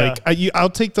enough. Yeah. Like, I'll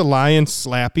take the lion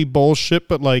slappy bullshit,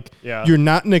 but like, you're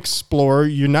not an explorer.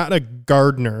 You're not a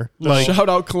gardener. Like, Shout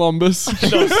out Columbus.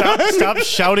 No, stop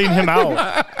shouting him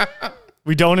out.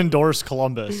 We don't endorse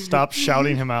Columbus. Stop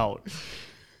shouting him out.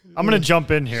 I'm going to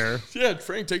jump in here. Yeah,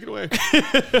 Frank, take it away.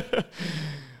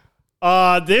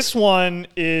 This one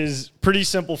is pretty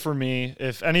simple for me.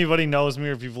 If anybody knows me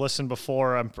or if you've listened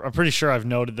before, I'm pretty sure I've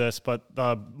noted this, but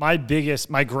my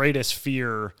greatest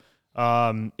fear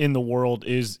in the world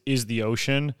is the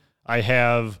ocean. I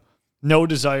have no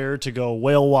desire to go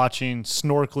whale watching,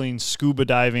 snorkeling, scuba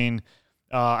diving.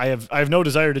 I have no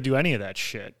desire to do any of that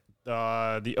shit.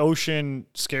 The ocean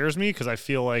scares me because I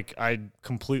feel like I'm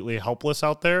completely helpless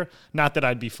out there. Not that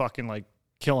I'd be fucking like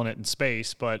killing it in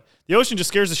space, but the ocean just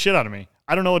scares the shit out of me.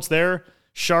 I don't know what's there.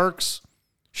 Sharks,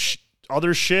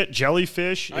 other shit,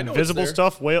 jellyfish, invisible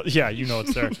stuff, whale. Yeah, you know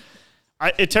it's there.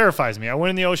 It terrifies me. I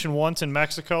went in the ocean once in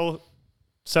Mexico,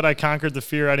 said I conquered the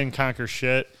fear. I didn't conquer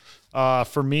shit.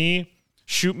 For me,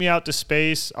 shoot me out to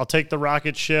space. I'll take the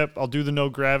rocket ship. I'll do the no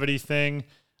gravity thing.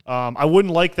 I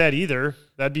wouldn't like that either.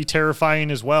 That'd be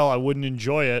terrifying as well. I wouldn't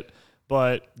enjoy it.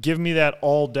 But give me that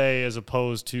all day as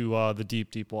opposed to the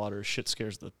deep, deep water. Shit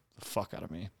scares the fuck out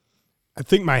of me. I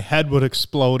think my head would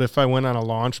explode if I went on a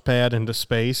launch pad into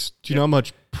space. Do you know how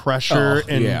much pressure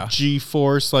and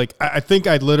G-force? Like, I think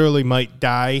I literally might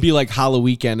die. Be like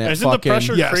Halloween at Isn't fucking the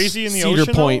pressure crazy in the Cedar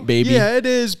ocean, Point, though? baby. Yeah, it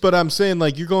is. But I'm saying,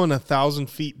 like, you're going 1,000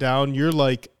 feet down. You're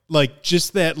like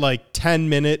just that, like,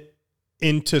 10-minute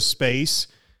into space.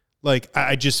 Like,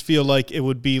 I just feel like it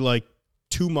would be, like,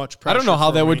 too much pressure. I don't know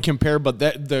how for that me. would compare, but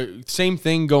the same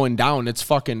thing going down, it's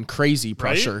fucking crazy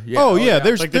pressure. Right? Yeah. Oh, yeah,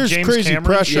 Like the there's James crazy Cameron?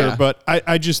 pressure, Yeah. but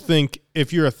I just think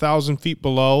if you're 1,000 feet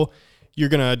below, you're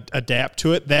going to adapt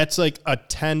to it. That's like a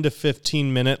 10 to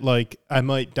 15 minute, like, I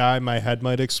might die, my head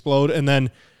might explode. And then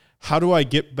how do I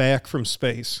get back from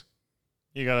space?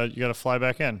 You gotta fly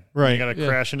back in. Right. You gotta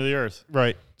crash into the earth.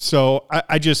 Right. So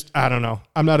I don't know.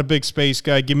 I'm not a big space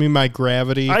guy. Give me my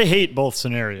gravity. I hate both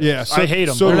scenarios. Yeah, so- I hate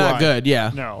them. so They're do not I. good,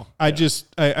 yeah. No. I guess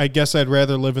I'd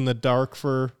rather live in the dark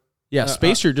for. Yeah,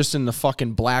 space, you're just in the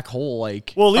fucking black hole,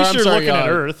 like. Well, at least or, I'm you're sorry, looking at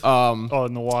Earth. Oh,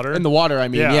 In the water. in the water, I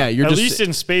mean, yeah, you're at just. least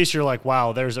in space, you're like,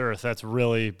 wow, there's Earth. That's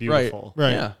really beautiful.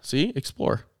 Right. Yeah, see?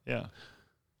 Explore. Yeah.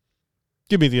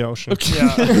 Give me the ocean.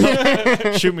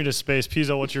 Yeah. Shoot me to space.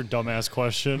 Pizzo, what's your dumbass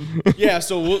question? Yeah,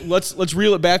 so let's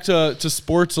reel it back to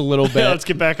sports a little bit. Yeah, let's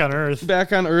get back on Earth.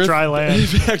 Back on Earth. Dry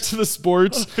land. Back to the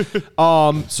sports.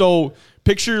 So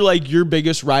picture like your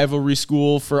biggest rivalry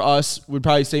school. For us, we'd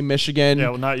probably say Michigan.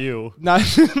 Yeah, well, not you.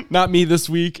 Not me this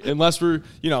week, unless we're,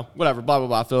 whatever, blah, blah,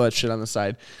 blah, throw that shit on the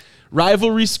side.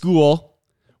 Rivalry school,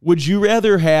 would you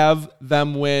rather have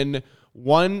them win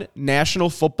one national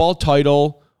football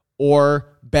title or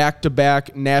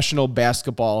back-to-back national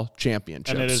basketball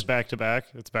championships? And it is back-to-back?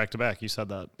 It's back-to-back. You said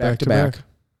that. Back-to-back.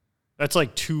 That's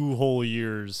like 2 whole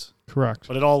years. Correct.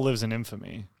 But it all lives in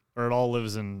infamy. Or it all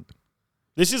lives in...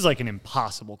 This is like an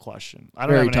impossible question. I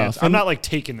don't Very have an tough. answer. I'm not like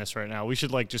taking this right now. We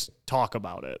should like just talk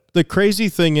about it. The crazy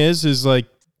thing is like,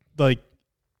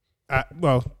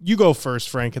 well, you go first,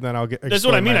 Frank, and then I'll get. That's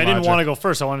what I mean. I didn't want to go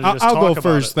first. I wanted to just I'll talk go about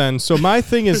first it. then. So my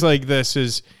thing is like this: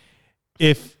 is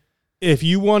if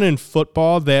you won in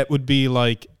football, that would be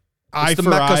like eye the for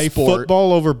mecca eye, sport.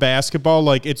 football over basketball.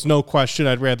 Like it's no question.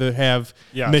 I'd rather have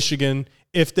Yes. Michigan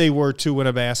if they were to win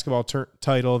a basketball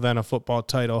title than a football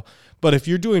title. But if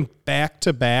you're doing back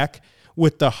to back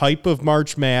with the hype of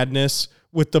March Madness,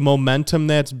 with the momentum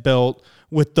that's built,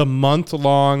 with the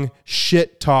month-long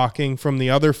shit talking from the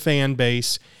other fan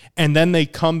base, and then they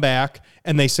come back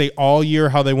and they say all year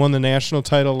how they won the national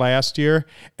title last year,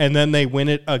 and then they win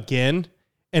it again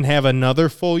and have another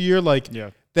full year, to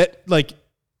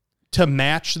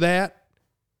match that,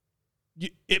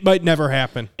 it might never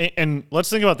happen. And let's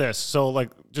think about this. So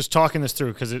like just talking this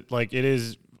through, because it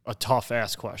is a tough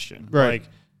ass question. Right. Like,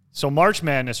 so March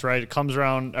Madness, right? It comes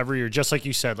around every year, just like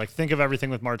you said. Like think of everything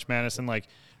with March Madness, and like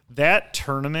that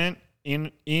tournament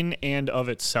in and of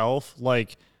itself,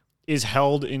 like is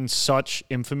held in such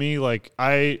infamy. Like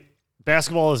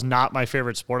basketball is not my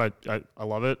favorite sport. I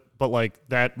love it, but like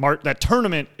that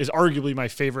tournament is arguably my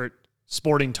favorite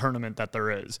sporting tournament that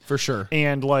there is. For sure.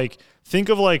 And like think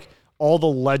of like all the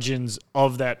legends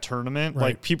of that tournament,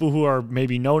 like people who are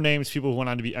maybe no names, people who went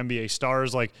on to be NBA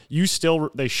stars, like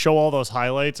they show all those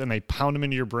highlights and they pound them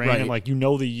into your brain, and like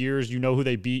the years, who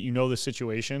they beat, the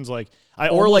situations, like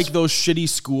like those shitty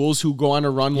schools who go on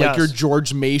a run, like your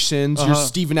George Masons, your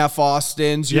Stephen F.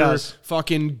 Austins, your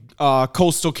fucking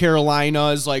Coastal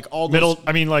Carolinas, like all those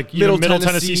Middle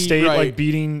Tennessee State, like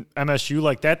beating MSU,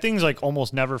 like that thing's like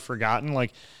almost never forgotten.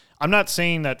 Like I'm not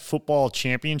saying that football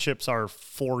championships are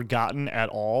forgotten at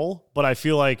all, but I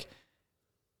feel like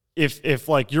if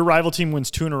like your rival team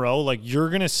wins 2 in a row, like you're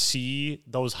going to see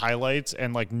those highlights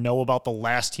and like know about the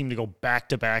last team to go back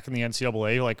to back in the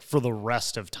NCAA, like for the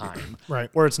rest of time. Right.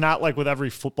 Where it's not like with every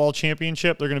football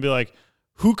championship, they're going to be like,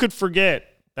 who could forget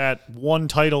that one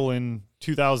title in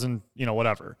 2000,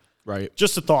 whatever. Right.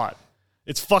 Just a thought.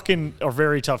 It's fucking a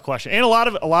very tough question. And a lot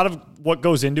of what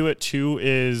goes into it too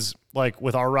is like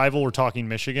with our rival, we're talking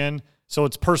Michigan. So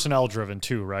it's personnel driven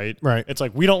too, right? Right. It's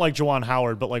like we don't like Juwan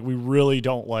Howard, but like we really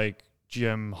don't like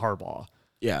Jim Harbaugh.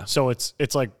 Yeah. So it's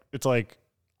like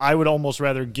I would almost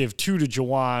rather give 2 to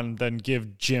Juwan than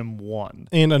give Jim 1.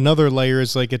 And another layer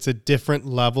is like it's a different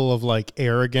level of like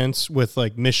arrogance with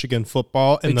like Michigan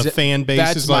football, and the fan base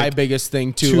that's is my like biggest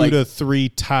thing too. 2 to 3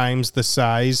 times the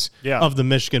size of the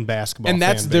Michigan basketball. And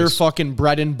that's fan their base. fucking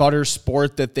bread and butter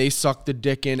sport that they suck the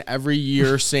dick in every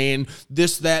year, saying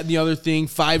this, that, and the other thing.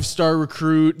 5-star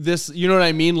recruit. This, you know what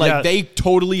I mean? Like they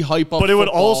totally hype up. But it would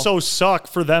football. also suck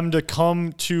for them to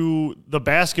come to the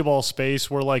basketball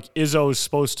space where like Izzo's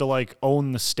supposed to like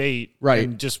own the state, right?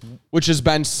 And just which has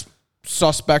been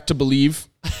suspect to believe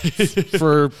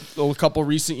for a couple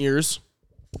recent years.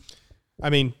 I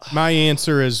mean, my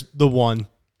answer is the 1.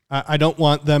 I don't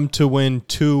want them to win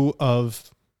 2 of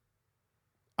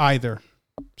either.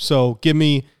 So give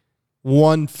me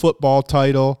 1 football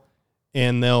title,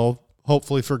 and they'll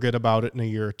hopefully forget about it in a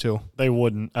year or 2. They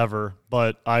wouldn't ever,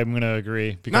 but I'm going to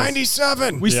agree. Because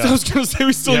 97. I was going to say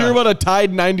we still hear about a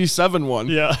tied 97 one.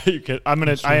 Yeah, you could. I am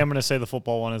going to say the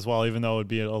football one as well, even though it would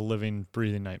be a living,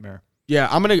 breathing nightmare. Yeah,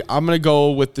 I'm gonna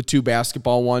go with the 2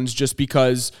 basketball ones just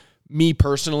because me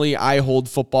personally, I hold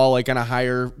football like on a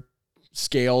higher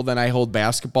scale than I hold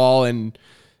basketball, and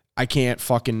I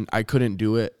couldn't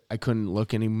do it. I couldn't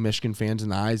look any Michigan fans in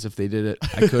the eyes if they did it.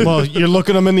 I couldn't. Well, you're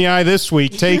looking them in the eye this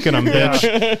week, taking them, bitch.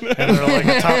 And they're like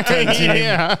a top 10 team.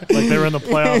 Yeah. Like they were in the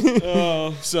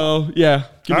playoffs. So yeah,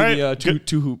 give All me right, the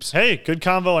two hoops. Hey, good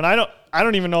convo. And I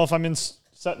don't even know if I'm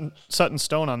set in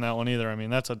stone on that one either. I mean,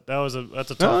 that's a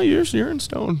tough. No, you're in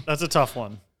stone. That's a tough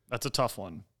one.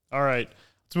 All right.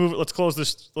 Let's close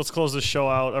this show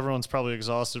out. Everyone's probably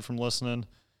exhausted from listening.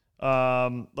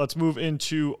 Let's move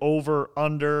into over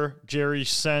under. Jerry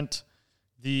sent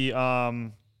the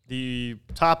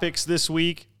topics this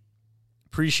week.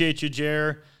 Appreciate you,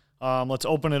 Jer. Let's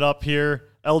open it up here.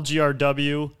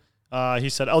 LGRW. He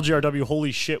said, LGRW,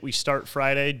 holy shit, we start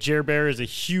Friday. Jer Bear is a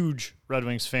huge Red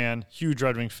Wings fan. Huge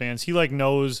Red Wings fans. He like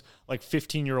knows like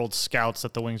 15-year-old scouts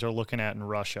that the Wings are looking at in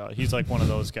Russia. He's like one of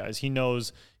those guys. He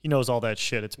knows all that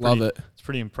shit. It's pretty, Love it. It's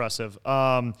pretty impressive.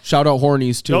 Shout out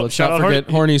Hornies too. Let's not forget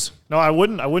Hornies. No, I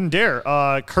wouldn't dare.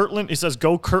 Kirtland, he says,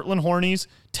 go Kirtland Hornies.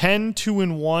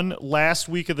 10-2-1 last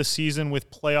week of the season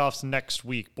with playoffs next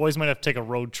week. Boys might have to take a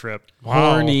road trip.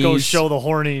 Wow. Hornies. Go show the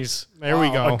Hornies. There we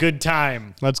go. A good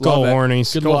time. Let's go, Love it.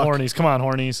 Hornies. Good Go luck. Hornies. Come on,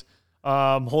 Hornies.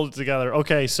 Hold it together.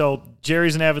 Okay, so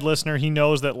Jerry's an avid listener. He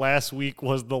knows that last week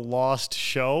was the lost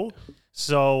show.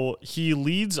 So he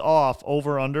leads off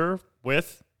over under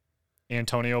with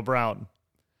Antonio Brown.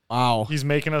 Wow. He's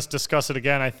making us discuss it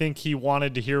again. I think he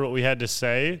wanted to hear what we had to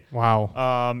say. Wow.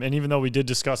 And even though we did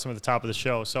discuss him at the top of the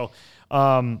show. So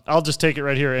I'll just take it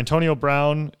right here. Antonio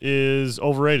Brown is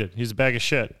overrated. He's a bag of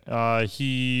shit.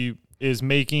 He is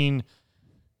making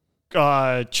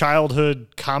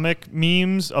childhood comic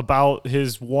memes about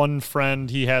his one friend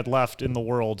he had left in the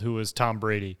world, who is Tom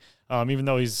Brady. Even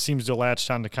though he seems to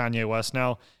latch on to Kanye West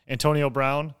now. Antonio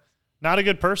Brown, not a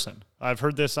good person. I've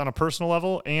heard this on a personal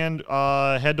level and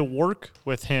had to work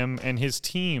with him and his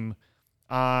team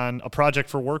on a project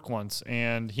for work once,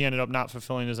 and he ended up not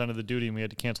fulfilling his end of the duty, and we had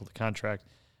to cancel the contract.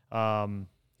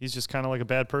 He's just kind of like a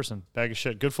bad person, bag of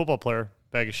shit. Good football player,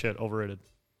 bag of shit, overrated.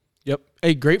 Yep.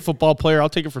 Hey, great football player. I'll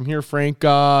take it from here, Frank.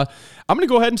 I'm going to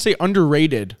go ahead and say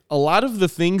underrated. A lot of the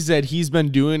things that he's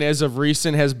been doing as of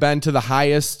recent has been to the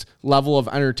highest level of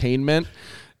entertainment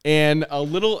and a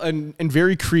little and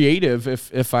very creative,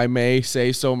 if I may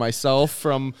say so myself,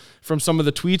 from some of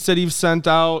the tweets that he's sent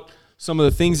out, some of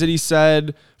the things that he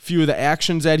said, a few of the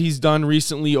actions that he's done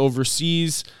recently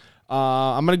overseas.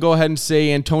 I'm going to go ahead and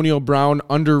say Antonio Brown,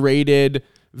 underrated,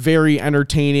 very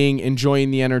entertaining, enjoying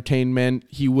the entertainment.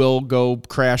 He will go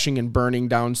crashing and burning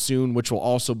down soon, which will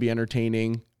also be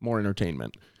entertaining, more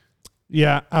entertainment.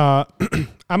 Yeah,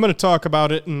 I'm going to talk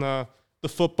about it in the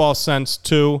football sense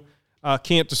too.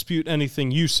 Can't dispute anything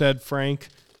you said, Frank,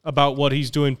 about what he's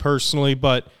doing personally,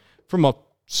 but from a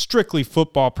strictly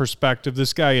football perspective,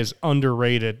 this guy is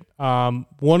underrated.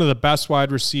 One of the best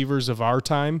wide receivers of our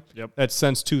time. Yep. That's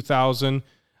since 2000.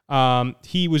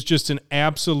 He was just an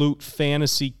absolute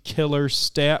fantasy killer,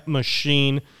 stat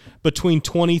machine. Between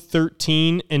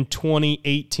 2013 and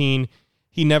 2018,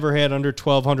 he never had under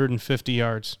 1,250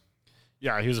 yards.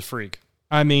 Yeah, he was a freak.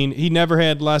 I mean, he never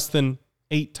had less than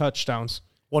 8 touchdowns.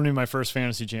 Won me my first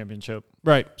fantasy championship.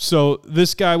 Right. So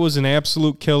this guy was an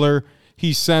absolute killer.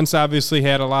 He's since obviously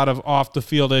had a lot of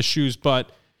off-the-field issues,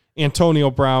 but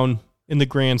Antonio Brown, in the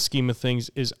grand scheme of things,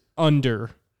 is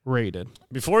underrated.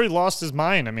 Before he lost his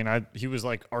mind, I mean, he was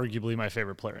like arguably my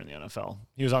favorite player in the NFL.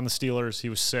 He was on the Steelers. He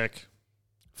was sick.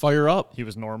 Fire up. He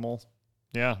was normal.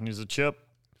 Yeah, and he's a chip.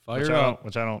 Fire up.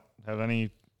 Which I don't have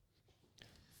any.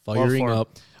 Firing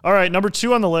up. All right, number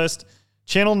 2 on the list,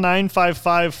 Channel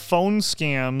 955 phone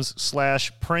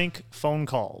scams / prank phone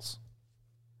calls.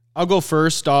 I'll go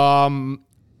first. I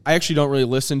actually don't really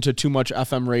listen to too much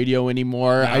FM radio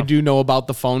anymore. No. I do know about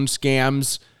the phone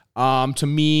scams. To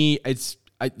me, it's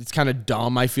kind of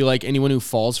dumb. I feel like anyone who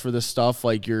falls for this stuff,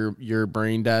 like you're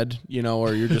brain dead,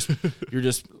 or you're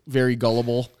just very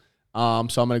gullible. So I'm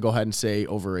gonna go ahead and say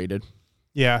overrated.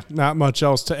 Yeah, not much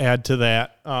else to add to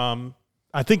that.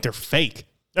 I think they're fake.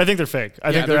 I think they're fake.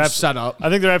 I think they're set up. I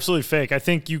think they're absolutely fake. I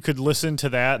think you could listen to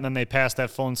that, and then they pass that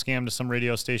phone scam to some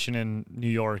radio station in New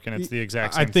York, and it's the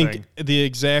exact same thing. I think the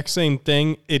exact same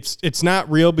thing. It's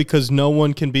not real because no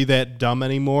one can be that dumb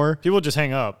anymore. People just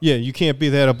hang up. Yeah, you can't be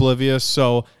that oblivious.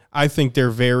 So I think they're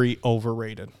very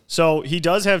overrated. So he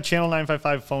does have Channel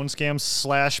 955 phone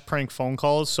scams / prank phone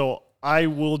calls. So I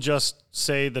will just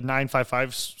say the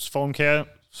 955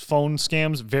 phone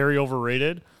scams, very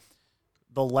overrated.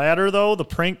 The latter, though, the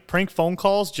prank phone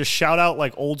calls, just shout out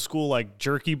like old school like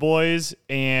Jerky Boys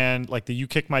and like the You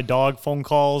Kick My Dog phone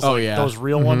calls. Oh, like yeah. those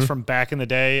real ones from back in the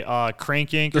day. Crank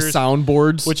Yankers. The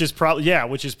soundboards. Which is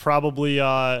probably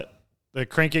the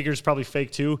Crank Yankers is probably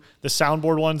fake too. The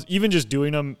soundboard ones, even just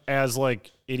doing them as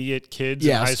like idiot kids.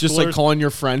 Yeah, high it's just schoolers, like calling your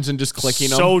friends and just clicking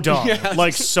them. so dumb. Yeah.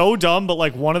 Like so dumb, but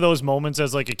like one of those moments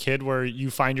as like a kid where you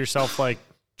find yourself like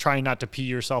trying not to pee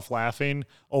yourself laughing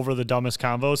over the dumbest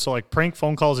combos. So like prank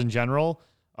phone calls in general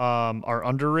are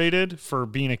underrated for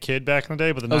being a kid back in the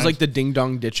day. But that was like the ding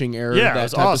dong ditching era. Yeah, that it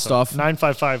was type awesome. of stuff.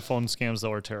 955 phone scams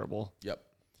though are terrible. Yep.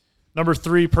 Number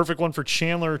 3, perfect one for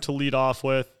Chandler to lead off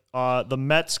with. The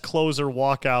Mets closer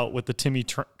walkout with the Timmy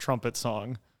Trumpet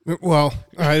song. Well,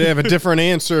 I'd have a different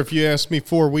answer if you asked me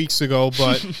 4 weeks ago,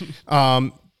 but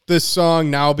this song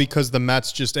now, because the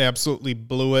Mets just absolutely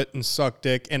blew it and sucked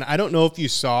dick. And I don't know if you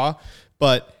saw,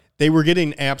 but they were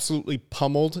getting absolutely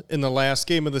pummeled in the last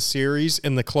game of the series,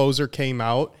 and the closer came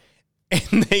out,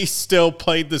 and they still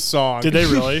played the song. Did they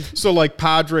really? So, like,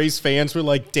 Padres fans were,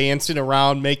 like, dancing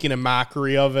around, making a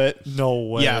mockery of it. No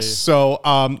way. Yes. So,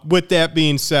 with that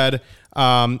being said,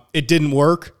 it didn't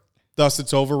work. Thus,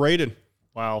 it's overrated.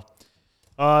 Wow.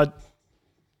 There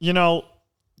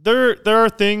are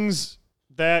things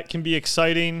that can be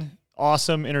exciting,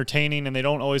 awesome, entertaining, and they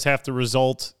don't always have to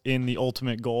result in the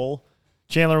ultimate goal.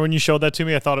 Chandler, when you showed that to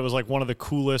me, I thought it was like one of the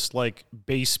coolest like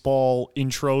baseball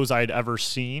intros I'd ever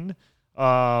seen.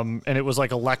 And it was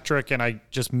like electric, and I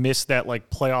just missed that like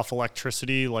playoff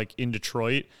electricity like in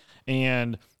Detroit.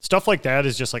 And stuff like that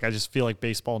is just like, I just feel like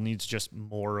baseball needs just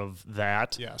more of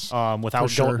that. Yes.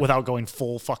 Without going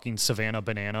full fucking Savannah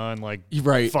Banana and like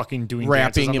fucking doing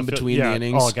rapping dances on in the between field. the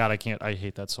innings. Oh God, I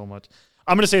hate that so much.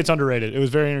 I'm going to say it's underrated. It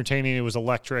was very entertaining. It was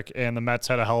electric, and the Mets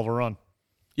had a hell of a run.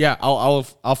 Yeah, I'll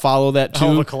follow that too.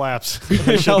 Hell of a collapse,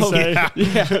 I should say.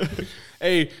 Yeah.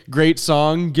 Hey, great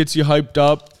song, gets you hyped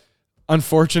up.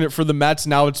 Unfortunate for the Mets.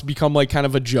 Now it's become like kind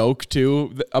of a joke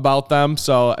too about them,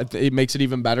 so it makes it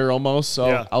even better almost. So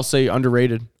yeah. I'll say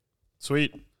underrated.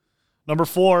 Sweet. Number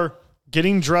 4,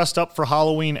 getting dressed up for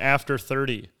Halloween after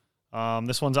 30.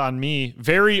 This one's on me.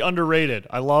 Very underrated.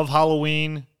 I love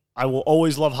Halloween. I will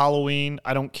always love Halloween.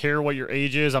 I don't care what your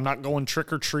age is. I'm not going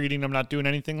trick-or-treating. I'm not doing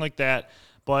anything like that.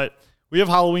 But we have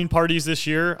Halloween parties this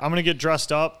year. I'm going to get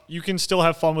dressed up. You can still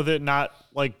have fun with it, not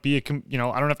like I don't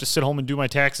have to sit home and do my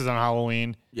taxes on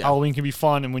Halloween. Yeah. Halloween can be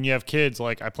fun. And when you have kids,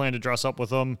 like I plan to dress up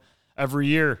with them every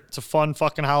year. It's a fun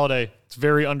fucking holiday. It's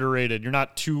very underrated.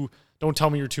 Don't tell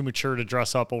me you're too mature to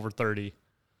dress up over 30.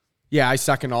 Yeah, I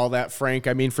second all that, Frank.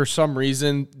 I mean, for some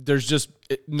reason, there's just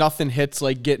nothing hits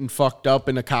like getting fucked up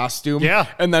in a costume. Yeah.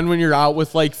 And then when you're out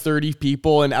with like 30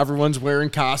 people and everyone's wearing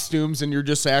costumes and you're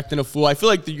just acting a fool, I feel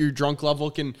like your drunk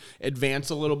level can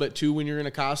advance a little bit too when you're in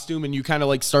a costume and you kind of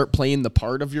like start playing the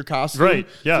part of your costume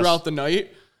throughout the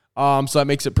night. So that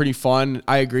makes it pretty fun.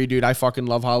 I agree, dude. I fucking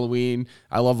love Halloween.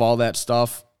 I love all that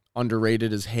stuff.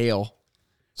 Underrated as hell.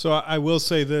 So I will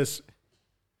say this.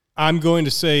 I'm going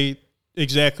to say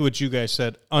exactly what you guys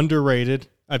said. Underrated.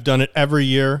 I've done it every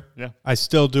year. Yeah. I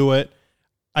still do it.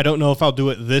 I don't know if I'll do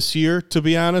it this year, to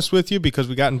be honest with you, because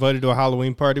we got invited to a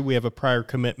Halloween party. We have a prior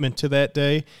commitment to that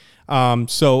day.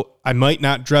 So I might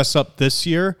not dress up this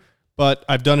year, but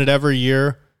I've done it every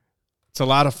year. It's a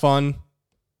lot of fun.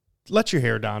 let your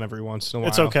hair down every once in a while.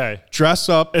 It's okay. Dress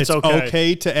up. It's okay.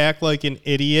 okay to act like an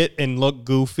idiot and look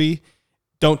goofy.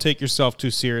 Don't take yourself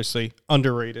too seriously.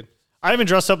 Underrated. I haven't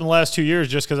dressed up in the last 2 years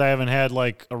just because I haven't had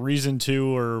like a reason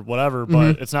to or whatever,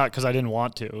 but it's not because I didn't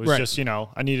want to. It was just,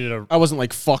 I needed a. I wasn't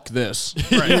like, fuck this.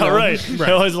 Right. Yeah, right.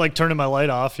 I was like turning my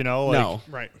light off, Like, No.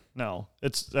 Right. No,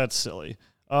 that's silly.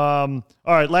 All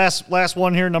right, last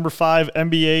one here, number 5,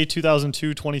 NBA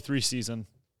 2002-23 season.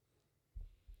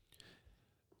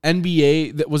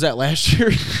 NBA, was that last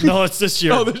year? No, it's this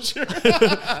year. Oh, this year.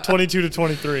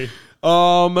 22-23.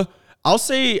 I'll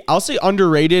say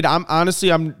underrated. I'm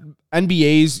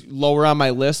NBA's lower on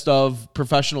my list of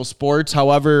professional sports.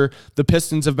 However, the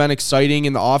Pistons have been exciting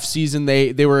in the offseason.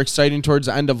 They were exciting towards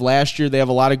the end of last year. They have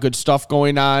a lot of good stuff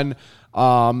going on.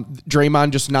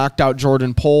 Draymond just knocked out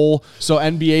Jordan Poole. So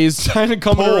NBA's kind of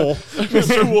coming around.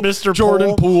 Mr.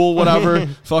 Jordan Poole. Poole, whatever.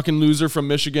 Fucking loser from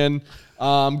Michigan.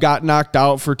 Got knocked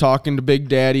out for talking to Big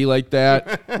Daddy like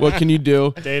that. What can you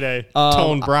do? Day.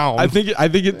 Tone Brown. I think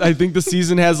the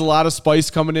seaseason has a lot of spice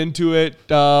coming into it.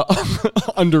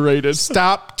 Underrated.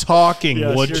 Stop talking,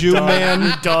 Yes, would you're you, done. man?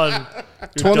 You're done.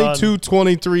 You're done.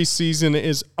 22-23 season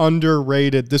is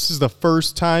underrated. This is the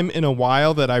first time in a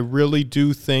while that I really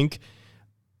do think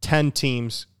 10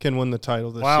 teams can win the title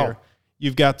this year.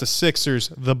 You've got the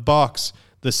Sixers, the Bucks,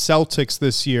 the Celtics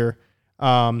this year.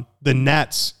 The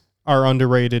Nets are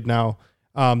underrated now.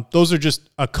 Those are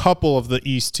just a couple of the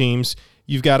East teams.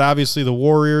 You've got obviously the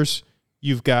Warriors.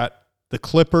 You've got the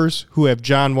Clippers, who have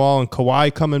John Wall and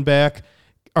Kawhi coming back.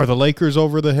 Are the Lakers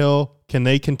over the hill? Can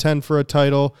they contend for a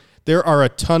title? There are a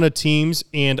ton of teams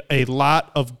and a lot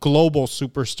of global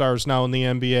superstars now in the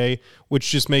NBA,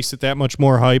 which just makes it that much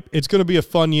more hype. It's going to be a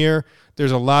fun year.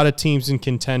 There's a lot of teams in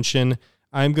contention.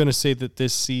 I'm going to say that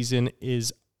this season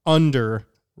is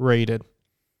underrated.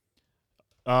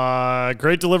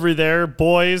 Great delivery there,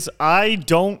 boys. I'll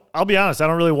be honest, I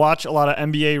don't really watch a lot of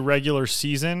NBA regular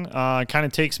season. It kind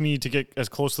of takes me to get as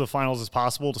close to the finals as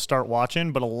possible to start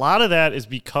watching, but a lot of that is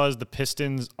because the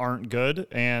Pistons aren't good,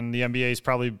 and the NBA is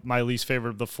probably my least favorite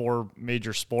of the 4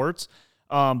 major sports.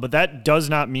 But that does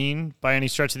not mean, by any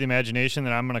stretch of the imagination,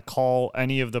 that I'm going to call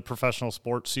any of the professional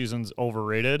sports seasons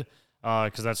overrated,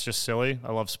 because that's just silly.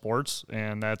 I love sports,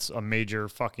 and that's a major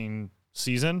fucking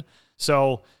season.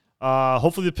 So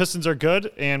hopefully the Pistons are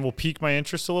good and will pique my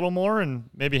interest a little more, and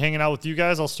maybe hanging out with you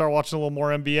guys, I'll start watching a little more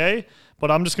NBA. But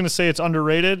I'm just going to say it's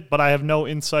underrated, but I have no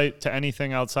insight to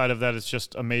anything outside of that. It's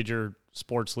just a major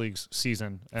sports leagues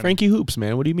season. And Frankie Hoops,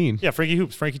 man. What do you mean? Yeah, Frankie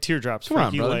Hoops, Frankie Teardrops, Come on,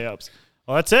 Frankie brother. Layups.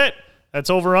 Well, that's it.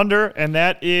 That's over under, and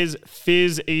that is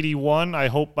Fizz 81. I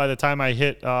hope by the time I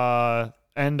hit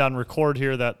end on record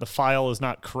here that the file is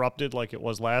not corrupted like it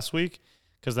was last week,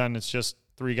 because then it's just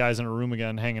 3 guys in a room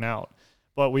again hanging out.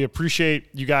 But we appreciate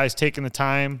you guys taking the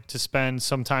time to spend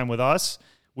some time with us.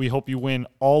 We hope you win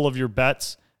all of your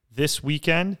bets this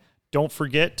weekend. Don't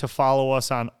forget to follow us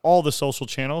on all the social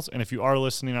channels. And if you are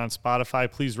listening on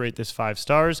Spotify, please rate this 5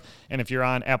 stars. And if you're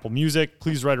on Apple Music,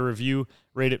 please write a review,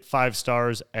 rate it 5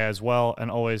 stars as well.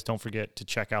 And always don't forget to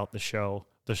check out the show,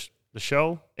 the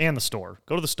show and the store.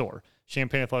 Go to the store,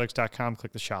 champagneathletics.com,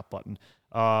 click the shop button.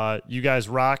 You guys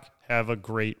rock. Have a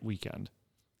great weekend.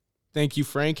 Thank you,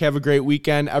 Frank. Have a great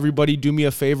weekend. Everybody do me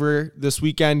a favor this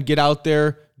weekend. Get out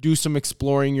there. Do some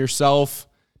exploring yourself.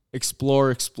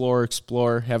 Explore.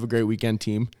 Have a great weekend,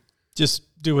 team.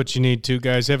 Just do what you need to,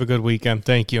 guys. Have a good weekend.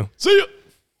 Thank you. See ya.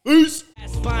 Peace.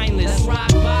 Spineless rock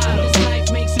bottom.